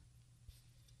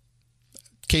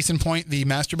 Case in point, the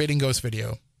masturbating ghost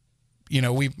video.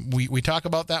 We talk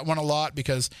about that one a lot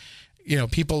because,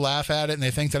 people laugh at it and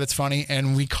they think that it's funny,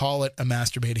 and we call it a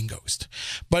masturbating ghost.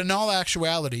 But in all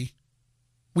actuality,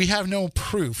 we have no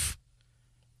proof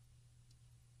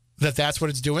that that's what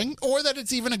it's doing or that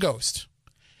it's even a ghost.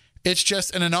 It's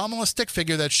just an anomalous stick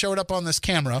figure that showed up on this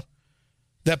camera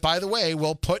that, by the way,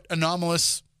 will put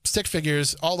anomalous stick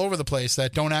figures all over the place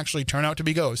that don't actually turn out to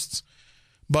be ghosts.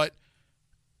 But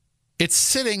it's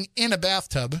sitting in a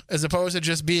bathtub as opposed to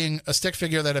just being a stick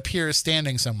figure that appears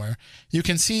standing somewhere. You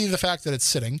can see the fact that it's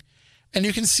sitting, and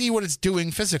you can see what it's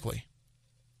doing physically.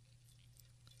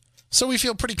 So we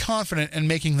feel pretty confident in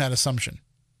making that assumption.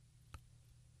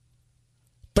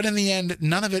 But in the end,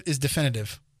 none of it is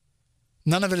definitive.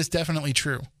 None of it is definitely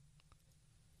true.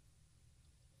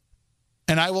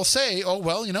 And I will say, oh,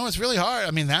 well, it's really hard.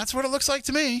 I mean, that's what it looks like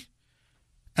to me.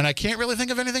 And I can't really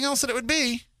think of anything else that it would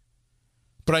be.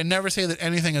 But I never say that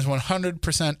anything is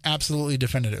 100% absolutely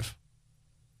definitive.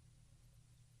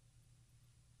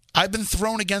 I've been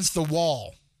thrown against the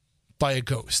wall by a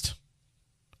ghost.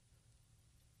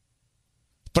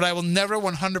 But I will never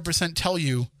 100% tell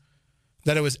you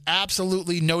that it was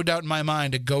absolutely no doubt in my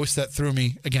mind a ghost that threw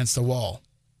me against the wall.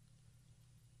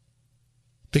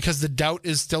 Because the doubt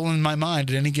is still in my mind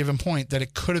at any given point that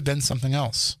it could have been something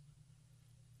else.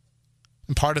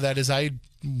 And part of that is I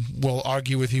will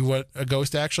argue with you what a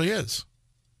ghost actually is.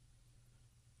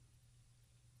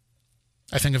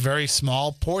 I think a very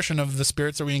small portion of the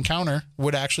spirits that we encounter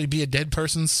would actually be a dead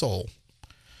person's soul,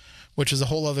 which is a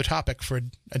whole other topic for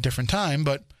a different time,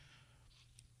 but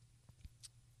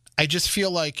I just feel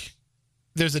like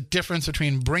there's a difference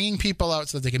between bringing people out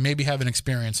so that they can maybe have an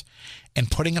experience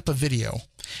and putting up a video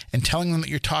and telling them that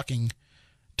you're talking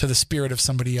to the spirit of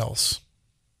somebody else.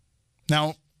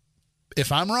 Now,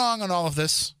 if I'm wrong on all of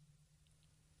this,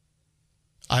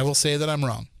 I will say that I'm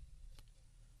wrong.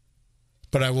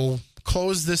 But I will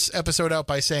close this episode out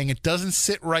by saying it doesn't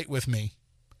sit right with me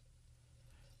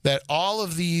that all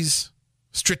of these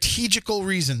strategical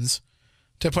reasons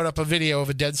to put up a video of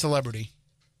a dead celebrity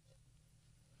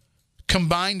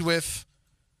combined with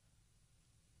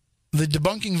the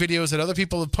debunking videos that other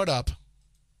people have put up,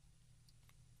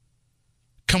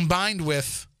 combined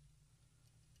with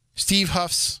Steve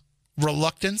Huff's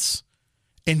reluctance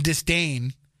and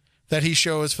disdain that he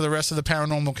shows for the rest of the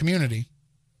paranormal community,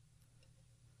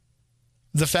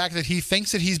 the fact that he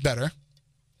thinks that he's better,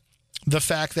 the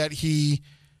fact that he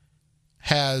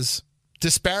has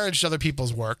disparaged other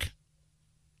people's work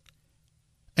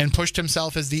and pushed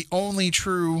himself as the only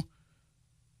true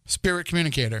spirit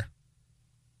communicator.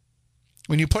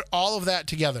 When you put all of that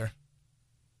together,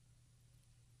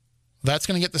 that's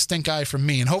going to get the stink eye from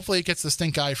me, and hopefully it gets the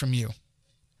stink eye from you.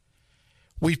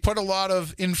 We've put a lot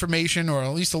of information, or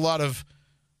at least a lot of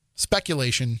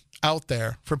speculation out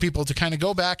there for people to kind of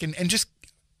go back and just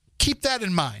keep that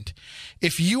in mind.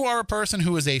 If you are a person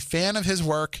who is a fan of his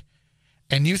work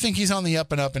and you think he's on the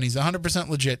up and up and he's 100%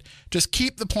 legit, just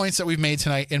keep the points that we've made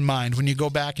tonight in mind when you go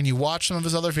back and you watch some of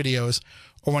his other videos,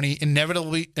 or when he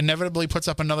inevitably puts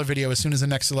up another video as soon as the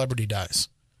next celebrity dies.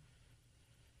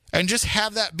 And just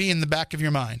have that be in the back of your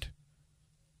mind.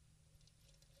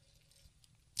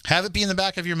 Have it be in the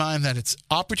back of your mind that it's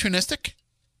opportunistic.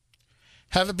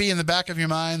 Have it be in the back of your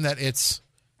mind that it's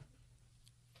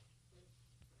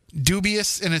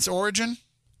dubious in its origin.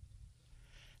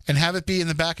 And have it be in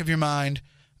the back of your mind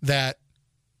that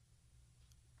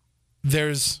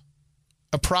there's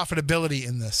a profitability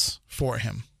in this for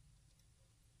him.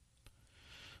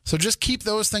 So just keep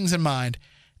those things in mind,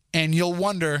 and you'll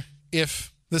wonder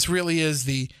if this really is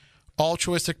the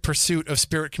altruistic pursuit of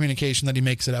spirit communication that he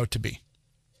makes it out to be.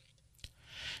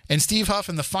 And Steve Huff,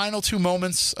 in the final 2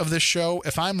 moments of this show,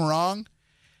 if I'm wrong,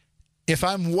 if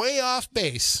I'm way off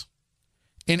base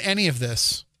in any of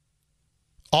this,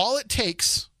 all it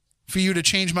takes for you to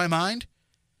change my mind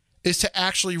is to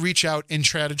actually reach out and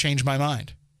try to change my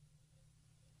mind.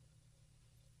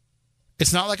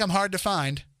 It's not like I'm hard to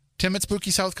find.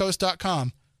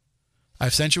 Tim@SpookySouthCoast.com.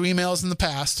 I've sent you emails in the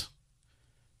past.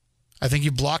 I think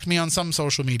you blocked me on some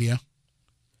social media.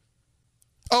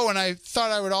 Oh, and I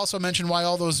thought I would also mention why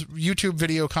all those YouTube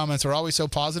video comments are always so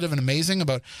positive and amazing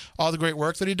about all the great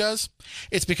work that he does.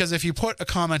 It's because if you put a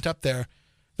comment up there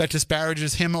that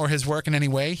disparages him or his work in any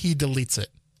way, he deletes it.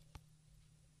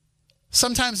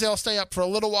 Sometimes they'll stay up for a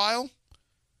little while,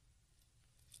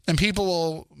 and people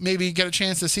will maybe get a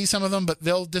chance to see some of them, but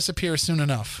they'll disappear soon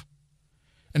enough.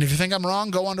 And if you think I'm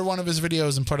wrong, go under one of his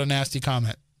videos and put a nasty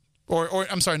comment. Or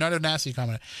I'm sorry, not a nasty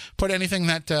comment. Put anything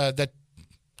that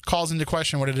calls into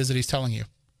question what it is that he's telling you.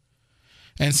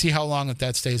 And see how long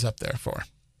that stays up there for.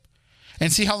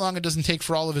 And see how long it doesn't take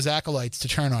for all of his acolytes to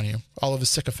turn on you. All of his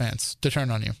sycophants to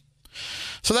turn on you.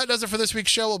 So that does it for this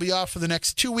week's show. We'll be off for the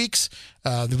next 2 weeks.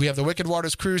 We have the Wicked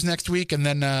Waters Cruise next week, and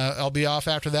then I'll be off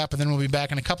after that, but then we'll be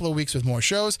back in a couple of weeks with more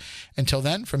shows. Until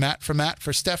then, for Matt,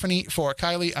 for Stephanie, for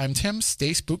Kylie, I'm Tim.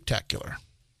 Stay spooktacular.